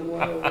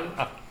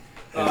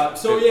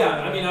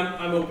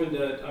open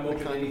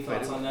to any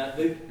thoughts on that.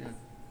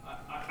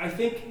 I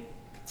think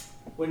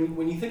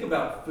when you think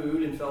about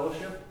food and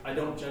fellowship, I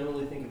don't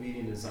generally think of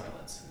eating in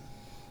silence.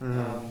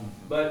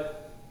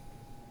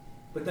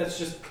 But that's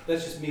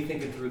just me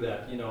thinking through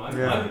that. You know,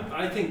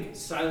 I think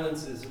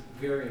silence is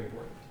very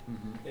important.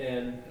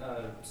 And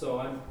so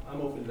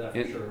I'm open to that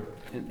for sure.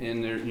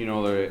 And there, you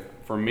know,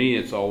 for me,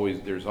 it's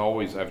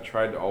always I've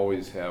tried to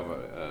always have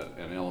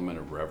an element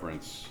of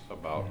reverence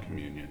about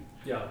communion.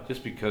 Yeah.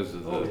 Just because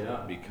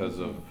of because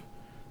of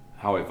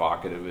how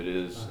evocative it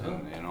is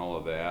and all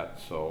of that.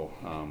 So,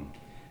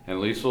 and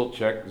Lisa will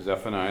check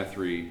Zephaniah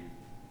 3,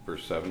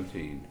 verse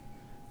 17.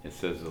 It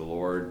says the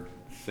Lord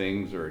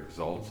sings or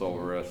exalts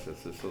over us.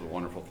 This is a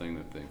wonderful thing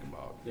to think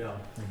about. Yeah.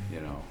 You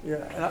know.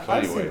 Yeah, and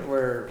I've seen it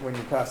where when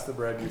you pass the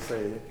bread, you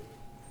say,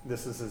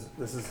 "This is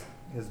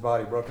his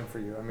body broken for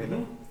you." I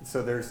mean,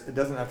 so it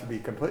doesn't have to be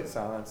complete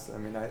silence. I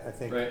mean, I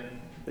think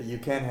that you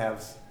can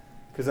have,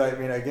 because I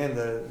mean, again,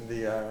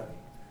 the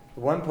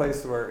one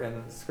place where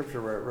in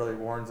Scripture where it really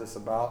warns us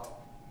about,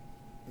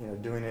 you know,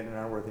 doing it in an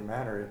unworthy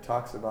manner, it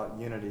talks about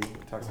unity.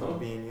 It talks about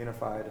being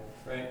unified.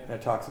 Right. And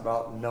it talks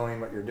about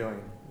knowing what you're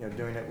doing, you know,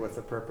 doing it with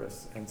a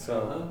purpose. And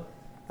so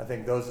I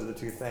think those are the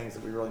two things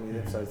that we really need to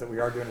emphasize, that we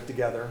are doing it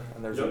together,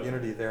 and there's a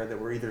unity there, that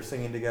we're either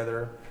singing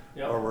together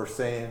or we're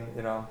saying,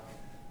 you know,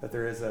 that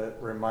there is a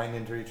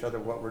reminding to each other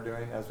what we're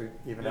doing as we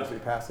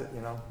pass it,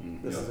 you know.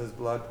 This is his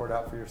blood poured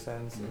out for your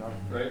sins, you know.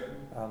 Right.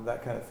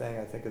 That kind of thing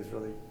I think is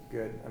really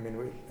good. I mean,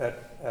 we at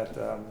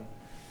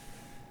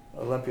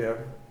Olympia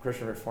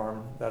Christian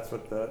Reform, that's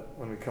what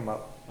when we come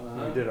up,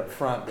 when we did up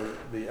front,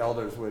 the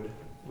elders would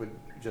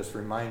just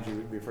remind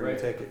you before you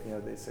take it. You know,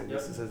 they say,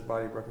 "This is his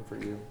body broken for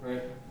you."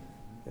 Right.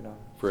 You know.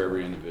 For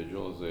every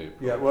individual, as they.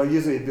 Yeah. Well,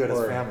 usually you do it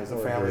as families. A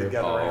family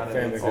gather around.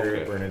 Family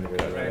group or an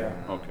individual. Right.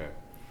 Okay.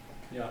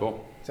 Yeah.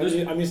 Cool. So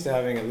I'm used to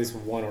having at least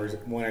one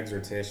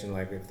exhortation,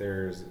 like if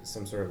there's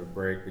some sort of a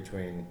break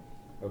between,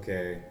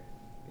 okay,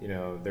 you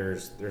know,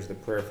 there's the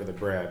prayer for the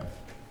bread,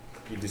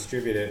 you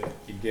distribute it,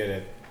 you get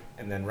it,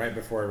 and then right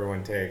before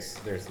everyone takes,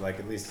 there's like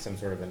at least some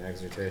sort of an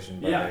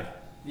exhortation by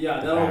the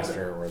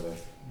pastor or the.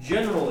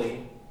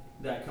 Generally,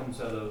 that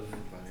comes out of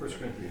 1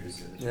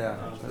 Corinthians. Yeah.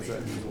 1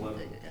 Corinthians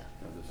 11. You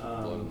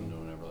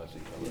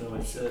know,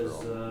 it says,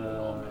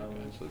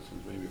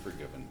 citizens may be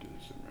forgiven to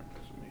this in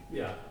remembrance of me.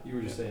 Yeah, you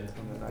were just saying.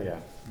 Yeah.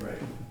 Right.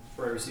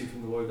 For I received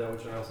from the Lord that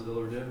which I also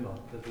delivered to him,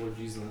 that the Lord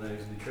Jesus on the night he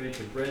was betrayed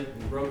took bread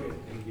and broke it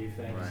and gave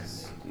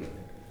thanks. Right.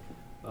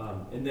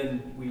 And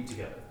then we eat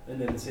together. And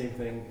then the same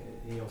thing,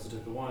 he also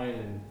took the wine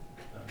and.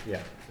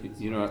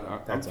 You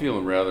know, I'm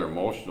feeling rather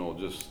emotional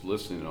just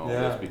listening to all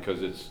this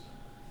because it's,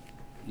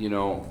 you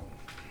know,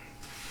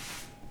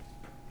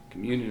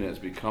 communion has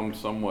become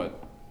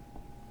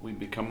we've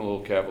become a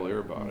little cavalier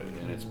about it,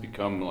 and it's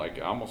become like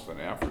almost an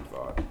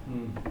afterthought.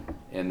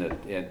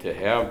 And to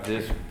have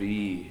this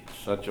be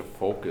such a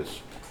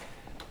focus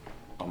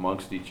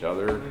amongst each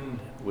other,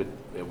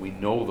 we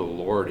know the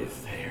Lord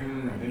is there.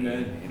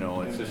 Amen. You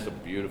know, it's just a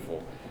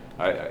beautiful.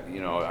 I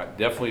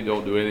definitely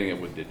don't do anything that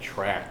would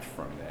detract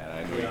from that.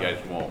 I know you guys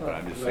won't, but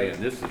I'm just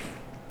saying this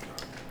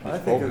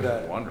think of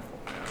that. Is wonderful.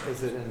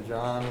 Is it in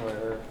John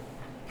where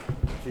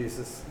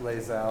Jesus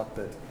lays out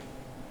that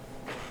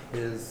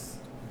his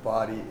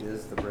body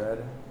is the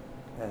bread,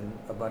 and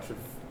a bunch of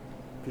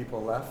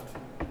people left?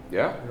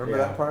 Yeah. Remember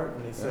that part?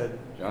 And he said,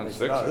 John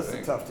 6, "Oh, this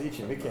is tough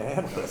teaching. We can't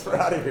handle this. We're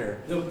out of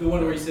here." The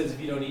one where he says, "If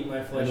you don't eat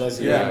my flesh, unless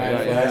you eat my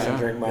flesh and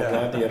drink my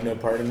blood, you have no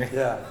part of me."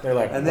 Yeah. They're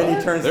like, and then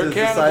he turns to his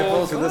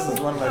disciples, and this is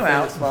one of my favorite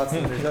out. spots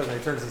in the New Testament.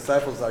 He turns to his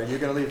disciples, "Are you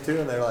going to leave too?"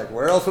 And they're like,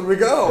 "Where else would we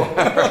go?"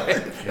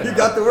 You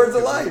got the words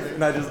of life.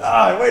 And I just,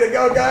 way to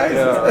go, guys.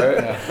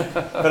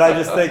 But I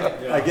just think,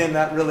 again,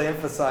 that really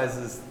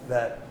emphasizes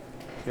that,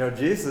 you know,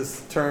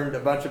 Jesus turned a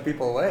bunch of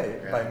people away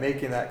by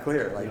making that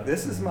clear. Like,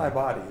 this is my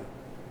body.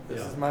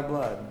 This is my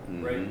blood.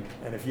 Right.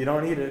 And if you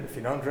don't eat it, if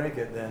you don't drink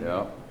it, then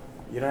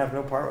you don't have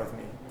no part with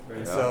me. Right.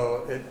 And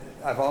so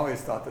I've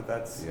always thought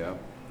that's, you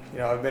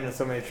know, I've been in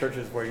so many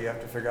churches where you have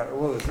to figure out,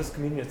 well, is this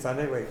communion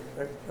Sunday? Wait,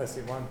 let's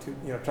see, 1, 2,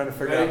 you know, trying to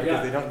figure out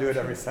because they don't do it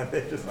every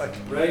Sunday, just like.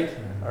 Right.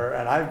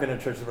 And I've been in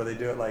churches where they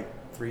do it like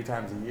 3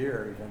 times a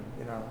year even,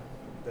 you know.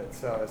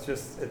 So it's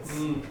just, I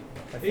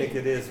think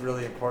it is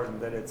really important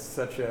that it's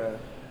such a.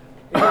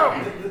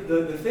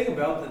 The thing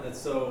about that that's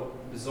so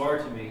bizarre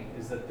to me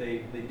is that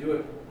they do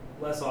it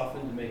less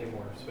often to make it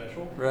more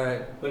special.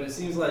 Right. But it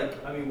seems like,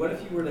 I mean, what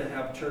if you were to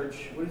have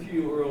church, what if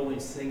you were only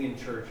singing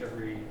church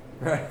every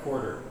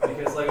quarter?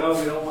 Because like,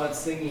 we don't want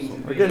singing to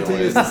be. We're getting too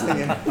used to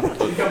singing.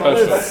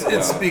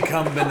 It's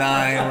become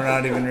benign. We're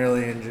not even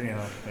really enjoying, you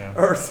know. Yeah.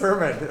 Or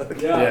sermon.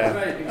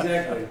 Right,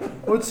 exactly.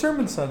 Oh, it's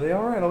sermon Sunday.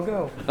 All right, I'll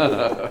go.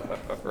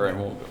 Or I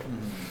won't go.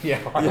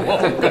 Yeah, I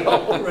won't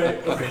go.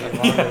 Right.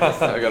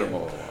 I got to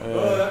mow.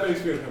 Oh, that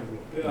makes me uncomfortable.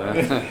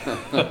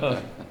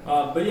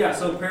 But yeah,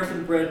 so prayer for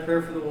the bread,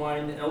 prayer for the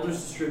wine. The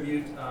elders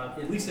distribute,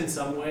 at least in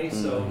some way,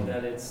 so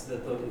that it's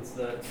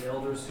the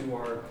elders who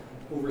are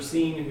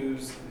overseeing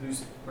who's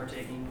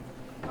partaking.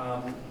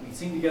 We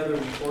sing together,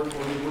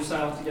 we're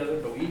silent together,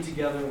 but we eat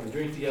together, we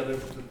drink together.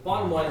 The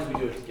bottom line is we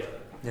do it together.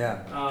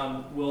 Yeah.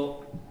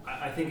 Well,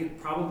 I think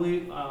it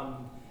probably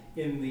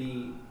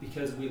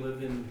because we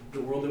live in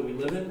the world that we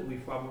live in, we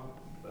probably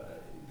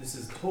this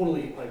is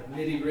totally like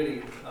nitty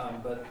gritty,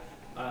 but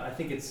I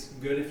think it's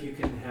good if you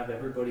can have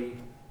everybody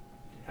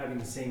having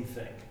the same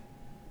thing.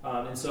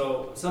 And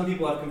so some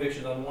people have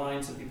convictions on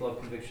wine, some people have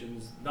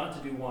convictions not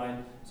to do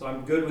wine. So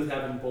I'm good with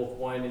having both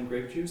wine and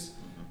grape juice.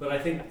 But I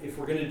think if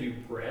we're going to do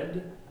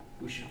bread,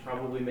 we should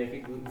probably make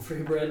it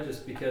gluten-free bread,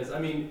 just because, I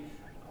mean,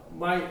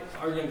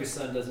 our youngest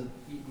son doesn't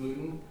eat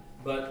gluten,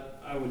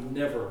 but I would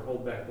never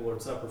hold back the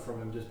Lord's Supper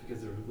from him just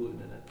because there was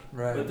gluten in it.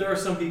 Right. But there are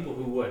some people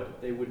who would.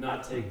 They would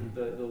not take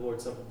the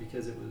Lord's Supper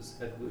because it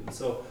had gluten.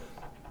 So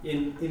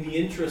in the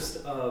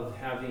interest of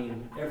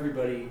having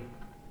everybody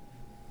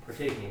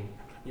partaking,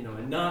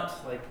 and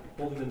not like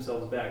holding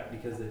themselves back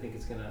because they think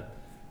it's going to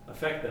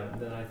affect them,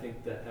 then I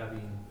think that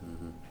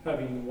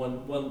having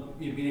one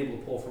being able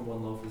to pull from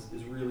one loaf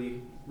is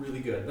really, really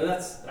good. But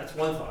that's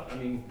one thought. I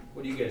mean,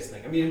 what do you guys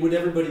think? I mean, would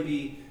everybody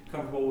be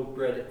comfortable with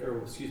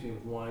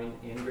with wine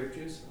and grape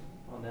juice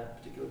on that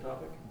particular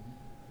topic?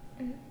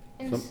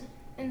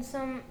 In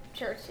some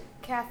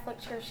Catholic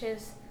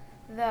churches,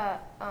 the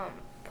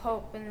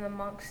Pope and the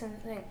monks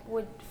and things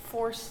would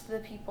force the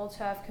people to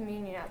have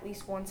communion at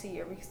least once a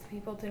year because the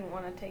people didn't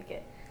want to take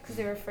it because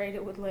they were afraid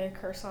it would lay a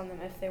curse on them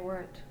if they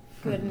weren't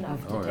good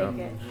enough to take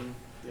it.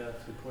 Yeah,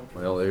 that's a good point.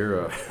 Well,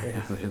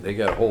 they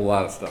got a whole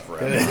lot of stuff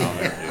right around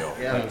their deal.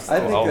 Yeah. I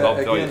think I'll tell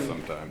you again,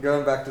 sometime.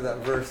 going back to that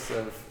verse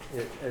of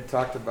it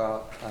talked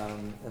about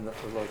in the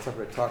Lord's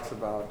Supper, it talks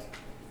about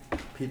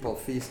people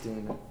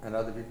feasting and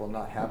other people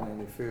not having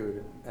any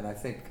food, and I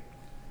think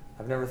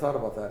I've never thought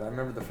about that. I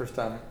remember the first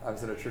time I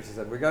was at a church that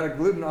said, we got a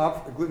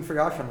gluten-free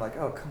option. I'm like,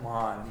 oh, come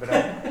on. But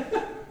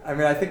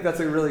I think that's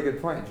a really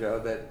good point, Joe,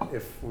 that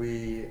if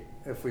we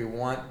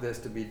want this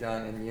to be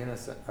done in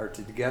unison, or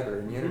together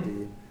in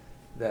unity,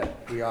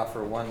 that we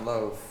offer one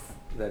loaf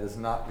that is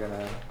not going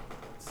to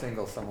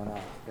single someone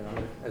out,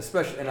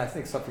 especially, and I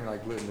think something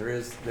like gluten, there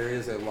is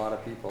a lot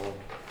of people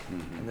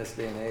in this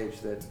day and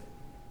age that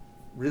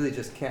really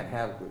just can't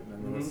have gluten.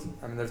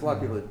 I mean, there's a lot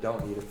of people that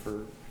don't eat it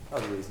for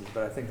other reasons,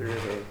 but I think there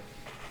is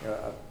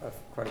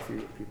quite a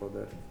few people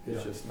that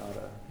it's just not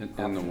a.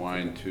 And the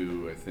wine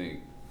too, I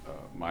think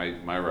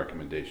my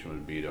recommendation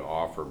would be to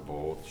offer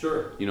both.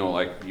 Sure.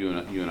 Like you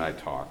and I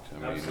talked. I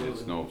mean, Absolutely.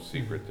 it's no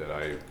secret that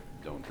I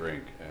don't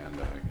drink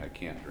and I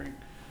can't drink.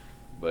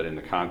 But in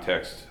the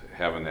context,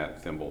 having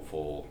that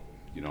thimbleful,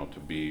 to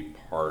be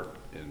part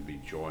and be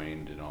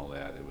joined and all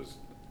that,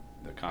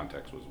 the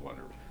context was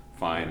wonderful.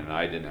 Fine, and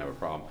I didn't have a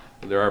problem.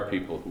 But there are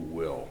people who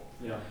will.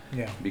 Yeah.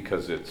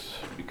 Because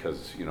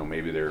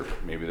maybe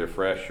they're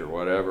fresh or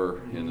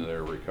whatever into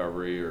their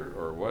recovery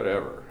or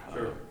whatever.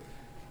 Sure.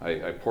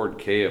 I poured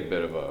Kay a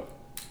bit of a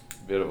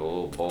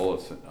little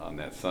bolus on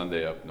that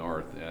Sunday up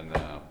north, and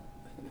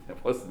it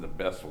wasn't the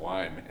best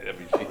wine, man. I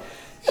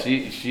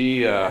mean,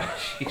 she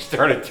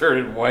started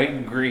turning white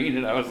and green,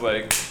 and I was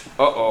like,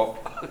 uh-oh,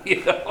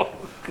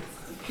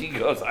 She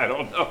goes, I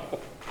don't know.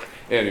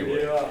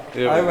 Anyway,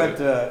 I went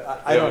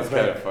to. I don't drink.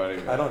 Kind of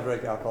funny, I don't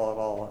drink alcohol at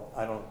all.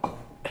 I don't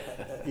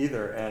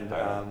either. And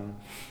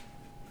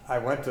I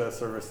went to a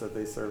service that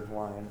they served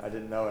wine. I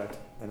didn't know it,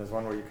 and there's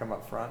one where you come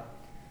up front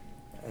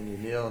and you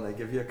kneel and they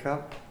give you a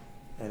cup,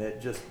 and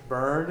it just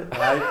burned.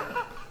 And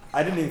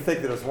I didn't even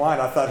think that it was wine.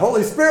 I thought,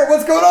 Holy Spirit,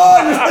 what's going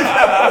on?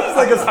 It's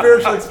like a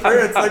spiritual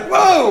experience. Like,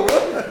 whoa!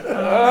 And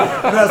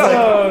I was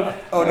like,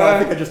 oh no, I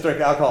think I just drank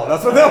alcohol.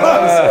 That's what that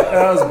was.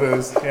 That was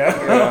booze.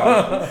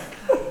 Yeah.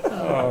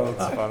 Oh,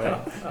 that's funny.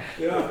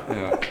 Yeah.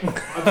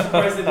 I'm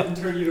surprised they didn't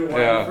turn you to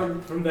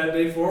wine from that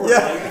day forward.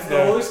 Yeah. Like, it's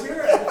the Holy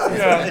Spirit.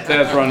 Yeah.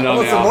 Dad's running down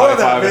Want the some aisle, more of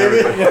that,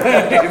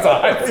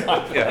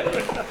 high-fiving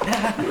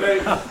everybody.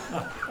 Right.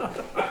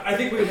 I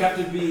think we'd have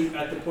to be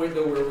at the point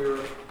though where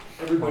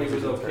everybody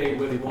was okay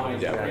with wine.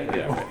 Yeah. being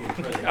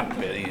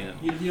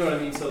present. You know what I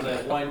mean? So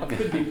that wine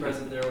could be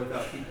present there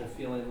without people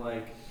feeling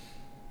like,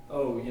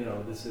 oh,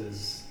 this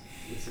is.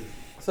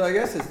 So I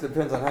guess it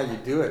depends on how you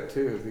do it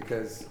too,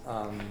 because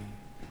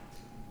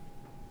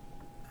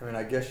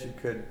I guess you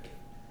could.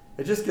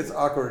 It just gets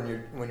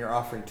awkward when you're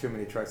offering too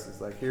many choices.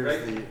 Like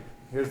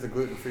here's the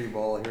gluten-free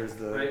bowl, here's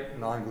the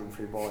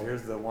non-gluten-free bowl,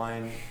 here's the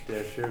wine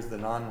dish, here's the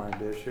non-wine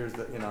dish, here's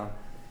the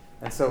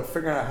and so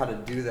figuring out how to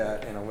do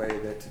that in a way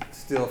that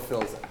still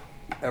feels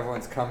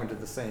everyone's coming to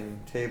the same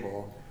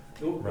table.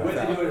 The way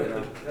they do it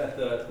at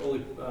the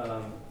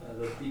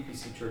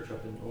BPC church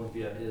up in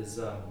Olympia is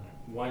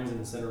wine's in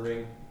the center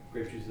ring,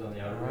 grape juice is on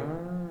the outer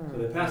ring. So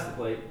they pass the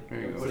plate.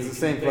 There you go. So it's the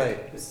same plate.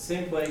 It's the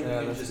same plate.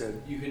 Yeah,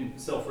 You can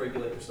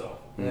self-regulate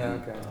yourself. Yeah,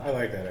 okay. I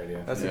like that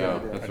idea. That's a good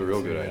idea. That's a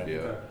real good idea.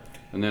 Okay.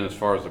 And then as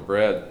far as the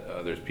bread,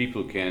 there's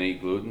people who can't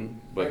eat gluten,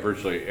 but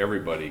virtually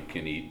everybody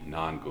can eat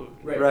non-gluten.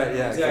 Right,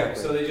 yeah,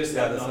 exactly. So they just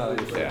have that's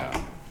non-gluten not bread.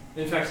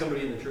 Yeah. In fact,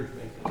 somebody in the church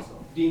makes it.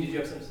 So. Dean, did you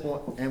have something to say?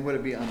 Well, and would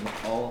it be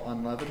all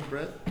unleavened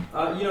bread?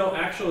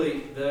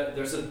 Actually,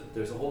 there's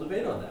a whole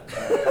debate on that.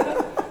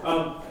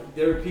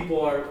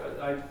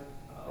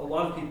 A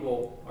lot of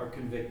people are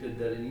convicted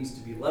that it needs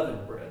to be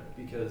leavened bread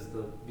because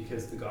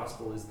the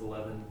gospel is the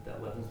leaven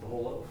that leavens the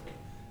whole loaf.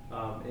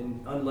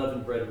 And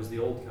unleavened bread was the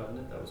old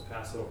covenant, that was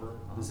Passover.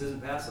 This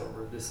isn't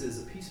Passover, this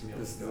is a piece meal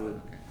This with is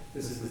God.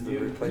 This is the the new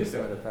replacement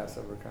covenant. of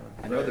Passover kind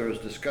of. I know there was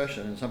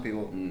discussion and some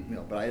people,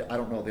 but I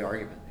don't know the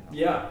argument,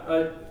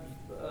 Yeah,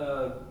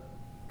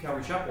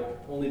 Calvary Chapel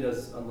only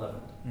does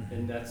unleavened,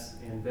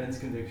 and Ben's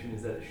conviction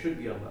is that it should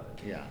be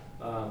unleavened. Yeah.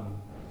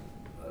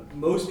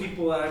 Most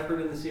people that I've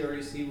heard in the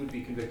CREC would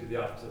be convicted the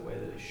opposite way,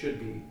 that it should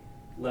be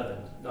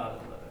leavened, not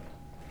unleavened.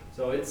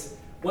 So it's,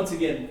 once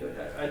again,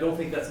 I don't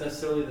think that's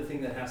necessarily the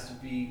thing that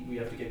we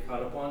have to get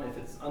caught up on. If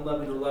it's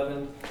unleavened or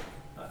leavened,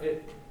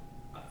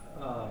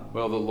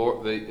 Well, the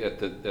Lord, at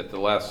the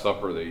Last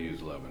Supper, they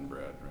used leavened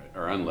bread, right?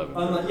 Or unleavened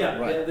bread. yeah,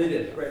 Right. they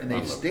did, right. And they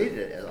Unleavened. stated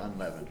it as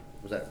unleavened.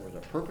 Was there a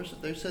purpose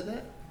that they said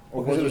that?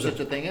 Or Well, was there it was such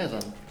a thing as I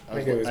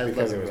think it was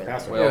because it was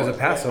Passover. Yeah, it was a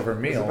Passover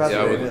meal.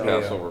 Passover Yeah, it was a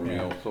meal. Passover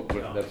meal, so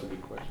but that's a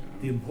good question.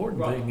 The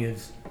important Right. thing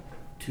is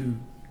to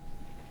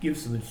give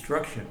some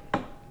instruction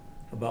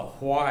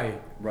about why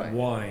Right.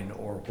 wine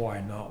or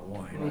why not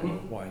wine, or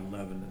Mhm. why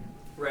leaven and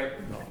Right,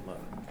 not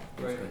leaven.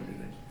 Those Right. kind of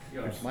things.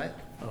 yeah, There's My, a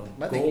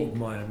My gold thinking-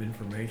 mine of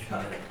information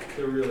there.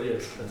 there really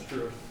is, that's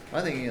true.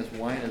 my thinking is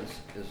wine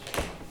is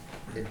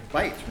it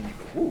bites when you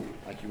go, whoo,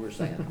 like you were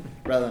saying,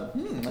 rather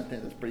than, I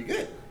think that's pretty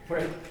good.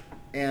 Right.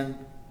 And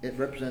it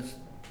represents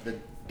the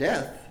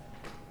death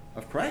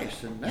of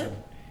Christ, and that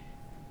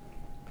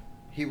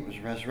he was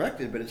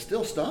resurrected, but it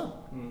still stung.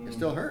 It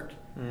still hurt.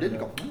 It didn't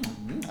go,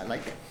 I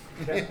like it.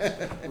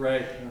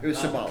 Right. It was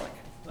symbolic.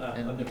 I've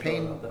And never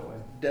pain, thought about it that way.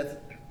 death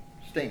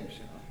stings,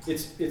 you know.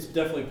 It's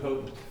definitely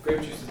potent.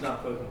 Grape juice is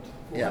not potent.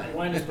 Yeah.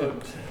 Wine is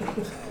potent.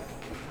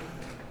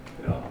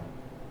 Yeah.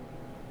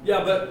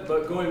 Yeah,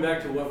 but going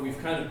back to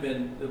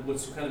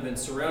what's kind of been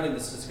surrounding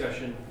this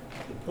discussion,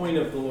 the point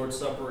of the Lord's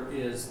Supper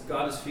is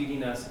God is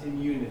feeding us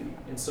in unity.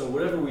 And so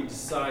whatever we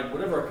decide,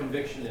 whatever our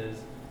conviction is,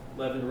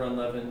 leavened or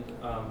unleavened,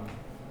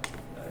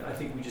 I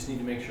think we just need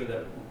to make sure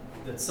that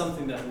that's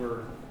something that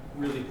we're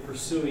really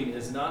pursuing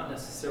is not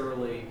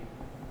necessarily,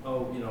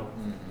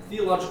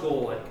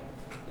 theological, like,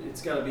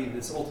 it's got to be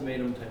this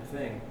ultimatum type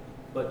thing,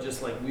 but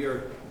just like we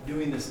are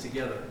doing this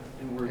together,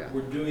 and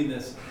we're doing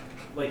this,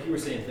 like you were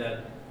saying,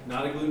 Ted,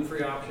 not a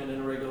gluten-free option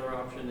and a regular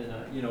option,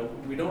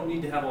 and we don't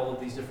need to have all of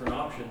these different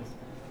options.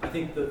 I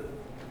think that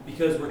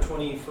because we're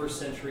 21st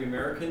century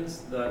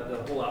Americans,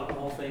 the whole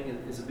alcohol thing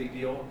is a big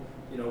deal.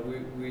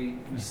 We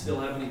still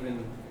haven't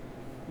even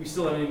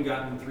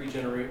gotten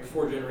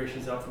 4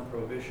 generations out from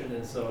Prohibition,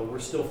 and so we're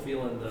still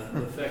feeling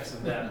the effects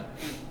of that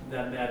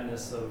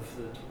madness of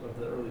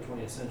the early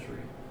 20th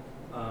century.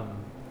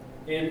 And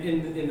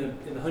in the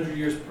 100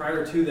 years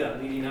prior to that,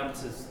 leading up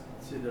to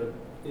the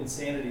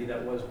insanity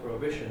that was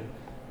Prohibition,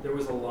 there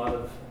was a lot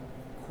of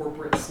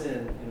corporate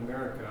sin in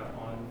America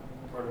on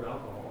the part of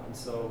alcohol, and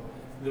so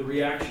the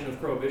reaction of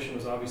Prohibition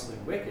was obviously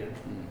wicked,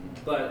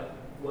 but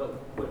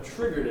what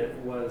triggered it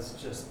was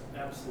just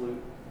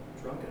absolute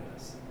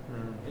drunkenness.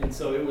 And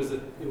so it was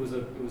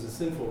a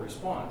sinful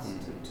response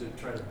to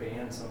try to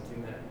ban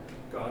something that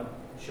God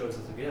shows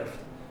as a gift.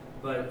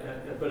 But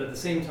at the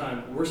same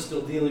time, we're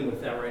still dealing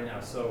with that right now.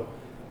 So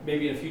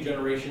maybe in a few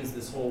generations,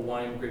 this whole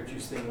wine grape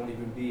juice thing won't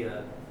even be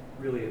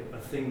really a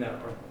thing that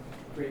our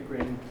great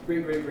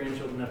great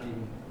grandchildren have to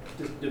even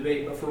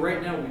debate. But for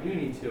right now, we do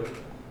need to.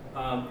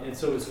 And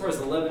so as far as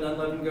the leaven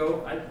unleavened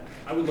go,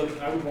 I would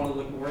want to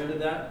look more into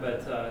that.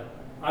 But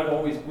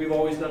we've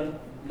always done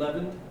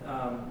leavened.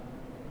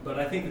 But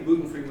I think the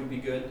gluten-free would be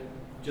good,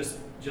 just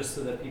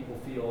so that people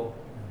feel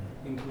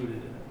included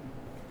in it.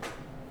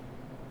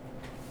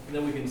 And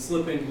then we can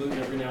slip in gluten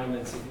every now and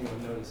then so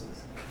anyone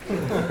notices.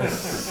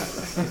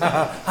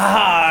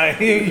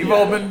 You've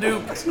all been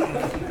duped.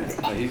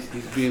 He's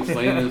being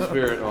slain in the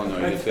spirit. Oh no,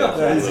 he just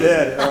He's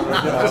dead.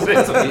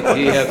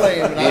 he has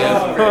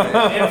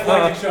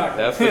Anaphylactic shock.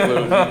 that's the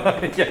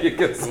gluten. Yeah, you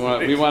get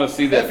We want to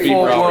see that feet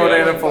full-blown properly.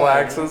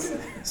 anaphylaxis.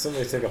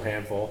 Somebody took a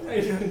handful.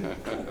 I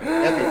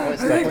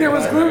think There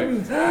was gluten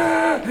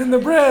in the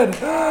bread.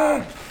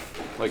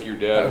 Like your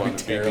dad That would wanted be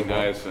to beat me terrible.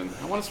 nice, and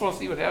I just want to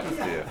see what happens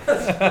to you.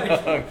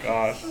 Oh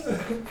gosh.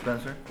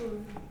 Spencer,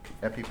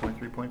 Epi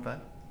 3.5?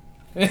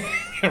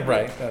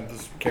 Right. I'm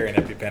just carrying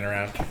an EpiPen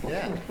around.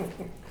 Yeah.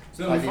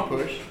 So ID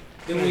push.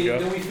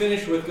 Then we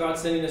finish with God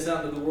sending us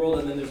out into the world,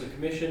 and then there's a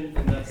commission,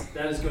 and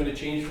that is going to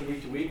change from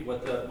week to week.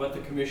 What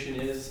the commission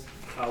is.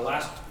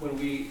 When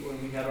we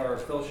had our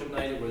fellowship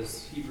night, it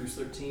was Hebrews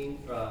 13.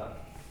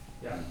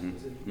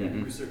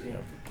 Hebrews 13.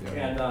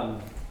 And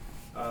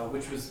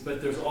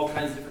but there's all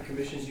kinds of different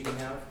commissions you can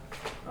have,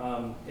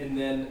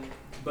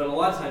 but a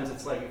lot of times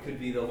it's like it could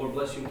be the Lord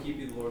bless you and keep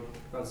you, the Lord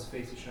cause His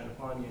face to shine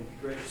upon you and be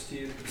gracious to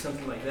you,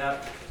 something like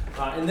that.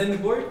 And then the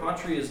Gloria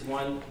Patri is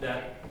one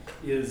that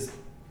is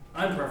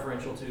I'm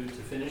preferential to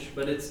finish,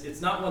 but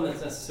it's not one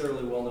that's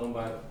necessarily well known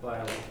by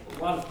a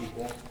lot of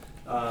people.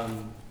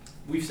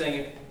 We've sang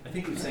it. I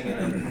think we've sang it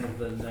at one of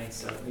the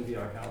nights at maybe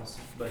our house.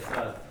 But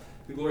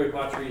the Gloria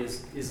Patri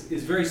is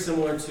very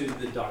similar to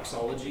the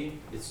doxology.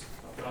 It's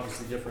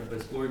obviously different, but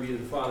it's glory be to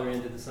the Father,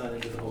 and to the Son,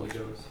 and to the Holy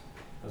Ghost,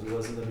 as it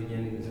was in the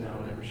beginning, is now,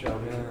 and ever shall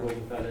be, world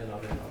without end.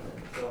 Amen. Amen.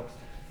 So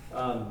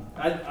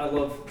I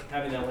love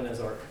having that one as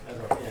our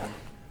end.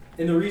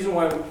 And the reason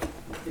why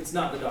it's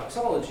not the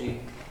doxology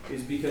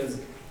is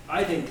because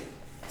I think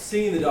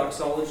singing the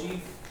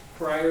doxology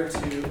prior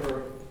to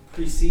or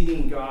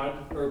preceding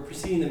God or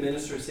preceding the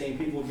minister saying,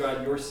 "People of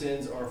God, your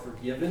sins are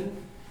forgiven.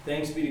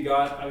 Thanks be to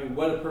God." I mean,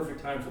 what a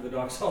perfect time for the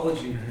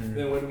doxology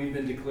than when we've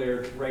been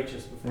declared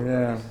righteous before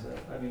Christ. So,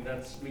 I mean,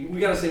 that's we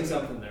got to sing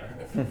something there.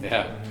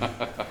 Yeah.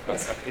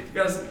 We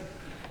gotta,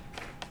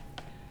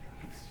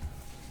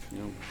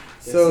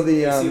 So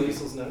the see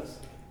Liesl's notes.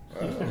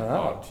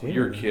 oh, gee.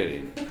 You're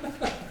kidding.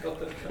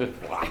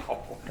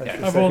 Wow. That's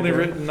the I've only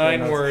secretary. written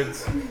 9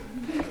 words.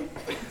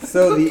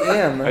 So the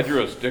M, I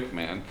drew a stick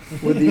man.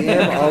 would the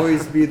M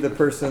always be the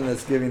person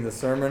that's giving the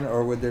sermon,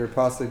 or would there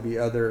possibly be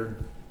other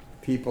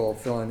people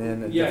filling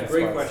in? At Yeah, different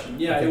great spots? question. I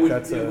Yeah, think it would.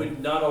 that's It a-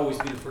 would not always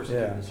be the person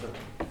Yeah. giving the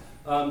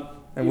sermon.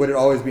 And would it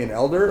always be an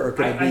elder, or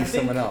could it I be think-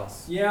 someone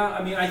else? Yeah,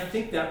 I mean, I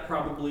think that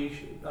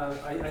probably.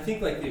 I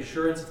think like the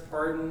assurance of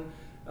pardon.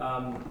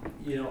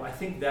 I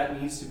think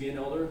that needs to be an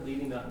elder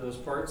leading those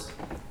parts.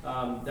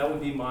 That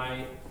would be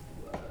my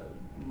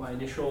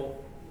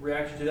initial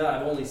reaction to that.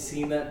 I've only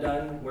seen that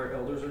done where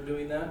elders are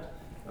doing that,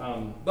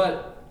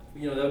 but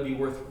that would be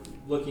worth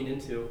looking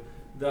into.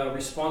 The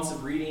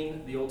responsive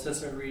reading, the Old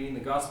Testament reading,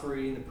 the gospel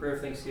reading, the prayer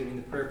of thanksgiving,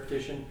 the prayer of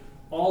petition,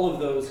 all of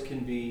those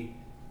can be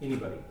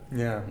anybody.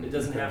 Yeah. It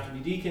doesn't have to be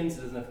deacons.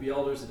 It doesn't have to be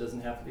elders.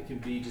 It can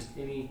be just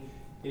any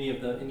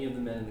of the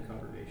men in the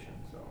congregation.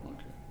 So.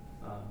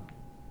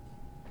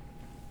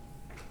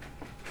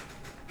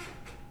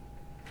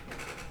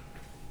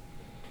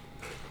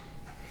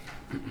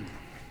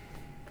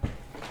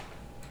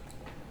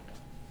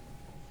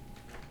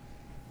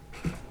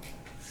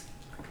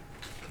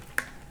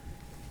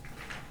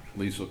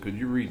 Lisa, could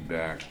you read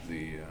back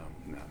the,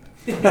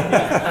 She's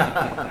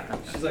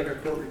like our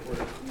court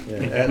reporter. Yeah.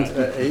 At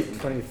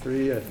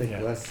 8:23, I think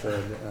Yeah. Les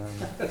said.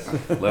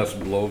 less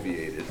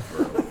bloviated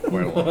for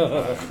quite a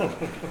long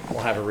time. We'll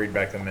have her read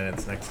back the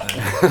minutes next time.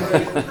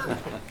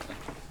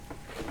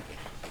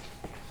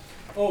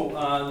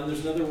 Then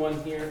there's another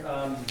one here.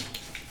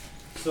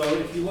 So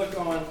if you look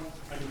on,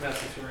 I can pass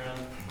this around.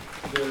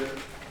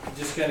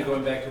 Just kind of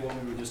going back to what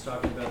we were just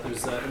talking about.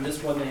 There's in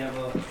this one they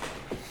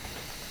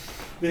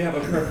have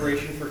a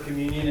preparation for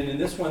communion, and in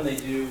this one they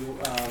do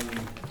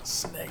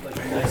like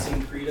a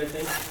Nicene Creed, I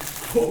think.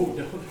 Oh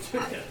no, the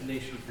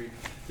Athanasian Creed.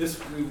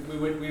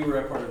 We were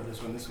a part of this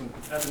one. This one,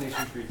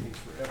 Athanasian Creed, takes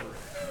forever.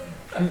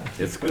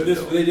 It's But good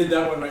though. they did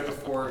that one right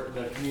before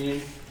the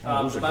communion.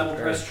 those The are Bible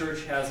good Press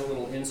Church has a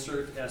little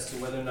insert as to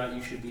whether or not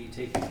you should be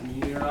taking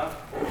communion or not.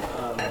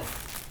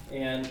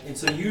 And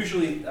so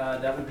usually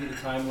that would be the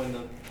time when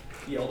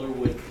the elder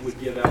would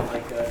give out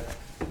like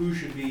who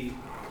should be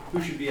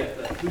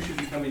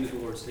coming to the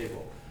Lord's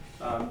table.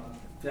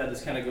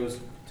 This kind of goes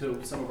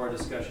to some of our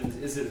discussions.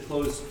 Is it a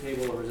closed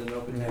table or is it an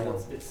open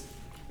table?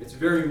 It's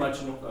very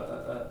much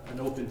an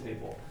open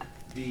table.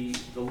 The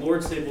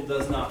Lord's table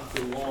does not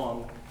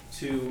belong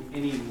to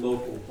any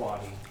local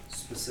body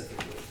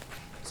specifically.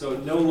 So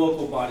no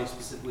local body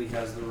specifically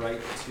has the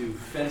right to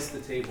fence the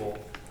table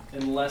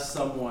unless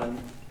someone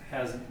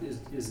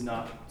is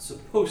not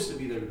supposed to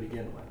be there to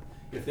begin with.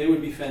 If they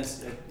would be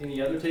fenced at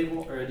any other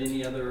table or at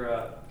any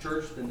other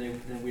church, then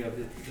we have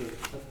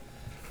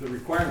the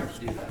requirement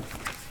to do that.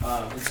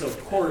 And so,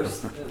 of course,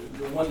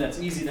 the one that's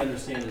easy to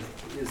understand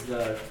is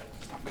the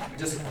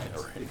discipline.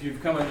 If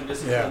you've come under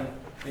discipline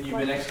and you've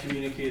been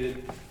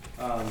excommunicated,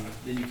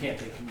 then you can't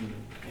take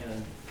communion.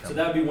 And so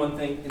that would be one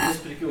thing. In this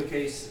particular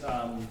case,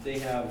 they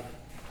have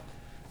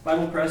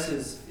Bible Press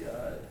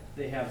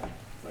they have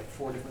like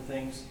 4 different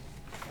things.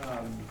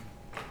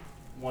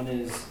 One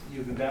is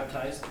you've been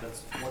baptized.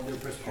 That's one of their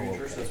Presbyterian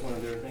church. That's one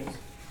of their things.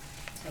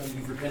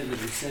 You've repented of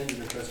your sins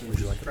and are trusting in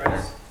Jesus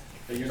Christ.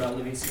 That you're not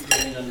living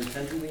secretly and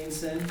unrepentantly in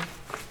sin,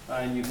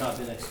 and you've not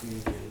been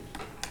excommunicated.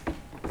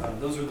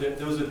 Those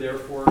are their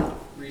 4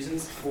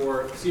 reasons.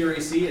 For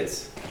CRAC,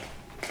 it's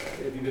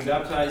have you been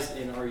baptized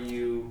and are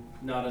you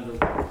not under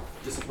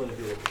discipline of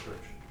your local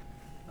church?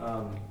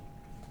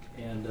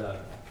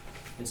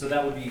 And so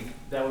that would be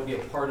a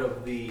part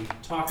of the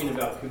talking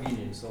about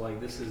communion. So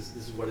like this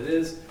is what it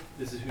is.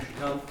 This is who should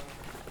come.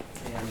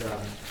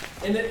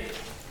 And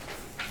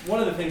one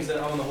of the things that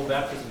on the whole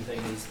baptism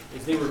thing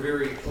is they were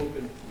very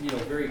open,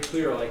 very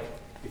clear. Like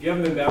if you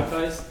haven't been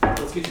baptized,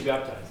 let's get you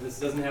baptized. This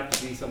doesn't have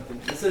to be something.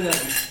 This doesn't have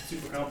to be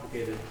super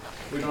complicated.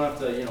 We don't have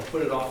to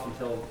put it off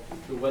until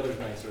the weather's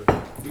nicer.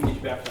 We can get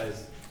you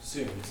baptized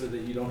soon so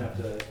that you don't have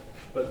to.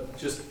 But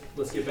just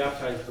let's get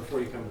baptized before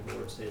you come to the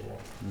Lord's table.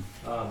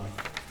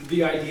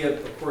 The idea,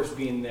 of course,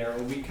 being there,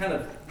 and we got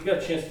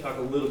a chance to talk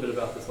a little bit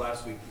about this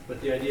last week,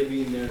 but the idea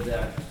being there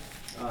that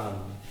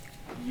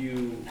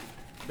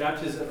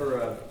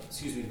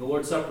the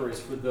Lord's Supper is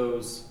for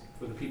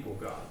the people of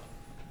God.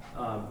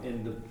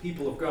 And the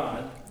people of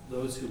God,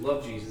 those who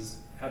love Jesus,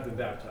 have been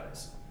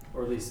baptized.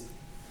 Or at least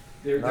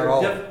they're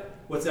all.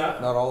 What's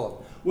that? Not all of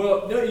them.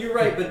 Well, no, you're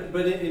right,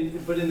 but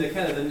in the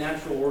kind of the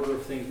natural order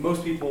of things,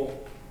 most people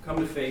come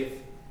to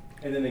faith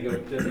and then they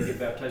get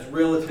baptized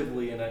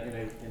relatively in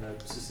a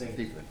succinct.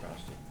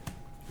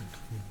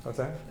 What's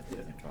that?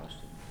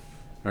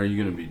 Are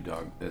you gonna be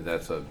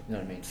that's a You know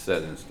what I mean?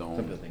 set in Some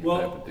stone people think Well-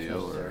 type of it's deal,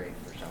 or? necessary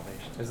for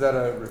salvation. Is that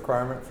a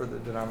requirement for the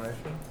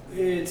denomination?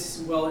 It's,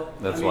 well.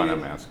 That's I mean, why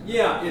I'm asking.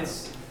 Yeah,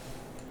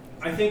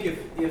 I think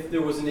if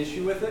there was an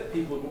issue with it,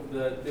 they'd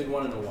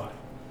want to know why.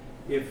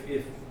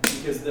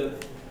 Because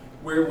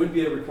where it would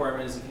be a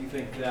requirement is if you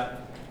think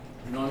that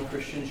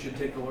non-Christians should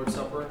take the Lord's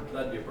Supper,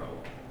 that'd be a problem.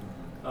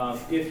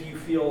 If you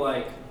feel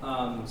like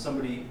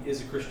somebody is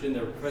a Christian,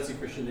 they're a professing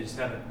Christian, they just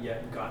haven't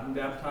yet gotten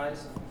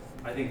baptized,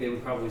 I think they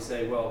would probably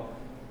say, well,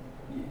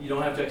 you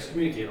don't have to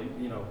excommunicate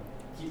them,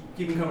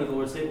 keep them coming to the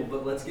Lord's table,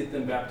 but let's get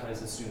them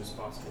baptized as soon as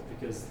possible,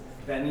 because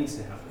that needs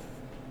to happen.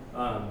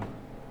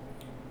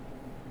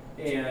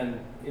 And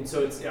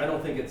so I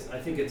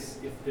think it's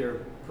if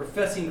they're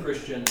professing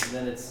Christian,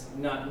 then it's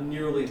not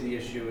nearly the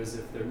issue as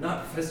if they're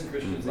not professing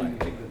Christians, then you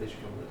think that they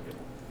should come to the table.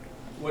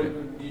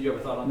 What, did you have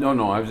a thought on that?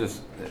 No, I was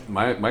just,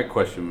 my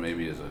question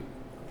maybe is a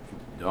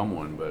dumb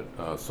one,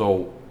 but,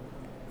 so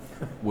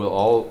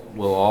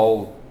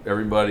will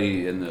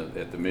everybody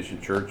at the Mission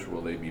Church,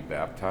 will they be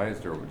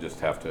baptized, or will just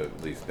have to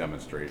at least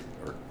demonstrate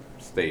or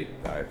state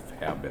I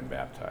have been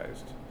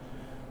baptized?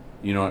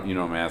 You know what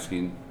I'm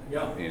asking?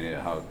 Yeah. And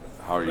how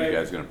are you Right.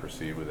 guys going to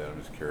proceed with that? I'm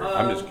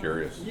just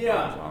curious. Yeah,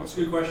 that's a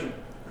honestly. good question.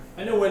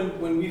 I know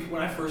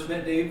when I first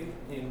met Dave,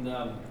 and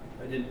I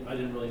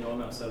didn't really know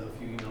him outside of a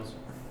few emails.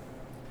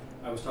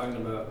 I was talking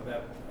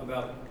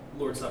about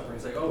Lord's Supper.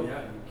 He's like, "Oh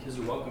yeah, kids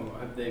are welcome.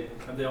 Have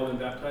they all been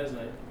baptized?"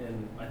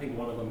 And I think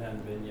one of them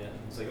hadn't been yet.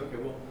 He's like, "Okay,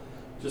 well,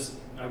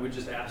 I would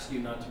just ask you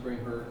not to bring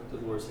her to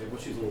the Lord's table.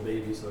 She was a little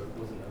baby, so it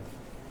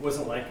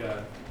wasn't like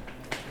a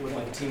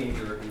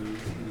teenager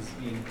who's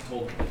being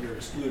told that you're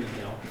excluded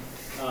now."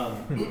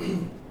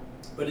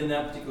 But in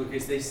that particular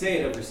case, they say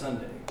it every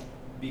Sunday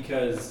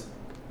because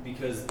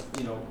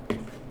the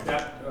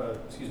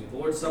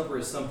Lord's Supper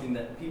is something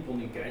that people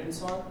need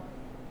guidance on,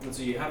 and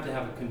so you have to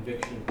have a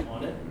conviction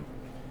on it.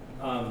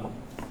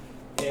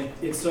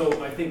 And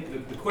so I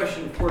think the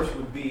question, of course,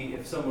 would be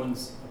if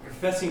someone's a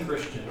professing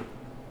Christian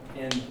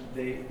and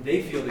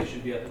they feel they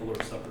should be at the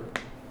Lord's Supper,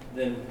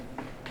 then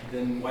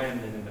why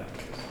haven't they been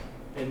baptized?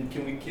 And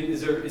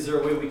is there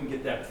a way we can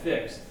get that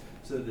fixed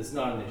so that it's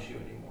not an issue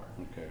anymore?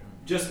 Okay.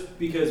 Just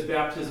because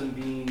baptism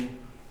being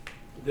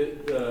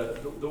the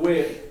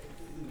way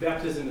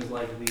baptism is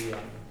like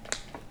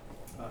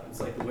it's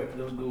like the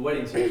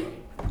wedding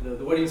ceremony.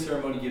 The wedding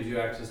ceremony gives you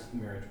access to the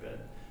marriage bed.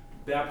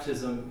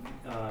 Baptism,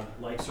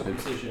 like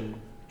circumcision,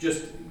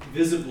 just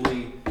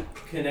visibly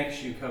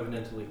connects you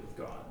covenantally with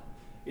God.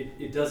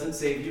 It doesn't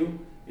save you.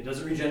 It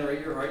doesn't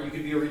regenerate your heart. You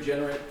could be a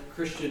regenerate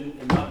Christian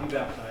and not be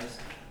baptized,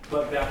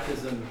 but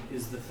baptism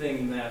is the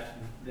thing that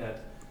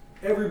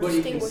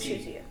everybody can see.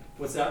 Distinguishes you.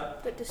 What's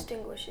that? That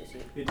distinguishes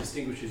you. It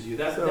distinguishes you.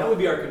 That would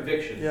be our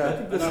conviction. Yeah,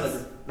 I but think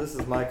not this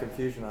is my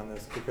confusion on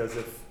this, because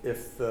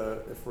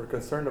if we're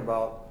concerned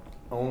about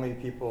only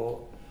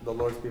the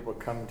Lord's people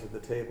coming to the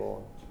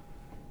table,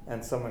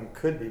 and someone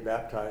could be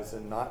baptized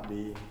and not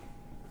be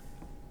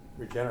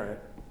regenerate,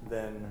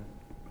 then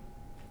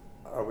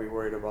are we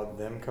worried about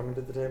them coming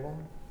to the table?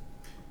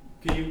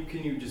 Can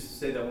you just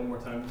say that one more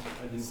time?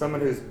 Someone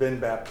who's been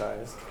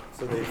baptized,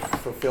 so they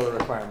fulfill the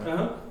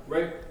requirement,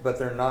 right. but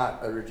they're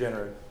not a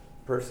regenerate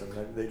person.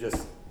 They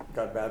just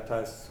got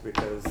baptized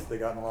because they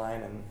got in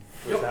line and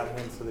it was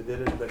happening, so they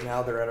did it. But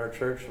now they're at our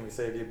church and we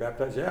say, "Do you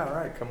baptize?" "Yeah, all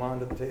right, come on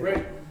to the table."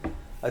 Right.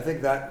 I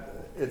think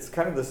that it's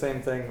kind of the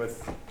same thing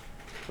with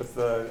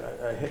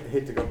I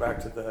hate to go back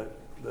to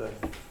the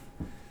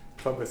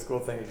public school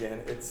thing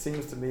again. It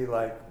seems to me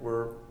like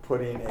we're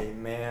putting a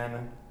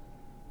man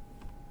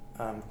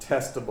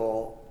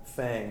testable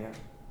thing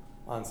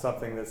on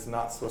something that's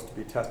not supposed to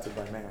be tested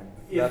by man.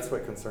 That's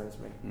what concerns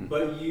me.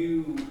 But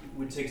you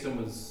would take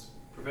someone's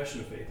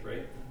profession of faith,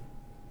 right?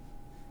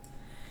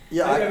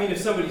 Yeah, I mean, if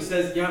somebody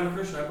says, "Yeah, I'm a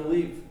Christian, I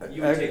believe,"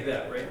 you would take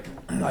that, right?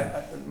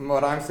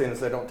 What I'm saying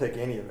is I don't take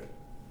any of it.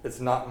 It's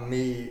not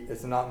me.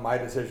 It's not my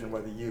decision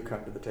whether you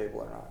come to the table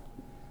or not.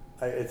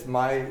 It's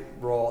my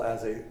role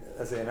as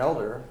an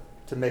elder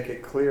to make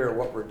it clear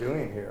what we're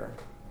doing here,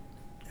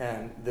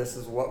 and this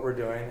is what we're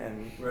doing.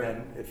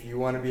 And if you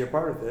want to be a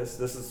part of this,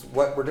 this is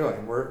what we're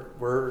doing.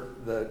 We're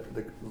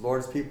the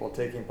Lord's people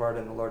taking part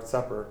in the Lord's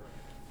Supper,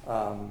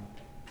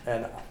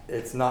 and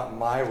it's not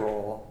my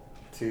role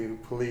to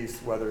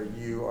police whether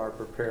you are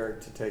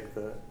prepared to take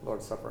the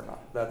Lord's Supper or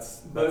not.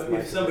 But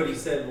if somebody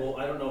said, "Well,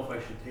 I don't know if I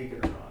should take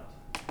it or not,"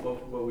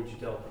 what would you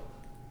tell them?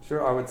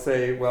 Sure, I would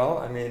say, well,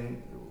 I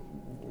mean,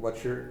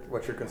 what's your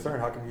concern?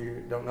 How come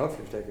you don't know if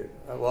you take it?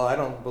 Well, I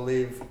don't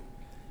believe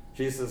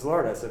Jesus is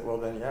Lord. I said, well,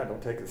 then,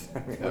 don't take it. I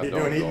mean, what are you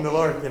doing eating the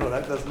Lord?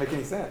 That doesn't make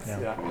any sense.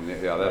 Yeah. I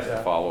mean, that's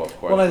the follow-up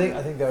question. Well,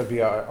 I think that would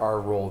be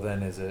our role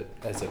then as a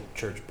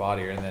church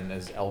body, and then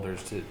as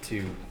elders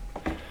to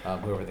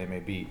whoever they may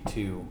be,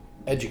 to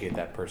educate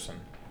that person.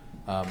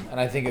 And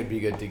I think it'd be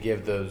good to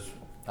give those.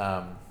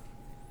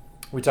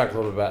 We talked a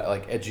little bit about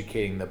like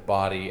educating the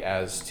body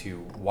as to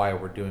why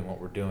we're doing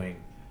what we're doing,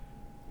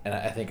 and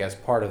I think as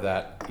part of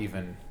that,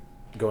 even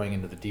going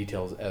into the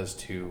details as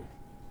to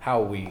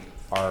how we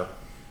are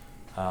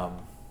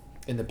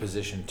in the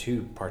position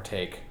to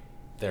partake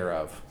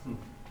thereof. Hmm.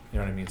 You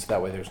know what I mean? So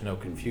that way there's no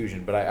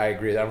confusion. But I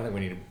agree. I don't think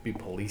we need to be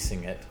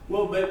policing it.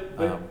 Well, but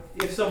Um,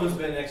 if someone's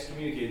been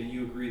excommunicated,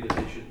 you agree that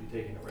they shouldn't be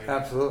taking it, right?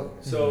 Absolutely.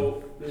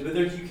 So, but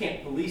you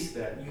can't police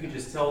that. You can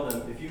just tell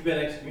them, if you've been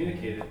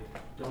excommunicated,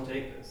 don't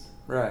take this.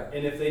 Right.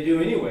 And if they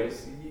do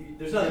anyways,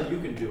 there's nothing you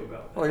can do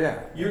about that. Oh,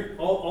 yeah.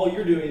 All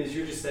you're doing is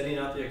you're just setting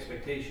out the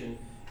expectation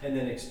and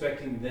then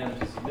expecting them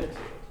to submit to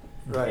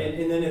it. Right.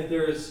 And then if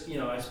there's,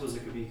 I suppose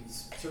it could be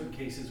certain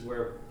cases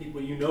where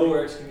people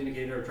are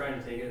excommunicated are trying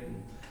to take it.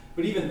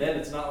 But even then,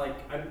 it's not like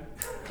I've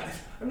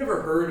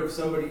never heard of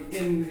somebody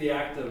in the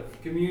act of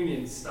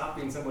communion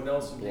stopping someone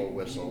else from Blow taking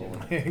whistle.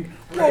 communion.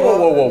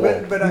 Whoa.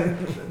 But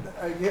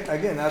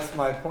again, that's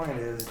my point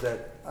is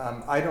that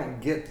I don't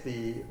get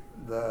the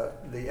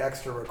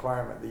extra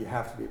requirement that you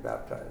have to be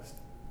baptized,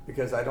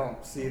 because I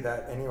don't see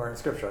that anywhere in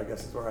Scripture, I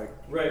guess is where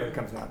what it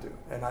comes down to.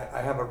 And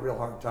I have a real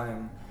hard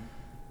time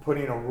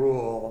putting a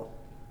rule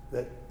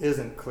that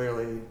isn't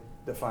clearly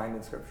defined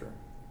in Scripture.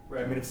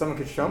 Right. I mean, if someone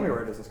could show me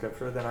where it is in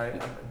Scripture, then I'm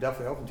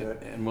definitely open to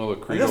it. And will the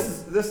And credo?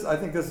 I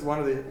think this is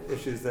one of the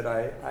issues that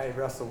I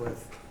wrestle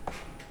with,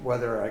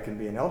 whether I can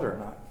be an elder or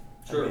not.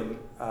 Sure.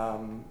 I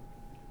mean,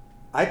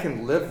 I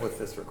can live with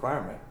this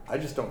requirement. I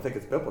just don't think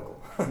it's biblical.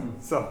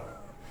 So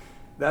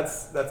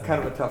that's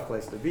kind of a tough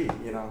place to be,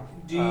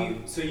 Do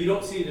you? So you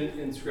don't see it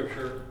in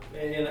Scripture,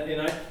 and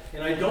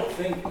I don't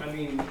think.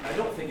 I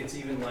don't think it's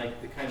even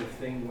like the kind of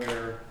thing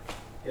where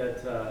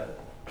it.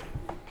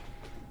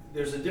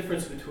 There's a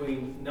difference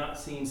between not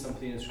seeing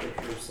something in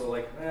Scripture. So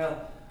like,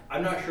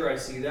 I'm not sure I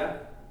see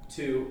that.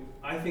 To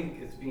I think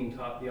it's being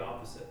taught the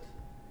opposite.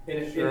 And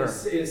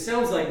it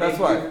sounds like that's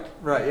maybe why,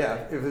 right? Yeah.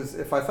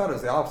 If I thought it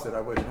was the opposite,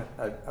 I would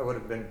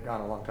have been gone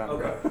a long time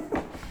ago.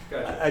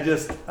 Gotcha. I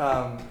just,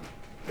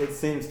 it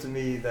seems to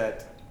me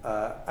that,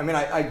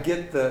 I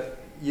get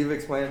you've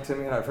explained it to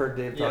me, and I've heard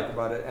Dave talk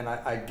about it, and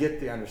I get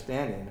the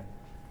understanding.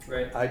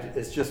 Right.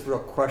 It's just real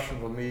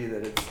questionable to me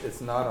that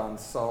it's not on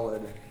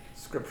solid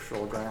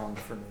scriptural ground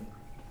for me.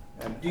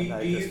 Do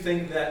you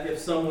think that if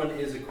someone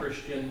is a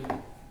Christian,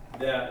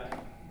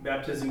 that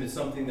baptism is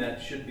something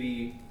that should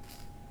be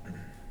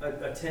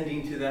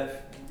attending to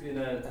that in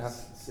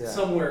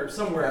somewhere?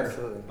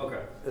 Absolutely.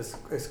 Okay.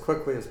 As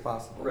quickly as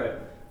possible. Right.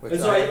 Which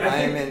And so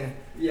I'm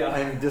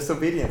in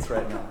disobedience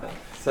right now.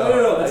 So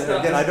No, that's not.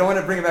 Again, I don't want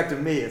to bring it back to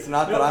me. It's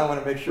not that No, I want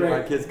to make sure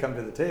right. my kids come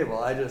to the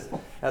table. It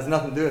has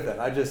nothing to do with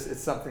that.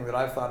 It's something that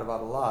I've thought about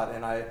a lot,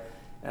 and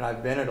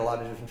I've been at a lot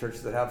of different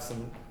churches that have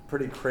some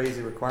pretty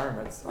crazy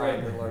requirements Right.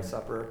 on the Lord's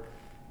Supper,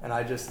 and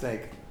I just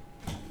think,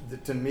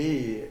 to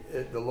me,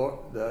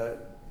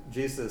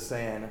 Jesus is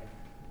saying,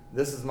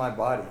 "This is my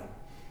body,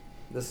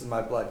 this is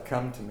my blood.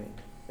 Come to me."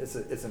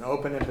 It's an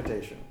open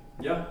invitation.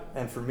 Yeah.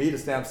 And for me to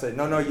stand up and say,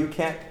 no, you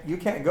can't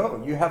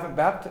go. You haven't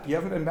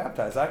been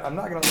baptized. I'm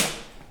not going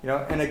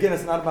to, And again,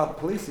 it's not about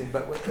policing,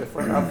 but if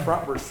we're up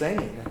front, we're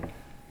saying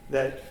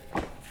that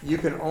you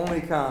can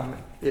only come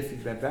if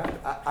you've been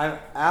baptized.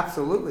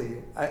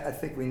 I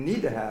think we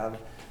need to have.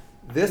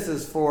 This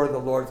is for the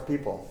Lord's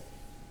people.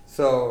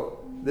 So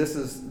this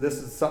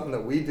is something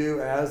that we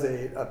do as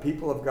a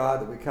people of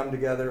God, that we come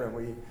together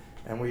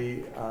and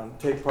we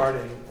take part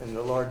in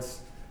the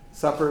Lord's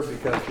Supper,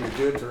 because we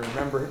do it to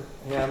remember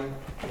Him,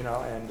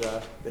 and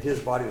that His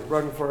body was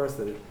broken for us.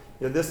 That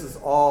this is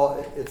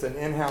all, it's an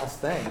in-house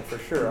thing for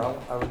sure.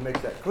 I would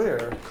make that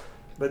clear.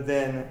 But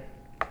then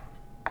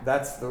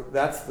that's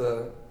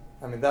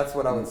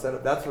what I would set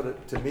up. That's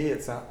what to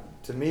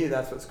me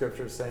that's what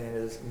Scripture is saying,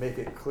 is make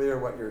it clear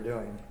what you're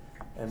doing,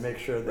 and make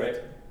sure that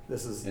Right.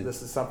 this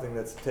is something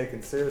that's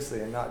taken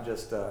seriously, and not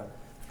just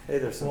hey,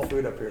 there's some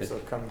food up here, so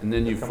come. And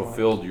then you come on.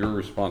 fulfilled your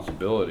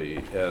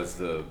responsibility as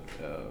the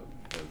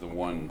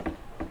one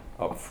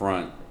up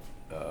front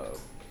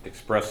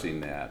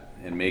expressing that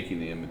and making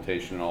the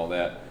invitation and all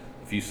that.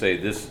 If you say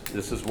this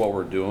is what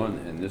we're doing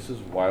and this is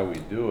why we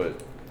do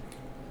it,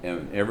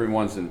 and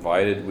everyone's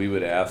invited, we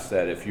would ask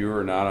that if you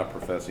are not a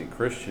professing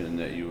Christian,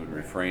 that you would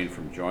refrain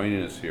from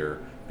joining us here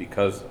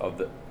because of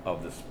the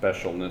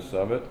specialness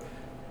of it.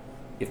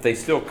 If they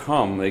still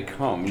come, they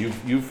come.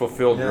 You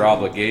fulfilled your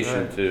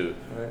obligation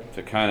right.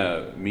 to kind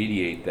of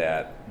mediate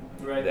that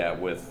Right.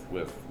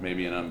 with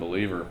maybe an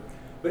unbeliever.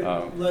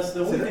 But Les,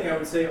 the only thing I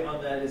would say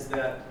on that is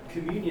that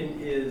communion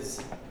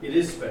is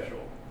special.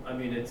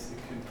 It's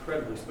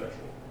incredibly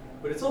special,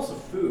 but it's also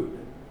food.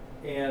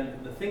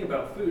 And the thing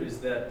about food is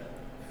that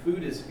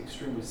food is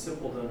extremely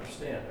simple to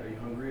understand. Are you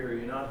hungry or are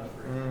you not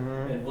hungry?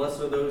 Mm-hmm. And blessed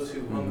are those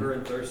who hunger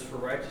and thirst for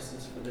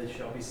righteousness, for they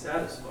shall be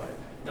satisfied.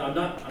 Now, I'm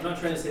not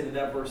trying to say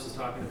that verse is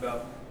talking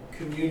about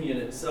communion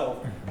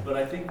itself, but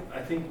I think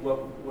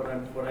what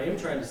I am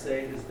trying to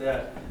say is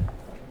that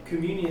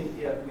communion,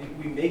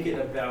 we make it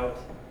about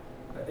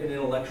an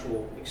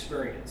intellectual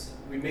experience.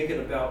 We make it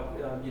about,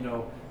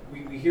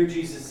 we hear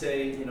Jesus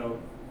say,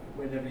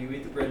 whenever you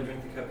eat the bread and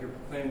drink the cup, you're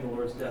proclaiming the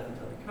Lord's death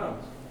until He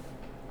comes.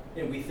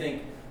 And we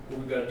think, well,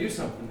 we've got to do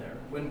something there.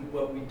 When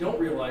what we don't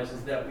realize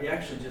is that we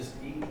actually just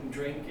eat and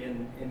drink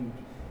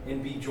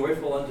and be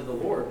joyful unto the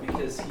Lord,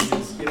 because He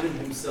has given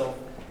Himself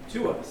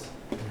to us.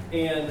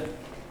 And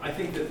I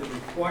think that the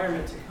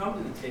requirement to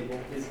come to the table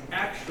is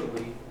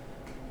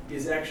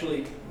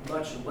actually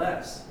much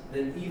less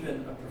than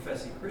even a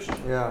professing Christian.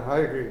 Yeah, I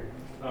agree.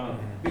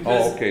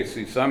 Because Okay,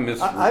 see, so I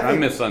think- I'm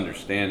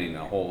misunderstanding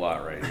a whole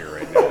lot right here,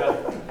 right now.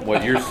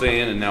 What you're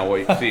saying and now what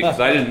you see, because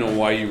I didn't know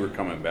why you were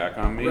coming back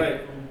on me.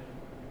 right.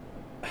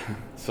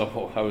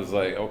 So I was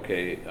like,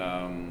 okay,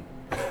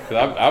 because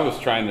I was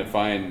trying to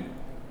find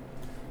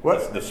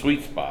What? the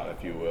sweet spot,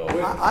 if you will.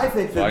 I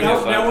think So I that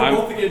guess Now we're I'm-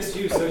 both against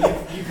you, so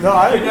you've No,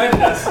 I-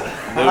 united us. I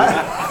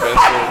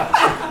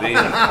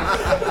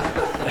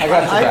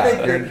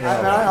think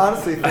that, I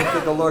honestly think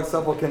that the Lord's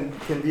Supper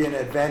can be an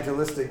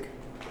evangelistic.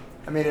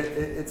 I mean,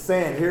 it's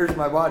saying, "Here's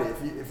my body.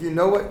 If you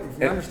know it, if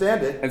you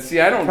understand it." And see,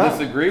 I don't Come.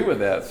 disagree with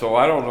that, so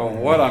I don't know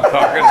what I'm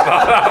talking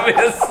about,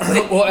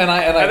 obviously. Well, and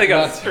I think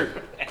I'm not, true.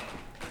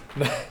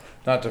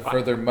 not to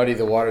further muddy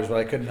the waters, but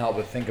I couldn't help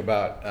but think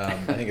about, I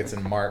think it's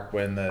in Mark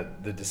when the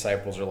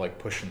disciples are like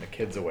pushing the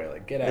kids away,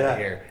 like, get out Yeah. of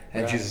here.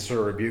 And Yeah. Jesus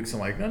sort of rebukes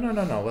them like,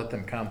 no, let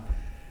them come.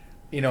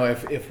 You know,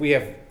 if we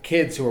have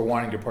kids who are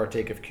wanting to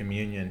partake of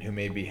communion who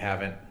maybe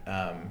haven't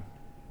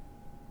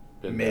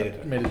Been made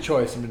baptized. a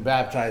choice and been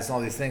baptized and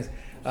all these things,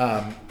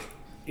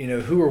 you know,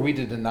 who are we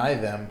to deny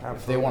them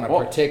if they want to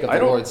Well, partake of I the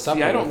don't- Lord's Supper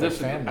see, I don't with their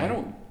disagree. family? I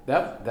don't.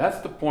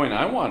 That's the point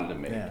I wanted to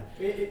make. Yeah.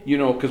 You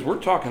know, because we're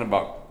talking in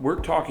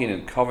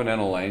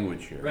covenantal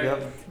language here. Right.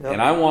 Yep.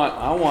 And I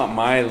want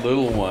my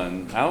little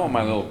one, I want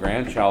my little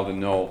grandchild to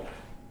know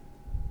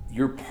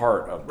you're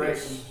part of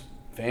this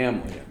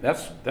family.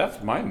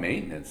 That's my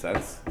maintenance.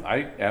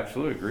 I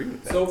absolutely agree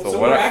with that. So what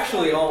we're I,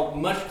 actually all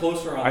much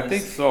closer on I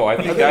this. think so. I I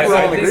think think I, we're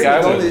I on think agreement.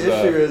 I The only was.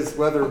 issue is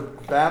whether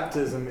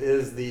baptism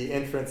is the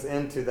entrance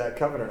into that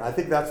covenant. I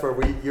think that's where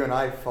you and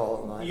I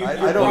fall in line. You- I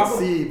you're don't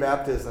probably- see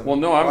baptism. Well,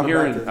 no, water I'm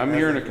hearing baptism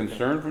as a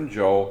concern from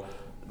Joe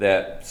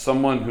that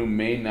someone who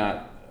may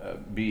not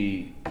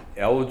be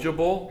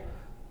eligible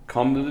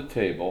come to the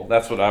table.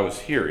 That's what I was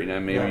hearing,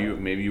 and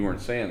maybe you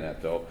weren't saying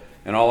that though.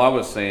 And all I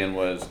was saying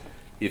was,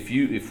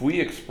 if we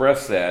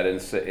express that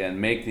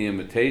and make the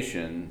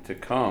invitation to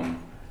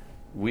come,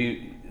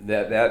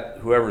 that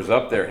whoever's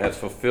up there has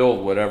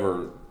fulfilled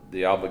whatever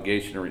the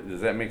obligation, or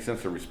does that make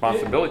sense? The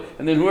responsibility,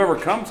 and then whoever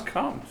comes.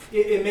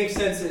 It makes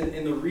sense,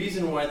 and the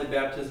reason why the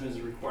baptism is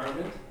a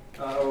requirement,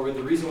 or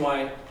the reason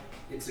why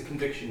it's a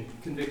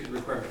convicted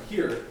requirement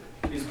here,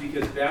 is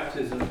because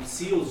baptism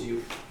seals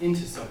you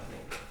into something.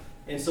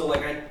 And so,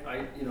 like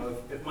I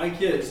if my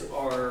kids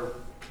are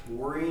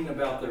worrying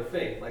about their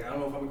faith, like I don't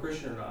know if I'm a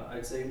Christian or not,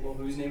 I'd say, well,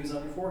 whose name is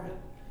on your forehead?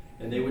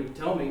 And they would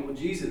tell me, well,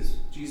 Jesus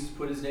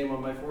put his name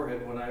on my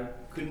forehead when I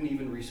couldn't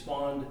even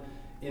respond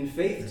in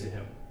faith to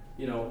him.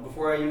 You know,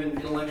 before I even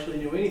intellectually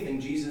knew anything,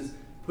 Jesus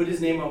put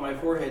his name on my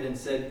forehead and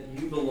said,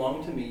 you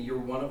belong to me, you're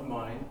one of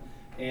mine,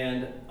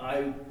 and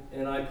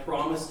I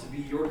promise to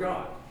be your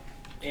God.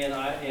 And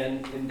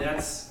I'm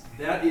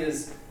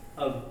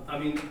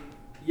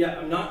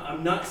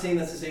not saying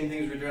that's the same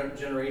thing as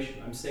regeneration.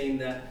 I'm saying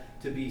that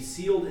to be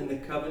sealed in the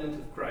covenant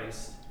of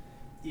Christ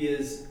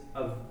is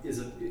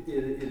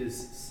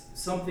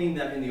something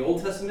that in the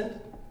Old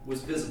Testament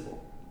was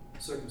visible.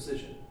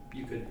 Circumcision.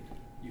 You could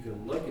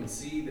look and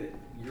see that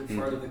you're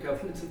part of the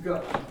covenant of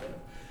God.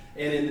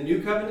 And in the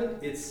new covenant,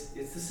 it's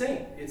the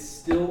same. It's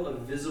still a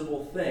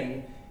visible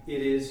thing.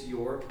 It is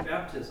your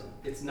baptism.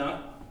 It's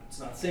not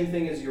the same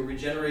thing as your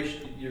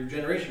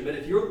regeneration. But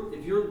if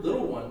your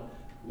little one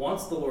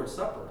wants the Lord's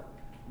Supper,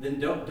 then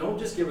don't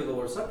just give her the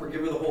Lord's Supper.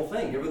 Give her the whole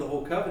thing. Give her the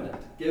whole covenant.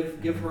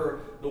 Give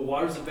her the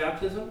waters of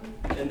baptism,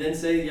 and then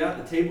say, yeah,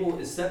 the table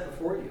is set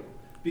before you.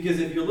 Because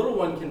if your little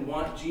one can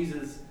want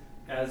Jesus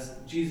as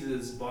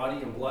Jesus'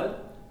 body and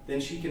blood, then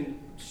she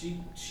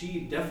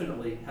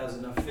definitely has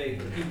enough faith,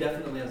 or he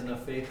definitely has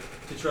enough faith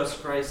to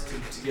trust Christ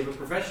to give a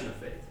profession of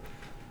faith.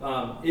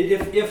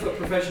 If a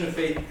profession of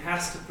faith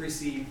has to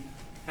precede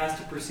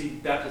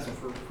baptism,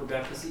 for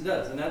Baptists it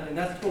does, and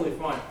that's totally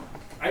fine.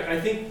 I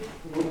think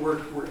what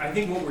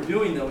we're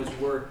doing though is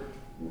we're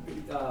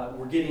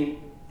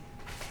getting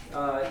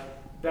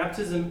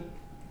baptism.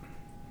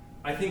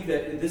 I think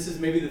that this is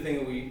maybe the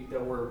thing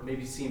that we're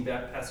maybe seeing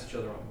past each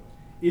other on.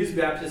 Is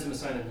baptism a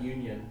sign of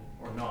union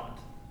or not?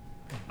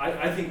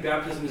 I think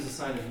baptism is a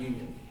sign of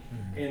union,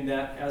 and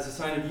that as a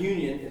sign of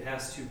union, it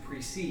has to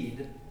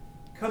precede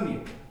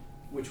communion,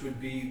 which would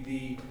be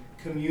the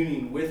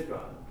communing with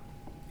God.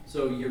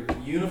 So you're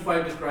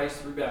unified to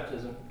Christ through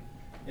baptism,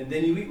 and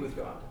then you eat with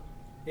God.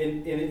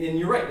 And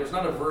you're right, there's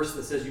not a verse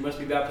that says you must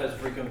be baptized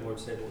before you come to the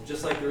Lord's table.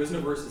 Just like there isn't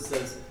a verse that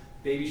says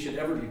babies should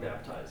ever be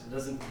baptized.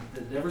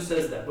 It never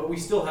says that. But we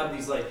still have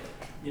these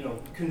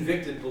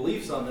convicted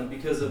beliefs on them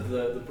because of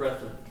the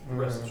breadth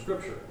of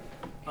Scripture.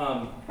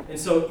 And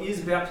so is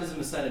baptism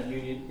a sign of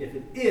union? If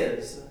it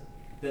is,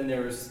 then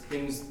there's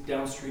things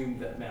downstream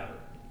that matter.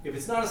 If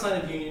it's not a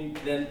sign of union,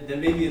 then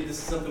maybe this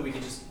is something we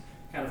can just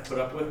kind of put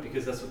up with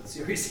because that's what the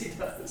CRC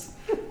does.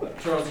 But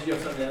Charles, did you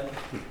have something to add?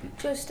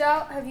 Joe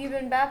Stout, have you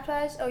been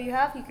baptized? Oh, you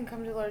have? You can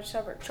come to the Lord's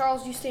Supper.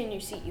 Charles, you stay in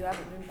your seat. You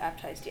haven't been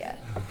baptized yet.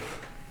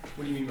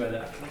 What do you mean by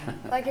that?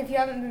 Like, if you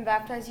haven't been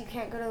baptized, you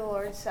can't go to the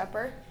Lord's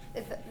Supper.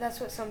 That's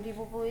what some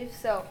people believe.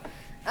 So,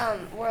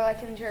 we're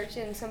like in church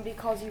and somebody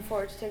calls you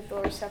forward to take the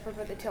Lord's Supper,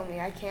 but they tell me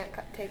I can't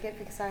take it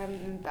because I haven't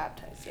been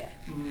baptized yet,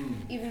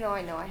 even though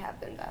I know I have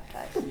been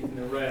baptized.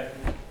 Right.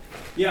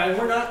 Yeah, and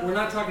we're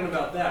not talking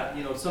about that.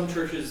 You know, some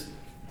churches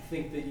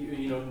think that you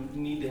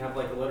need to have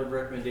like a letter of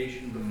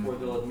recommendation before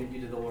they'll admit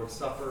you to the Lord's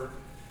Supper,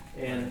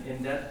 and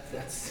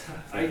that's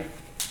I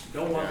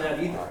don't want that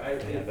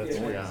either.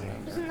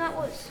 Isn't that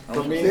what?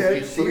 For me,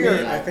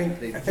 I think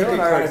Joe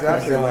and I are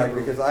exactly alike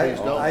because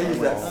I use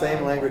that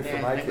same language for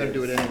my I'm gonna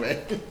do it kids,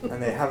 anyway.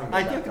 and they haven't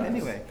I been do it baptized.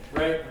 anyway.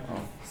 Right.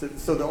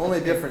 So the only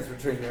difference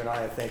between you and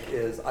I think,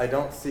 is I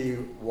don't see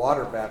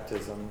water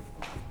baptism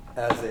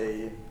as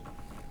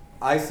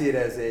I see it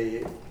as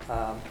a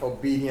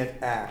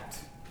obedient act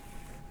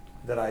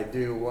that I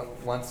do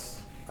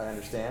once I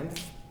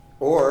understand,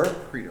 or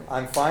Credo.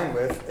 I'm fine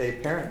with a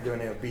parent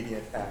doing an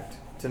obedient act.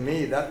 To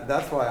me,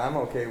 that's why I'm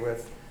okay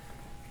with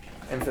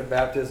infant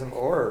baptism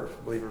or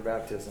believer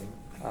baptism,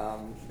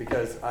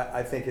 because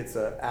I think it's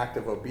an act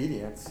of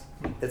obedience.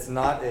 It's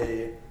not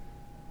a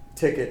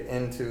ticket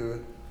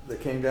into the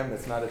kingdom.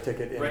 It's not a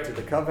ticket into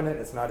the covenant.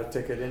 It's not a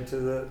ticket into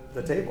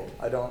the table.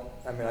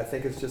 I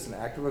think it's just an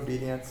act of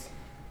obedience.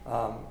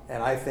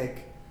 And I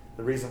think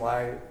the reason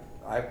why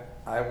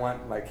I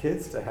want my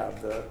kids to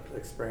have the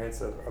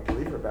experience of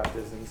believer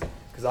baptisms,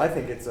 because I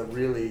think it's a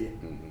really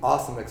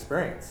awesome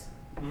experience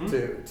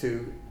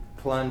to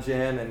plunge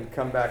in and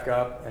come back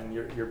up, and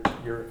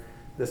you're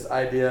this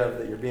idea of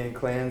that you're being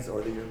cleansed,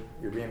 or that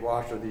you're being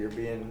washed, or that you're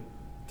being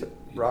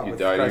brought with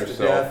Christ to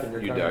death, and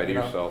you die to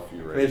yourself.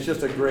 It's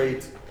just a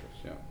great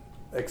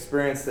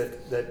experience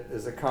that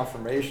is a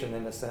confirmation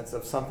in a sense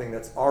of something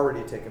that's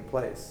already taken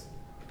place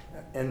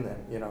in them,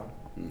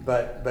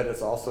 But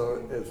it's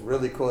also a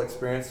really cool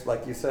experience,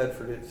 like you said,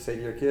 to say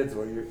to your kids,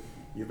 well,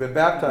 you've been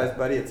baptized,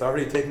 buddy. It's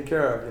already taken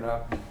care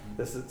of,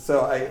 This is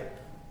so.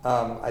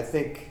 I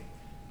think.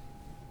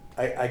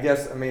 I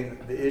guess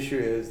the issue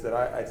is that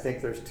I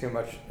think there's too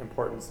much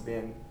importance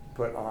being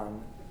put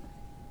on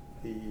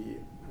the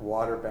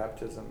water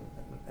baptism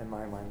in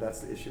my mind.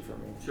 That's the issue for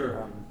me.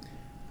 Sure.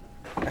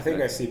 I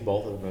think I see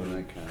both of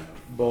them.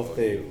 Both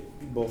the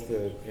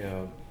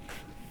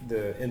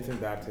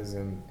infant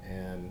baptism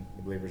and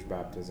the believer's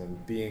baptism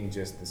being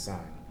just the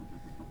sign.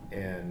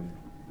 And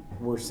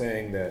we're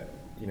saying that,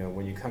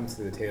 when you come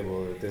to the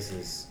table, that this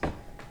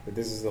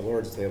is the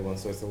Lord's table, and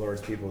so it's the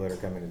Lord's people that are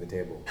coming to the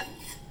table.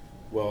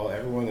 Well,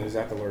 everyone that is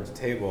at the Lord's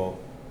table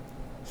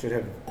should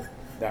have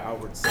that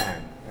outward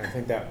sign. And I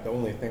think that the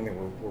only thing that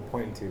we're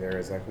pointing to there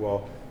is like,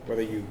 well,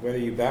 whether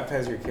you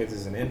baptize your kids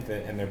as an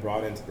infant and they're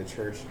brought into the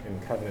church in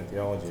covenant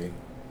theology,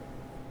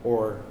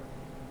 or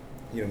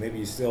maybe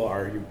you still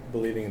are you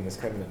believing in this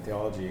covenant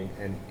theology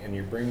and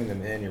you're bringing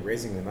them in, you're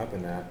raising them up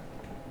in that,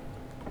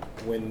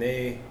 when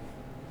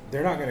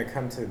they're not going to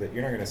come to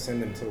you're not going to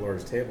send them to the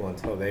Lord's table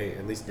until they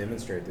at least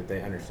demonstrate that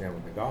they understand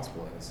what the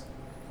gospel is.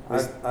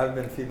 I've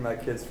been feeding my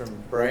kids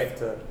from birth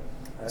to.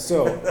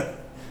 So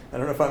I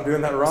don't know if I'm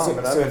doing that wrong,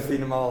 but I've been feeding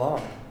them all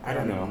along. I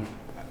don't know.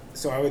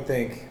 So I would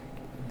think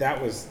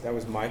that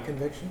was my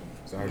conviction.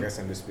 So I guess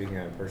I'm just speaking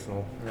out of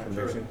personal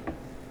conviction. Sure.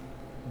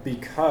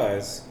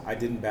 Because I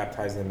didn't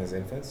baptize them as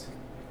infants,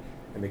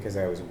 and because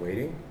I was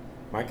waiting,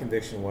 my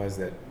conviction was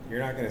that you're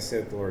not going to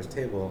sit at the Lord's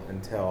table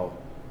until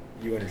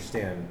you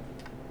understand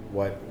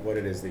what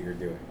it is that you're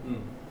doing.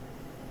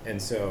 And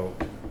so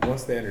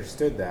once they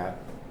understood that,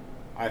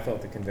 I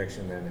felt the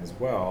conviction then as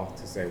well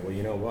to say, well,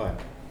 you know what?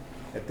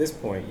 At this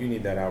point, you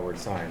need that outward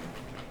sign.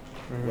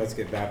 Let's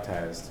get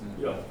baptized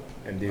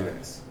and do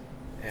this.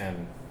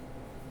 And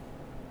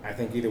I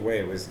think either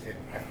way,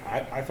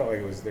 I felt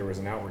like there was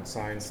an outward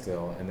sign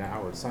still, and that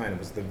outward sign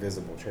was the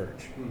visible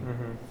church.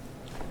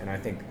 And I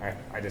think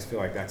I just feel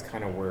like that's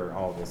kind of where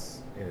all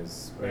this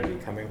is maybe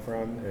coming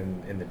from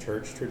in the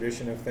church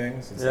tradition of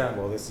things. It's like,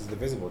 well, this is the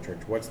visible church.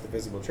 What's the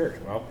visible church?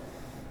 Well,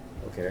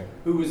 okay.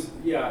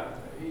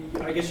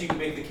 I guess you could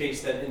make the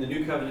case that in the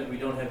New Covenant we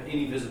don't have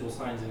any visible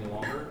signs any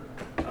longer,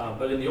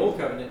 but in the Old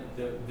Covenant,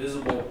 the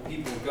visible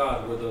people of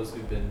God were those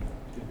who've been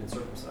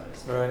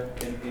circumcised. Right.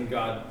 And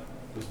God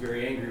was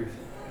very angry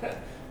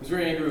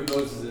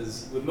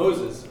with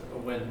Moses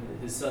when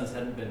his sons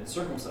hadn't been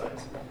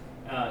circumcised.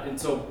 And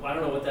so I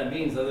don't know what that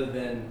means, other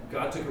than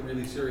God took it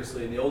really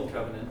seriously in the Old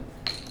Covenant,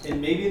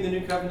 and maybe in the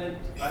New Covenant.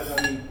 I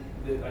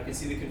can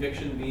see the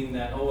conviction being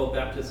that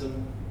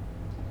baptism.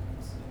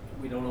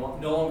 We no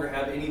longer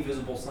have any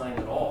visible sign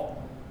at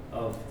all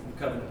of the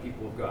covenant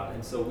people of God.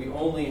 And so we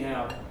only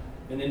have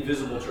an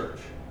invisible church.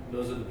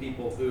 Those are the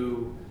people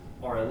who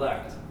are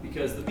elect.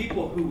 Because the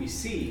people who we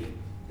see,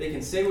 they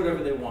can say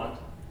whatever they want,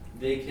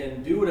 they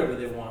can do whatever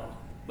they want,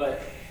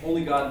 but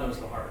only God knows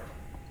the heart.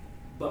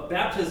 But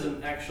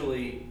baptism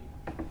actually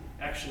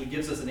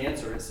gives us an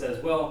answer. It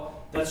says,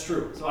 well, that's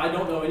true. So I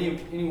don't know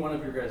any one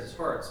of your guys'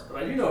 hearts, but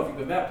I do know if you've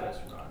been baptized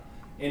or not.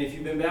 And if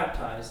you've been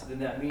baptized, then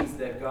that means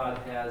that God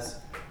has,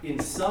 in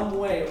some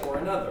way or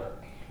another,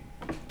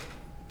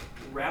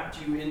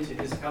 wrapped you into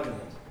his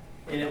covenant.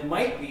 And it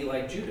might be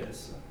like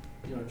Judas.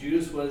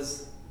 Judas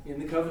was in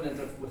the covenant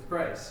with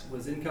Christ,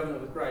 was in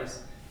covenant with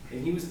Christ,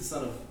 and he was the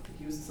son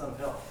of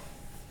hell.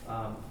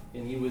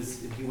 And he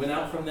went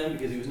out from them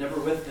because he was never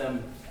with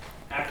them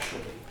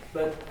actually.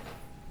 But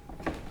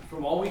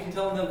from all we can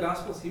tell in the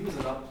Gospels, he was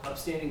an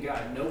upstanding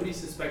guy. Nobody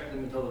suspected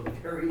him until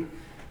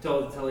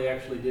he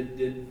actually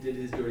did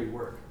his dirty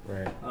work.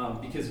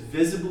 Right. Because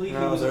visibly he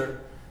was.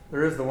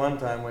 There is the one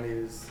time when he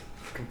was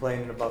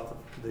complaining about the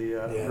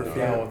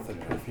perfume. With the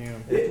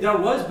perfume. There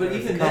was, but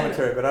even then,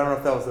 commentary. But I don't know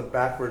if that was a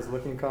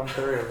backwards-looking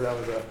commentary or if that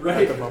was a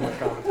right. at the moment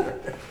commentary.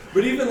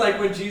 But even like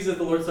when Jesus at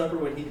the Lord's Supper,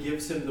 when he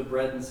gives him the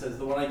bread and says,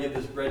 "The one I give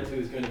this bread to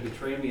is going to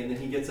betray me," and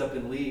then he gets up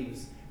and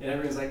leaves, and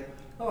everyone's like,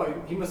 "Oh,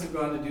 he must have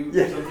gone to do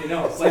something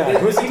else."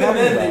 Like even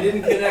then, they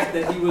didn't connect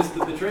that he was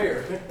the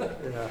betrayer.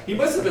 Yeah. He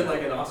must have been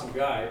like an awesome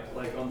guy,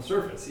 like on the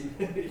surface,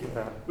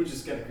 Yeah. which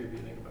is kind of creepy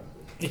to think about.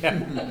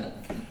 Yeah.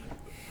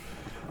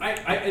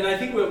 I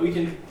think what we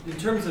can, in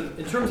terms of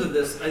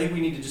this, I think we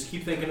need to just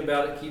keep thinking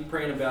about it, keep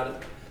praying about it.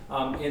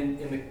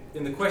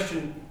 And the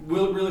question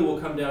will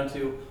come down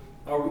to,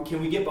 can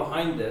we get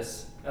behind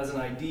this as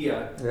an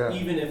idea,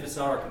 even if it's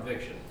not our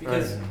conviction?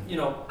 Because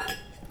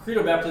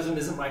credo baptism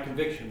isn't my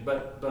conviction,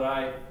 but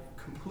I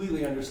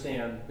completely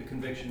understand the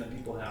conviction that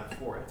people have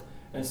for it.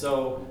 And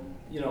so,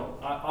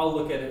 I'll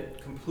look at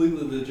it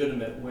completely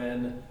legitimate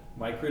when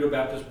my credo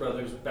Baptist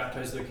brothers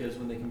baptize their kids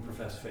when they can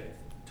profess faith.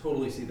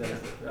 Totally see that.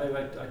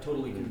 I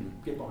totally can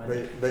get behind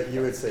that. But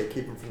you would say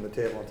keep them from the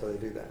table until they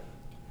do that.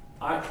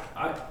 I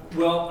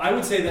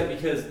would say that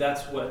because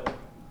that's what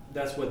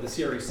the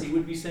CREC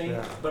would be saying.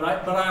 Yeah. But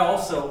I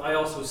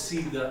also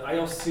see the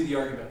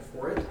argument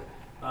for it,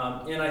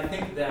 and I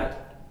think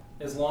that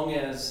as long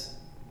as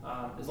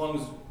I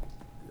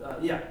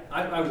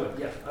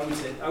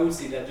would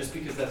see that just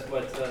because that's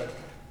what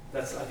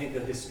that's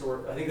the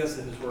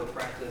historic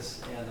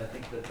practice, and I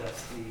think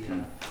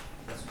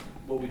that's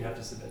what we'd have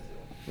to submit to.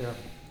 Yeah.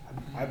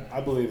 I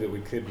believe that we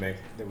could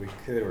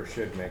or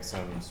should make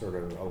some sort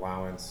of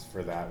allowance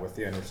for that, with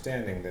the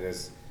understanding that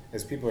as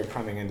people are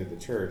coming into the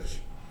church,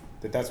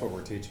 that's what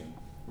we're teaching.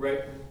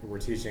 Right. We're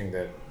teaching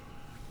that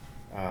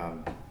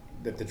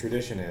that the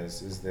tradition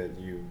is that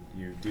you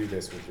do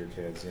this with your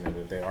kids,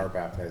 that they are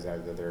baptized,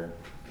 either they're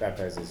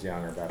baptized as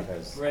young or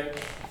baptized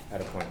at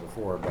a point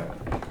before. But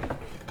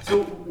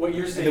so what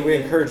you're saying that we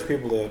encourage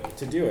people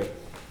to do it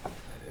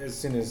as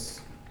soon as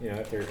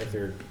if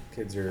their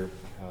kids are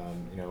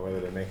whether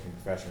they're making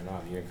profession or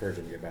not, you encourage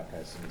them to get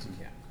baptized as soon as you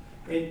can.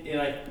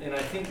 And I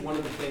think one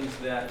of the things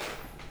that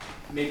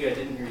maybe I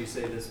didn't hear you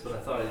say this, but I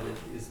thought I did,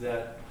 is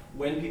that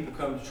when people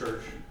come to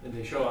church and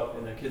they show up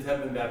and their kids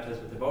haven't been baptized,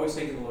 but they've always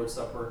taken the Lord's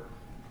Supper,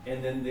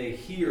 and then they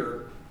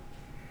hear,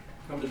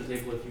 "Come to the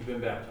table if you've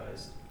been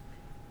baptized."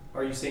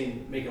 Are you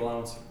saying make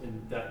allowance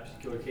in that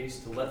particular case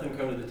to let them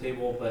come to the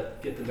table,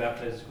 but get them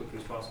baptized as quickly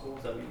as possible?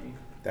 Is that what you mean?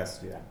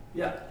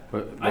 Yeah.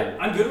 But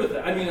I'm good with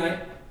that. I mean,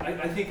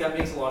 I think that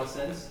makes a lot of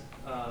sense.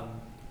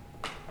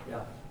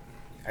 Yeah.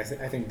 I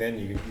think then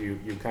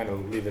you kind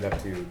of leave it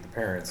up to the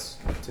parents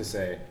to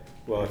say,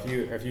 well,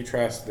 if you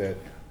trust that,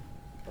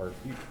 or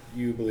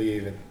you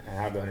believe and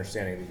have the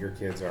understanding that your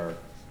kids are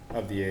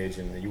of the age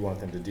and that you want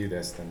them to do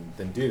this,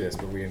 then do this.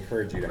 But we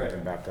encourage you to have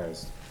them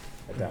baptized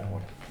at that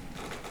point.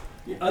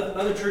 Yeah,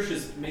 other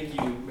churches make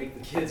the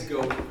kids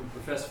go and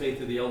profess faith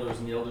to the elders,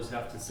 and the elders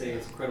have to say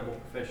it's a credible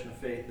profession of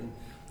faith. And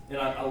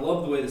I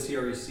love the way the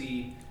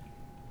CREC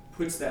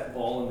puts that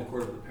ball in the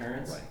court of the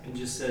parents and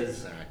just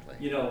says,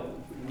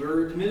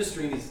 we're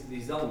administering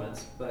these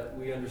elements, but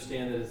we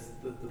understand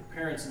that the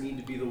parents need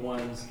to be the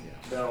ones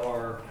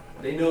that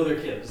they know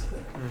their kids.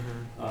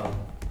 Mm-hmm.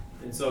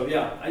 And so,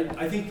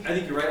 I think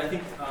you're right. I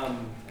think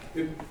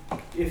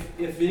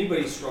if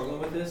anybody's struggling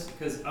with this,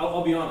 because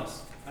I'll be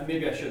honest,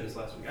 maybe I shared this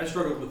last week. I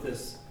struggled with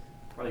this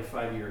probably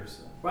 5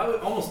 years. Probably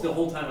almost the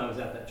whole time I was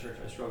at that church,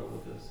 I struggled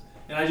with this.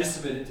 And I just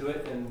submitted to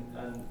it, and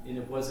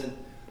it wasn't,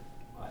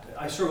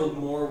 I struggled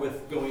more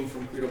with going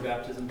from credo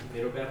baptism to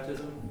pedo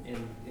baptism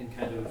and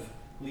kind of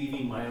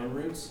leaving my own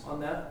roots on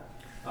that.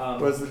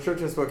 Was the church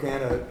in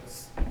Spokane a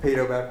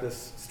pedo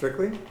Baptist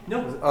strictly?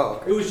 No.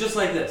 Okay. It was just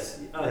like this.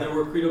 There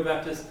were credo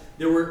Baptists.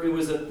 It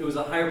was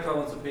a higher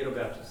prevalence of pedo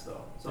Baptists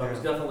though. So I was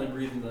definitely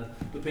breathing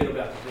the pedo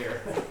Baptist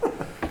air.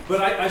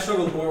 But I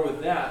struggled more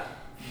with that.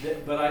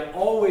 But I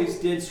always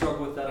did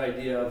struggle with that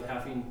idea of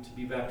having to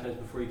be baptized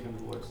before you come to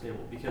the Lord's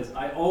table, because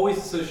I always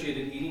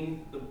associated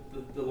eating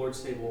the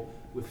Lord's table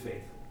with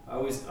faith. I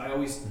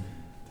always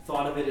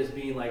thought of it as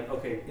being like,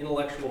 okay,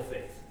 intellectual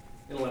faith.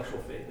 And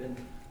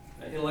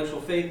intellectual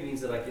faith means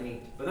that I can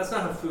eat. But that's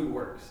not how food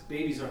works.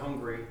 Babies are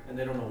hungry, and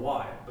they don't know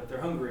why, but they're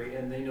hungry,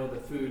 and they know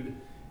that food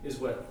is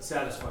what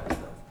satisfies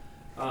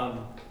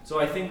them. So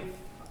I think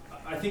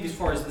as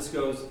far as this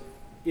goes,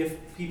 if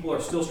people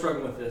are still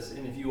struggling with this,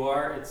 and if you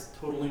are, it's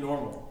totally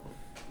normal.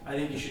 I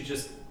think you should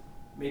just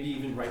maybe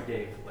even write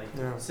Dave.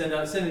 Send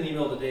an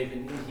email to Dave,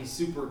 and he's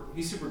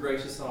super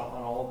gracious on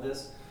all of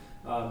this.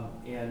 But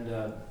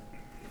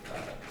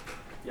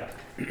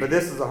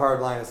this is a hard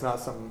line. It's not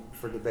something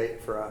for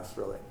debate for us,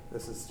 really.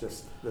 This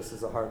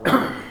is a hard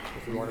line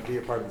if we want to be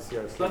a part of the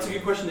CRC. That's a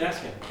good question to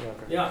ask him.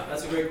 Yeah,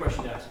 that's a great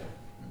question to ask him.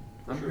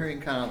 I'm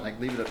hearing kind of like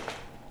leave it up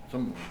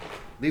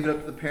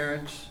to the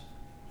parents,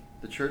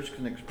 the church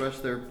can express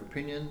their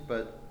opinion,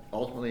 but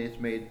ultimately it's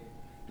made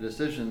the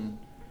decision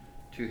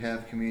to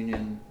have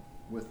communion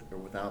with or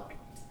without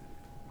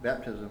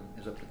baptism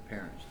is up to the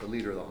parents, the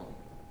leader of the home.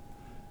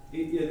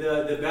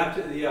 The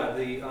baptism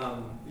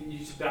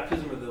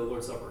or the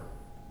Lord's Supper.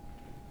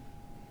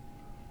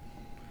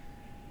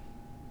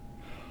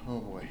 Oh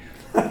boy.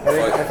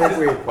 I think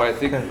we. Well, I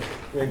think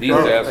we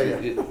Dean's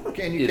asking.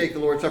 Can you take the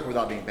Lord's Supper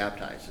without being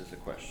baptized is the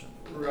question.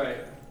 Right.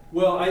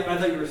 Well, I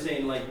thought you were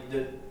saying like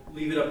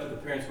leave it up to the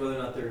parents whether or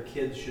not their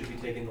kids should be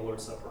taking the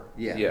Lord's Supper.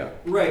 Yeah. Yeah.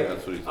 Right.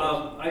 That's what he says.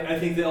 I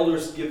think the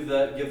elders give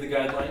the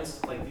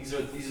guidelines. Like these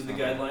are the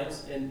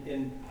guidelines,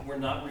 and we're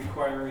not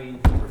requiring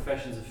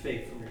professions of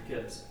faith from your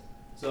kids.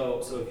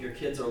 So if your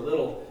kids are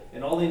little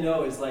and all they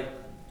know is like,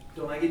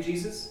 don't I get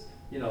Jesus?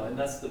 And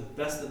that's the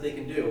best that they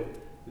can do.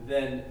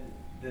 Then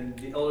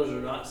the elders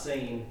are not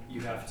saying you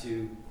have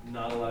to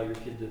not allow your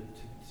kid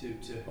to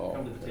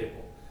come to the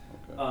table.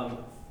 Okay.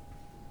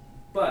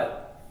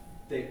 But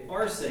they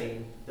are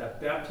saying that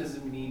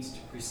baptism needs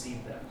to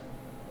precede that,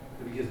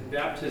 because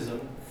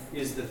baptism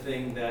is the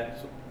thing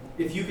that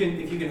if you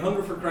can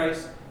hunger for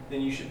Christ,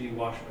 then you should be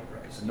washed by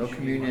Christ. So no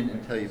communion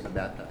until you've been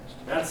baptized.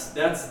 That's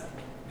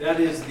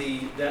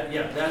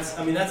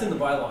in the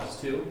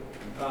bylaws too.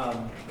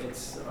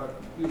 It's I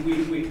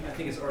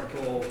think it's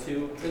Article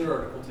 2. It's in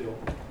Article 2.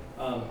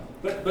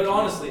 But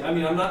honestly, I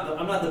mean, I'm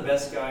not the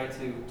best guy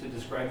to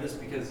describe this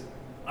because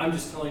I'm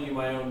just telling you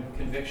my own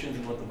convictions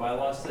and what the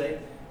bylaws say.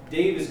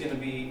 Dave is going to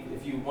be,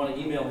 if you want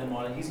to email him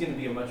on it, he's going to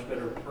be a much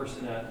better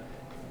person at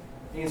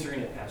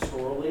answering it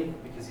pastorally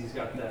because he's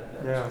got that.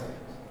 Yeah.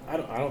 I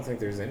don't think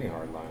there's any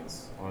hard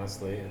lines,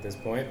 honestly, at this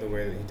point. The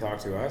way that he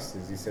talked to us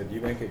is he said, you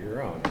make it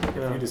your own. I mean,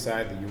 if you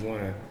decide that you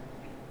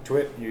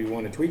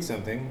want to tweak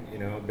something,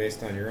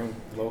 based on your own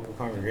local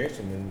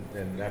congregation,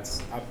 then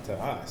that's up to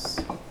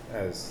us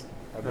as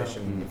a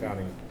mission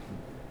founding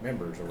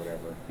members or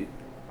whatever,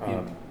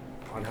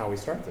 on how we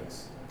start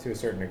this to a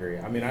certain degree.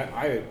 I mean,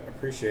 I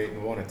appreciate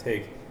and want to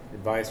take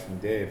advice from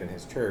Dave and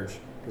his church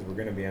because we're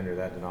going to be under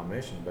that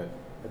denomination, but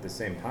at the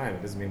same time,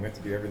 it doesn't mean we have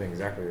to do everything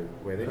exactly the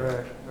way they do.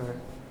 Right.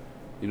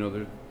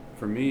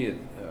 For me,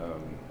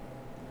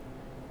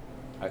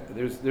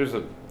 there's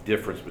a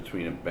difference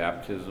between a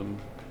baptism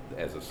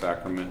as a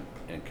sacrament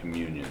and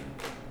communion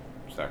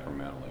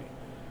sacramentally.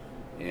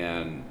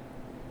 And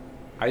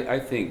I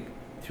think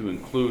to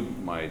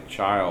include my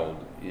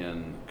child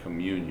in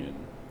communion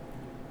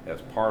as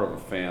part of a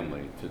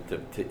family,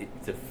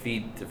 to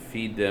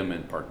feed them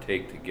and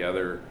partake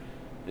together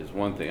is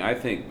one thing. I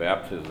think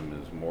baptism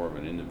is more of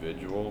an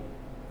individual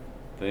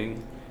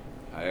thing.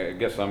 I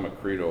guess I'm a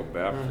credo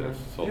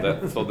Baptist, so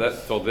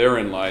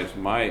therein lies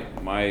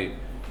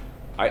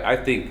I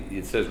think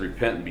it says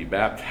repent and be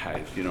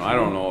baptized. I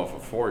don't know if a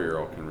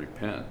 4-year-old can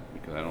repent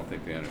because I don't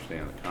think they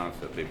understand the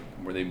concept. They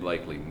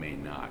likely may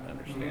not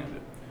understand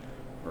it,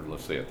 or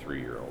let's say a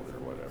 3-year-old or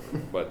whatever.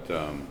 But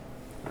to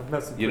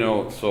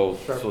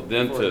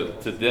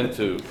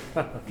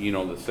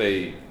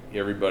say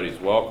everybody's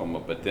welcome,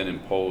 but then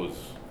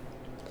impose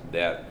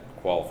that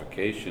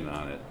qualification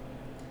on it.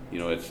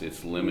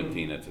 It's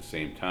limiting at the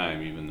same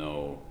time, even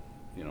though,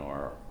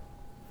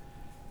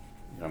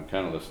 I'm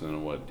kind of listening to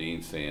what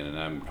Dean's saying, and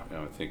I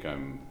think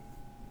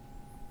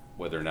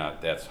whether or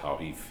not that's how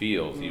he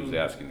feels, he was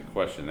asking the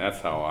question,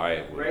 that's how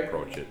I would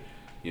approach it.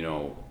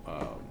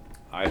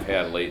 I've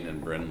had Leighton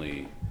and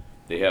Brindley,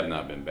 they have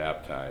not been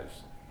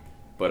baptized,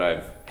 but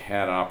I've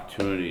had an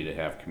opportunity to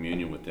have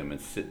communion with them and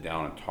sit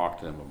down and talk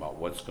to them about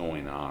what's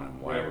going on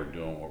and why we're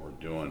doing what we're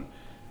doing.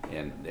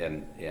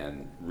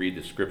 And read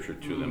the scripture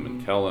to them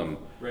and tell them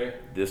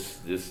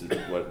this is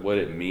what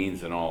it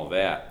means and all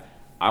that.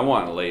 I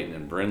want Leighton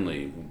and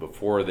Brindley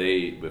before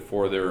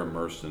they're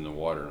immersed in the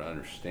water to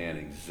understand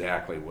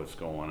exactly what's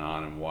going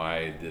on and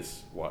why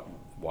there's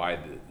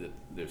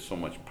so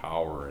much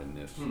power in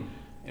this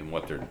and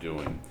what they're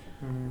doing.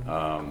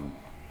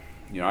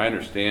 I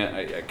understand.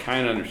 I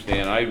kind of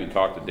understand. I even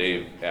talked to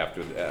Dave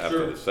after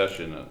the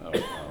session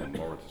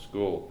over at the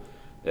school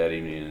that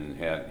evening,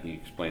 and he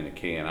explained the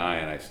K&I,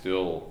 and I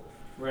still,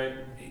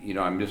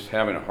 I'm just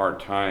having a hard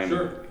time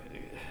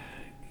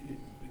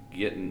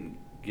getting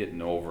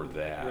over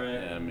that.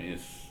 Right. I mean,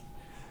 it's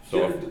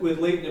so. With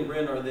Leighton and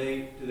Bryn, are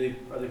they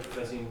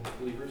professing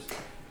believers?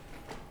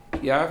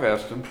 Yeah, I've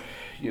asked them.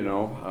 They're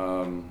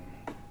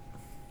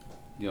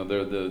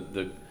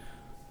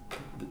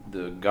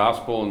the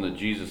gospel and the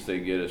Jesus they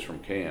get is from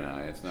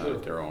K&I. It's not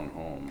at their own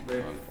home,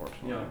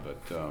 unfortunately. Yeah.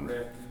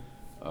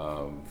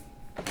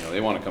 But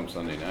they want to come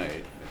Sunday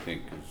night, I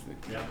think, because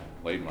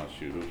Leighton wants to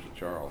shoot hoops with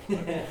Charles.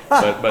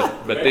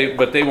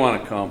 But they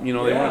want to come. They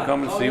want to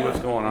come and see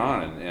what's going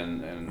on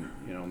and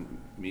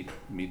meet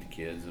the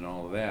kids and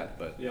all of that.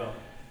 But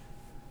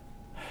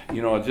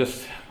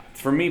just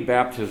for me,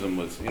 baptism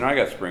was. I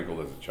got sprinkled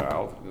as a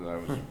child because I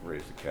was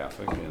raised a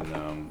Catholic, and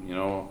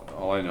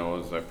all I know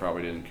is I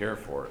probably didn't care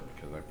for it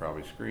because I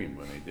probably screamed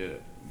when they did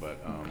it.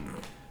 But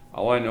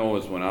all I know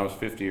is when I was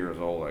 50 years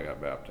old, I got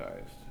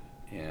baptized,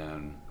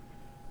 and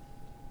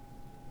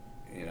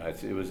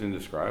it was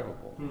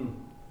indescribable.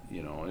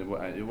 you know,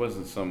 it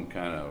wasn't some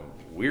kind of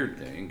weird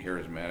thing,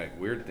 charismatic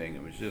weird thing.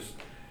 It was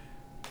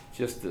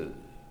just the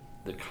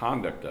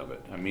conduct of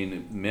it. I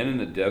mean, men in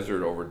the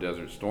desert over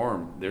Desert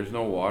Storm, there's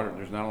no water.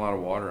 There's not a lot of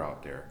water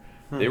out there.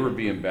 They were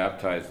being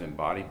baptized in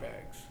body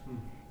bags.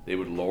 They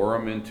would lower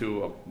them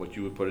into what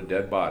you would put a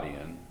dead body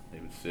in. They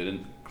would sit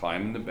and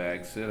climb in the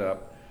bag, sit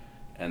up,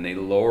 and they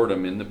lowered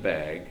them in the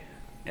bag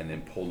and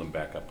then pulled them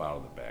back up out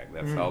of the bag.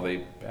 That's how they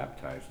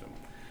baptized them.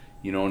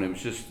 You know, and it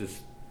was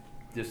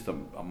just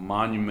a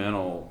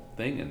monumental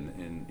thing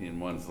in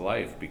one's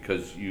life,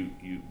 because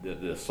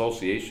the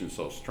association is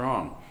so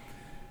strong.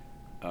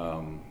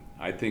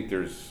 I think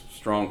there's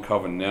strong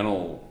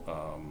covenantal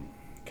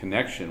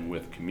connection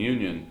with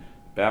communion.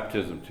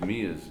 Baptism to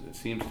me it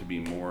seems to be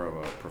more of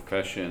a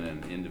profession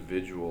and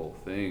individual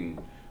thing,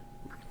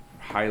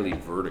 highly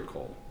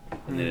vertical,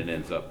 and then it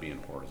ends up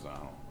being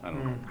horizontal. I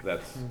don't know.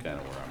 That's kind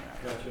of where I'm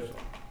at. Gotcha. So.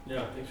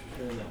 Yeah, thanks for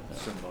sharing that.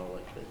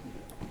 Symbolic,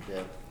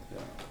 death,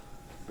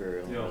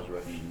 burial, and Yeah.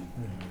 resurrection.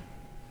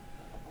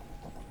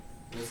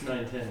 It's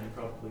 9:10. You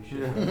probably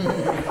should.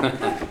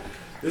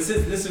 This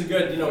is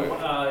good. You know,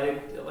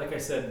 like I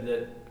said,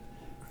 that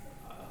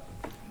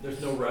there's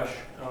no rush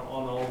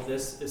on all of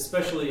this,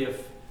 especially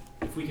if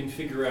we can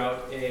figure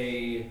out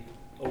a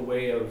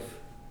way of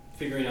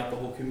figuring out the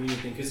whole communion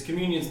thing, because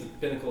communion is the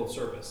pinnacle of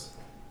service,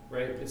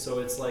 right? And so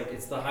it's like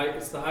it's the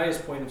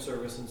highest point of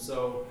service, and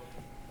so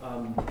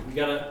we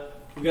gotta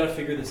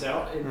figure this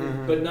out,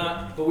 but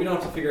we don't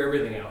have to figure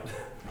everything out. We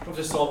don't have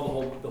to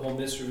solve the whole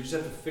mystery. We just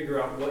have to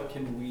figure out what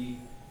can we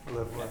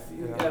Live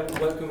with,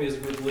 what can we as a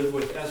group live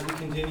with as we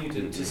continue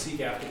to seek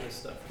after this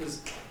stuff.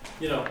 Because,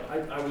 you know,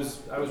 I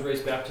was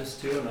raised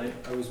Baptist too, and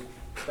I was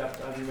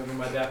baptized. I remember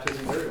my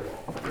baptism very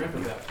well. My grandpa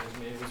baptized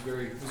me. It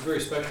was very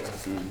special.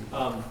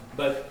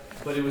 But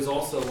it was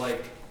also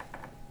like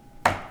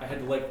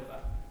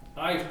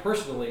I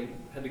personally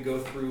had to go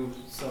through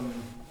some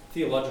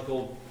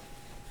theological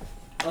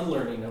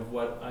unlearning of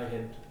what I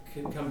had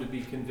come to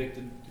be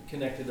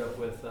connected up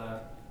with.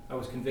 I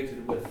was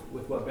convicted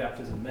with what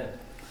baptism meant.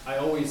 I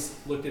always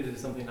looked at it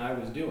as something I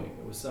was doing.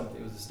 It was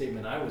a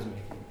statement I was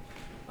making,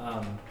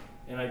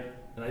 and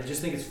I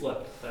just think it's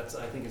flipped.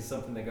 I think it's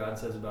something that God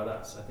says about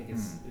us. I think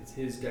it's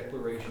His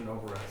declaration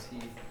over us.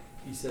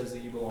 He says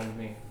that you belong to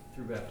me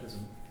through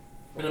baptism.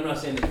 And I'm not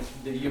saying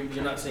that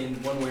you're not saying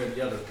one way or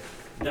the other.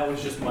 That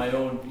was just my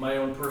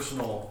own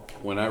personal.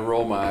 When I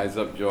roll my eyes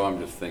up, Joe, I'm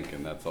just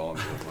thinking. That's all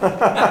I'm doing.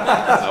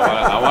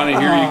 I want to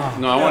hear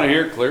you. No, I want to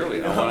hear it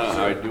clearly.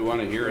 I do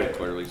want to hear it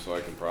clearly so I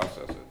can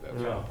process it.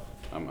 That's all.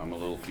 I'm a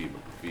little feeble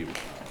here.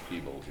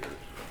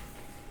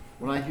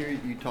 When I hear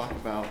you talk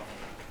about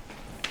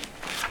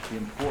the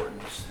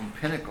importance and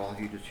pinnacle,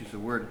 you just use the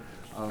word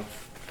of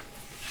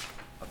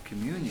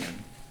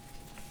communion,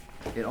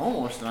 it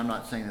almost, and I'm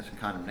not saying this in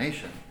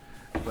condemnation,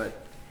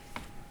 but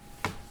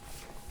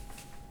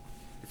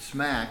it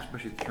smacks,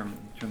 especially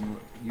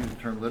use the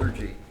term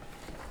liturgy,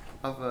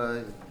 of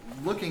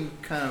looking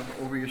kind of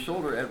over your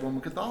shoulder at Roman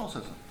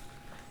Catholicism.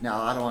 Now,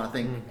 I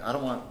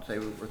don't want to say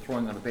we're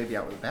throwing the baby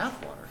out with the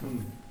bathwater,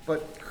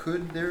 but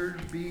could there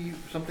be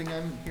something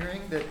I'm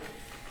hearing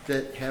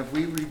that have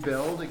we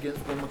rebelled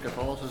against Roman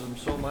Catholicism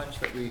so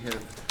much that we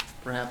have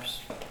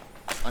perhaps,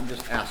 I'm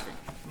just asking,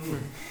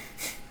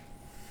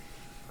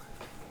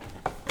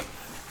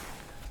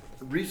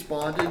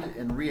 responded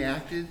and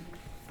reacted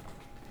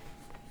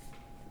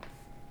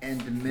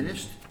and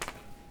diminished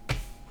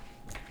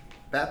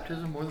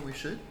baptism more than we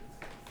should?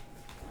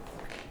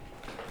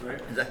 Right.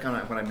 Is that kind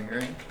of what I'm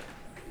hearing?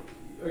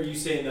 Are you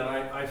saying that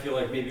I feel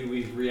like maybe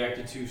we've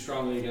reacted too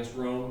strongly against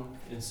Rome,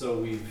 and so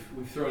we've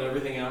thrown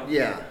everything out?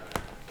 Yeah.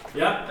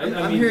 Yeah. I'm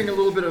I mean, hearing a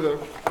little bit of a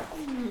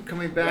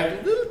coming back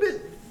a little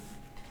bit.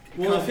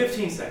 Well, in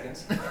 15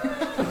 seconds.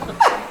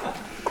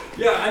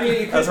 Yeah, I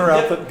mean, as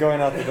we're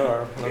going out the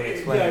door. Let me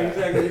explain. Yeah,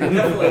 exactly. It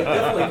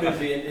definitely could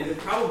be, and it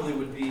probably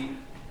would be.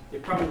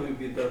 It probably would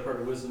be the better part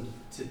of wisdom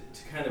to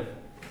kind of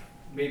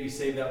maybe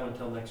save that one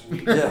until next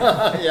week.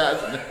 Yeah.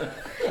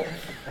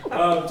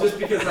 Just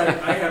because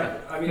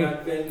I've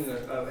been in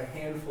a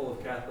handful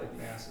of Catholic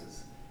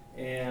masses,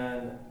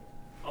 and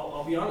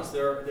I'll be honest,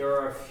 there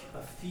are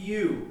a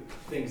few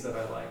things that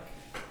I like,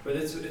 but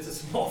it's a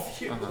small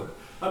few.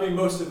 I mean,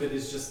 most of it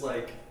is just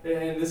like,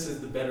 and this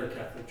is the better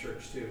Catholic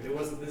Church too.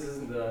 This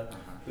isn't the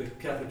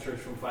Catholic Church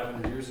from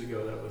 500 years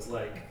ago that was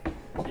like,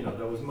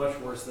 that was much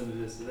worse than it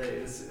is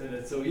today.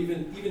 So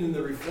even in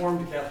the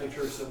Reformed Catholic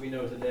Church that we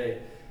know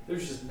today,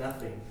 there's just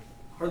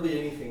hardly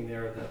anything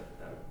there that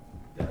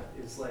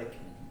is like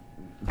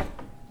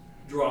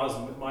draws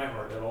my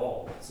heart at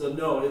all. So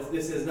no,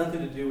 this has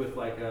nothing to do with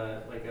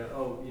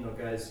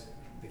guys,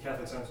 the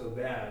Catholics aren't so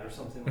bad or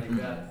something like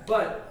that.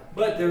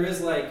 But there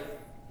is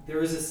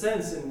a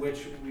sense in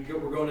which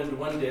we're going into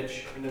one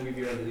ditch and then we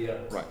veer into the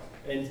other. Right.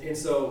 And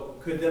so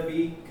could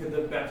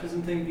the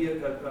baptism thing be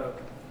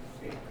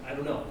I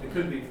don't know. It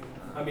could be.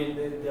 I mean,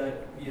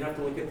 you have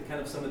to look at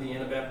kind of some of the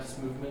Anabaptist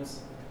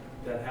movements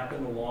that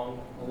happened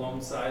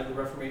alongside the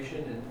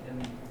Reformation,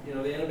 and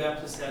the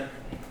Anabaptists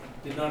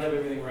did not have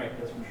everything right.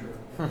 That's for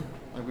sure.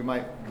 Like we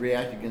might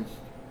react against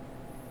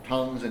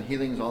tongues and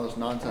healings, all this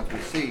nonsense we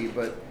see,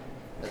 but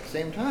at the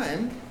same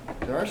time,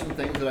 there are some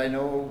things that I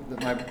know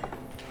that my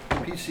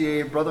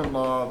PCA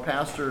brother-in-law,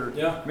 pastor,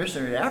 Yeah.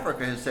 missionary to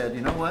Africa has said, you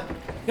know what?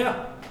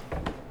 Yeah.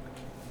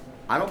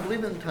 I don't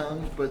believe in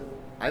tongues, but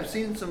I've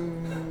seen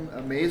some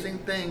amazing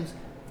things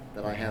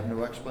that I have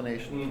no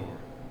explanation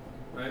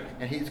for. Right.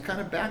 And he's kind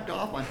of backed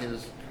off on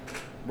his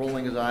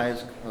rolling his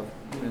eyes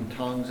in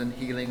tongues and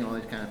healing and all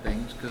these kind of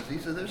things, because he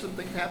said there's some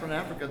things happen in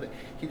Africa that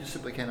he just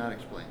simply cannot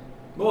explain.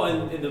 Well,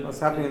 in the What's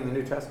happening in the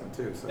New Testament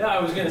too, so. yeah,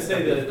 I was going to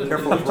say that the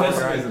Careful New of your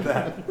eyes at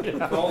Testament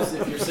that. calls,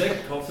 if you're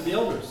sick, call for the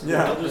elders.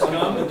 Yeah. The elders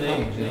come and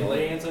they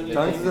lay hands on you.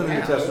 Tongues is in the New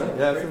Yeah. Testament,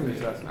 yeah, it's in the New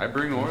Testament. I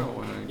bring oil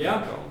when I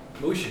Yeah.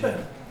 go. We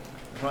should.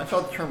 When I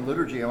saw the term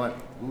liturgy, I went,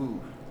 ooh.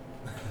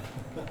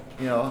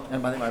 You know,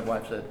 and I think my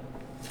wife said,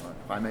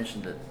 if I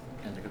mentioned it,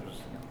 and it was,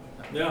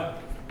 you know,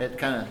 Yeah. it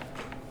kind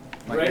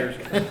of, my Right.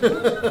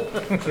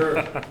 ears. Sure.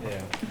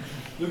 Yeah.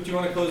 Luke, do you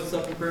want to close this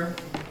up in prayer?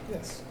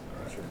 Yes.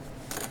 Sure.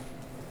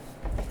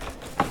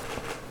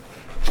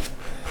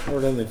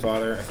 Lord Heavenly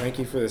Father, I thank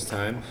you for this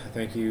time. I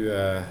thank you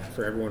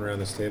for everyone around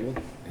this table,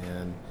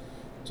 and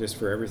just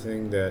for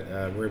everything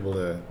that we're able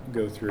to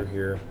go through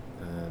here.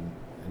 And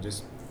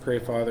just pray,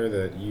 Father,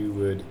 that you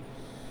would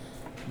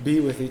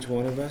be with each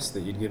one of us, that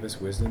you'd give us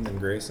wisdom and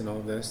grace in all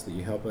of this, that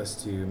you help us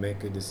to make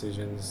good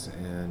decisions,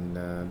 and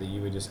that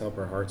you would just help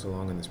our hearts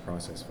along in this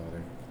process,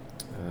 Father.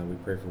 We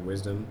pray for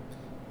wisdom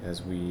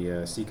as we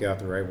seek out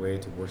the right way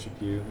to worship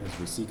you, as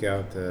we seek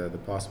out the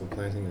possible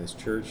planting of this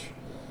church,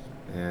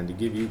 and to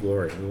give you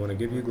glory. We want to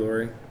give you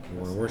glory. We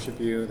want to worship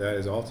you. That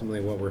is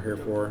ultimately what we're here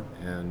for,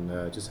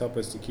 and just help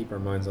us to keep our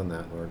minds on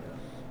that, Lord.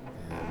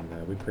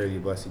 And we pray that you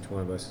bless each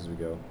one of us as we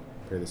go.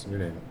 We pray this in your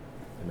name.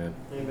 Amen.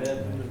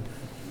 Amen.